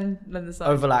and then decide.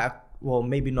 over like, well,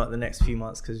 maybe not the next few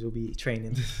months because you'll be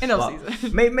training. In off But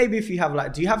season. maybe if you have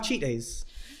like, do you have cheat days?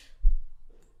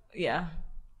 Yeah.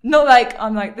 Not like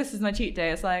I'm like, this is my cheat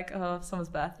day. It's like, oh, someone's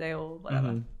birthday or whatever.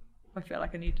 Mhm. I feel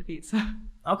like I need a pizza.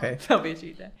 Okay. That'll be a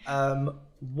cheat day.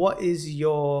 What is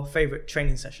your favorite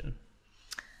training session?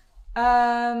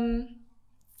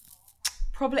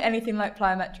 Probably anything like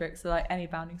plyometrics, so like any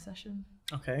bounding session.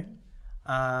 Okay.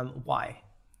 Why?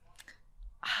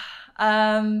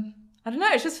 I don't know,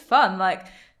 it's just fun. Like,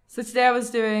 so today I was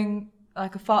doing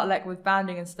like a fartlek with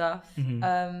banding and stuff.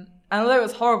 And although it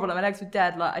was horrible, like my legs were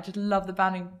dead, like I just love the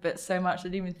banding bit so much. I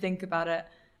didn't even think about it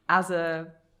as a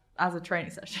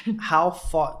training session. How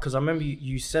far? Because I remember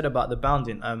you said about the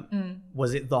bounding.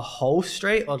 Was it the whole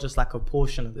straight or just like a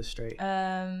portion of the straight?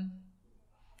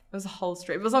 It was a whole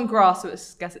straight. It was on grass, so I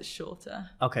guess it's shorter.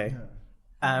 Okay.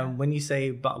 When you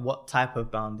say, but what type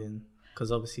of bounding? Because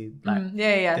obviously, like,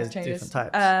 Yeah, there's changes.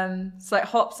 different types. So like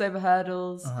hops over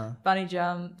hurdles, Uh-huh. bunny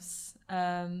jumps,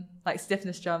 like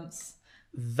stiffness jumps.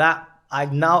 That I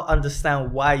now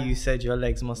understand why you said your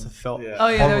legs must have felt Yeah. Oh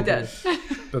yeah, they were horrible. dead.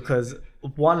 Because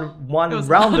one It was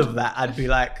round hard. of that, I'd be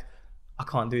like, I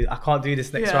can't do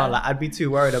this next Yeah. round. Like I'd be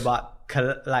too worried about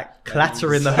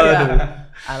clattering the hurdle,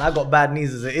 and I got bad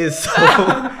knees as it is, so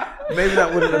maybe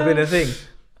that wouldn't have been a thing.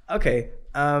 Okay,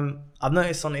 I've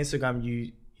noticed on Instagram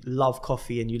you love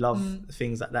coffee and you love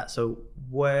things like that. So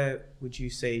where would you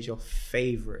say is your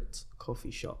favorite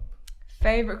coffee shop?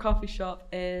 Favorite coffee shop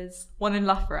is one in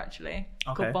Loughborough actually,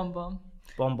 Okay. called Bom Bom.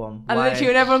 Bom Bom. And Why? literally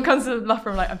when everyone comes to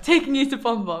Loughborough, I'm like, I'm taking you to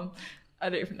Bom Bom. I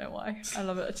don't even know why. I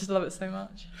love it. I just love it so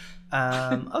much.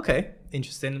 Okay,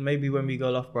 interesting. Maybe when we go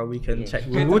Loughborough, we can check.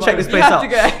 Go We'll to check this Bom. You place have out.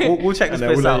 to go. We'll check this And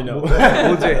then place we'll out. let you know.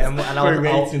 We'll do it. And Put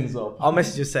ratings up. I'll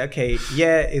message you say, okay,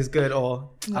 yeah, it's good, or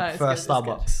No, I it's prefer good, it's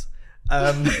Starbucks.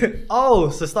 Oh,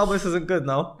 so Starbucks isn't good,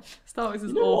 no? Starbucks is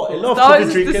You know what? awful. A lot of coffee Starbucks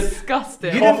is drinkers-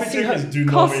 disgusting. You didn't Coffee see drinkers her- do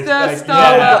not Costa, make, like, Starbucks.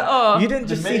 yeah. Oh. You didn't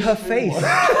just see her mainstream face. one.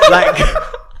 Like,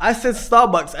 I said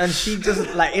Starbucks, and she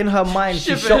just, like, in her mind,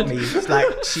 she Shivered. shot me. It's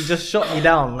like, she just shot me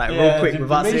down, like, real quick,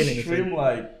 without saying mainstream, anything.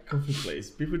 like coffee place,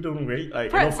 people don't rate like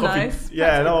Pret's coffee. nice.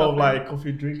 Yeah, Pret's no, good coffee. like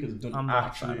coffee drinkers don't I'm not a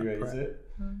actually fan of rate Pret. it.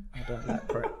 I don't like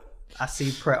Pret. I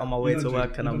see Pret on my way You to don't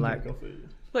work, drink- and you I'm don't like, drink coffee.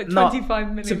 Like No, 25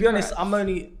 million. to be honest,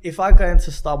 Prets. if I go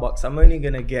into Starbucks, I'm only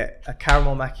gonna get a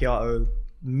caramel macchiato,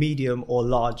 medium or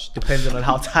large, depending on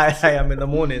how tired I am in the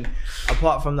morning.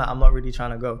 Apart from that, I'm not really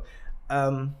trying to go.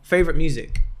 Favorite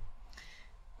music?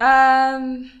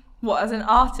 What, as an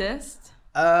artist?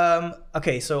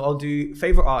 Okay, so I'll do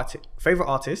favorite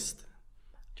artist.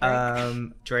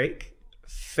 Drake. Drake.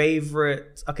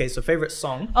 Favorite. Okay, so favorite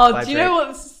song. Oh, by do you Drake. know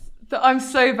what that I'm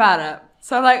so bad at?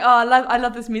 So I'm like, oh, I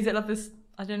love this music, I love this.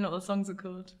 I don't know what the songs are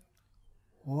called.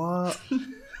 What?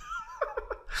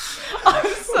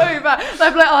 I'm so bad.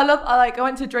 Like, I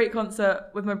went to a Drake concert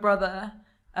with my brother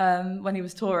when he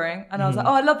was touring, and I was like,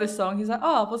 oh, I love this song. He's like,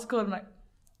 oh, what's it called? I'm like,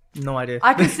 No idea.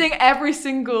 I can sing every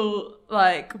single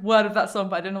like word of that song,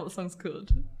 but I don't know what the song's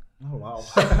called. Oh wow.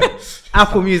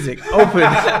 Apple Music open.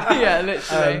 Yeah,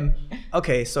 literally.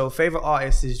 Okay, so favorite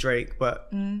artist is Drake, but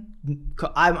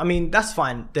I mean that's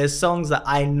fine. There's songs that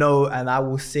I know and I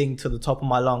will sing to the top of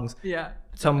my lungs. Yeah.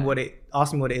 Tell me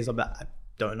ask me what it is. I'm like, I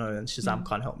don't know, and Shazam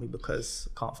can't help me because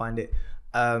I can't find it.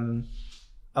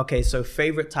 Okay, so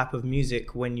favorite type of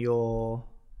music when you're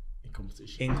In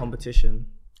competition. in competition.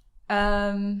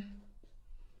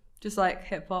 Just like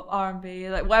hip hop, R&B,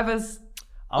 like whatever's.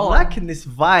 I'm on. liking this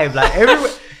vibe. Like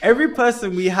every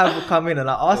person we have come in and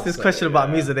I ask this say, question about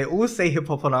yeah. music, they all say hip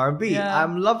hop and R&B. Yeah.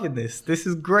 I'm loving this. This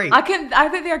is great. I don't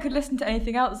think I could listen to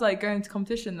anything else like going to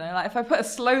competition though. Like if I put a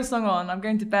slow song on, I'm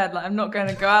going to bed. Like I'm not going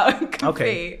to go out and compete.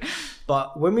 Okay.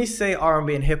 But when we say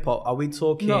R&B and hip hop, are we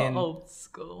talking Not old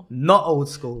school. Not old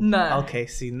school? No. Okay.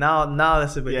 See now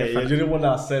that's a bit Yeah, different. you're the one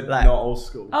that said Like- not old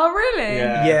school. Oh really?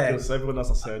 Yeah. Because everyone else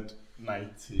has said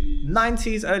 90s.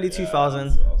 90s, early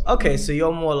 2000s. Okay, so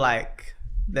you're more like,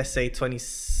 let's say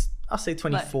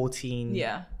 2014.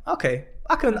 Yeah. Okay,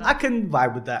 I can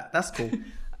vibe with that. That's cool.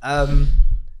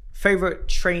 Favorite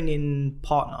training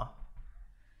partner?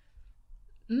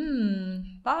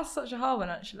 That's such a hard one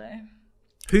actually.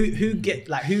 Who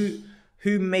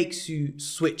who makes you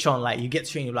switch on? Like you get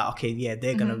to train, you're like, okay, yeah,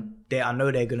 I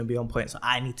know they're gonna be on point, so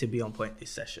I need to be on point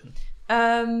this session.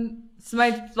 So my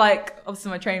obviously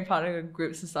my training partner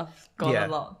groups and stuff gone a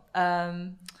lot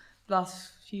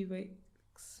last few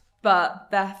weeks. But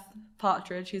Beth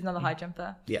Partridge, she's another high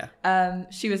jumper. Yeah.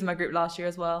 She was in my group last year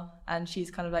as well, and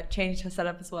she's kind of like changed her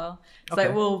setup as well. So Okay.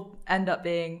 like we'll end up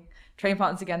being training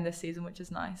partners again this season, which is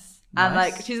nice. And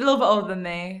like she's a little bit older than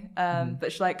me,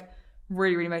 but she's like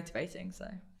really, really motivating. So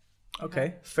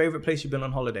Okay. Favorite place you've been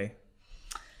on holiday?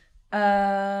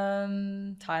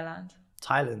 Thailand.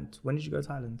 Thailand. When did you go to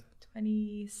Thailand?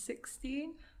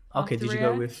 2016. Okay, did you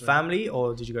go with family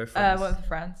or did you go with I friends? went with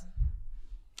friends.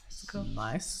 Cool.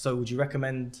 Nice. So would you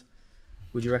recommend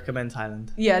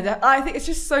Thailand? Yeah, I think it's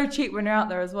just so cheap when you're out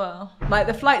there as well. Like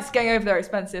the flights getting over there are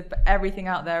expensive, but everything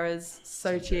out there is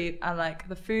so cheap, and like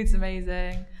the food's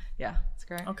amazing. Yeah, it's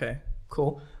great. Okay,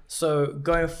 cool. So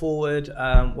going forward,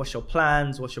 what's your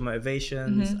plans? What's your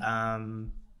motivations?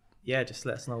 Yeah, just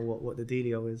let us know what the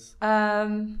dealio is.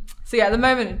 So yeah, at the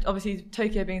moment, obviously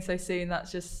Tokyo being so soon,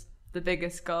 that's just the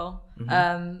biggest goal.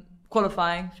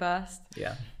 Qualifying first.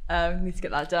 Yeah. We need to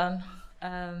get that done.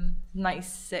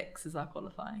 96 is our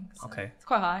qualifying. So Okay. it's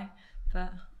quite high,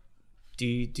 but Do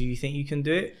you think you can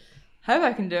do it? hope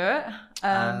I can do it.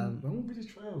 When will be the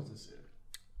trials this year?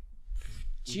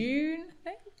 June, I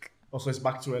think. Also, it's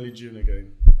back to early June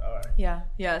again. All right. Yeah,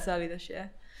 it's early this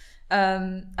year.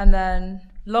 And then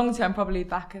long term, probably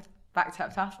back to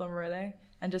heptathlon really,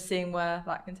 and just seeing where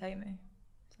that can take me.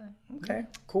 So Okay,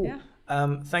 cool. Yeah.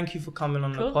 Thank you for coming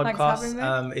on Cool, the thanks for podcast.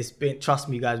 having me. It's been, trust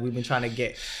me guys, we've been trying to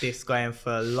get this going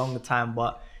for a long time,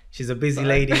 but she's a busy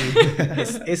lady.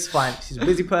 It's fine. She's a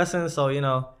busy person, so you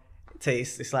know,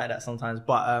 it's like that sometimes.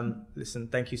 But listen,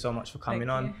 thank you so much for coming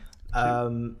Thank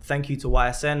on. Thank you to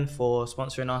YSN for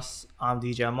sponsoring us. I'm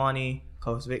DJ Armani,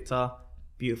 co-host Victor,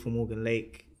 beautiful Morgan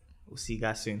Lake. We'll see you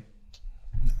guys soon.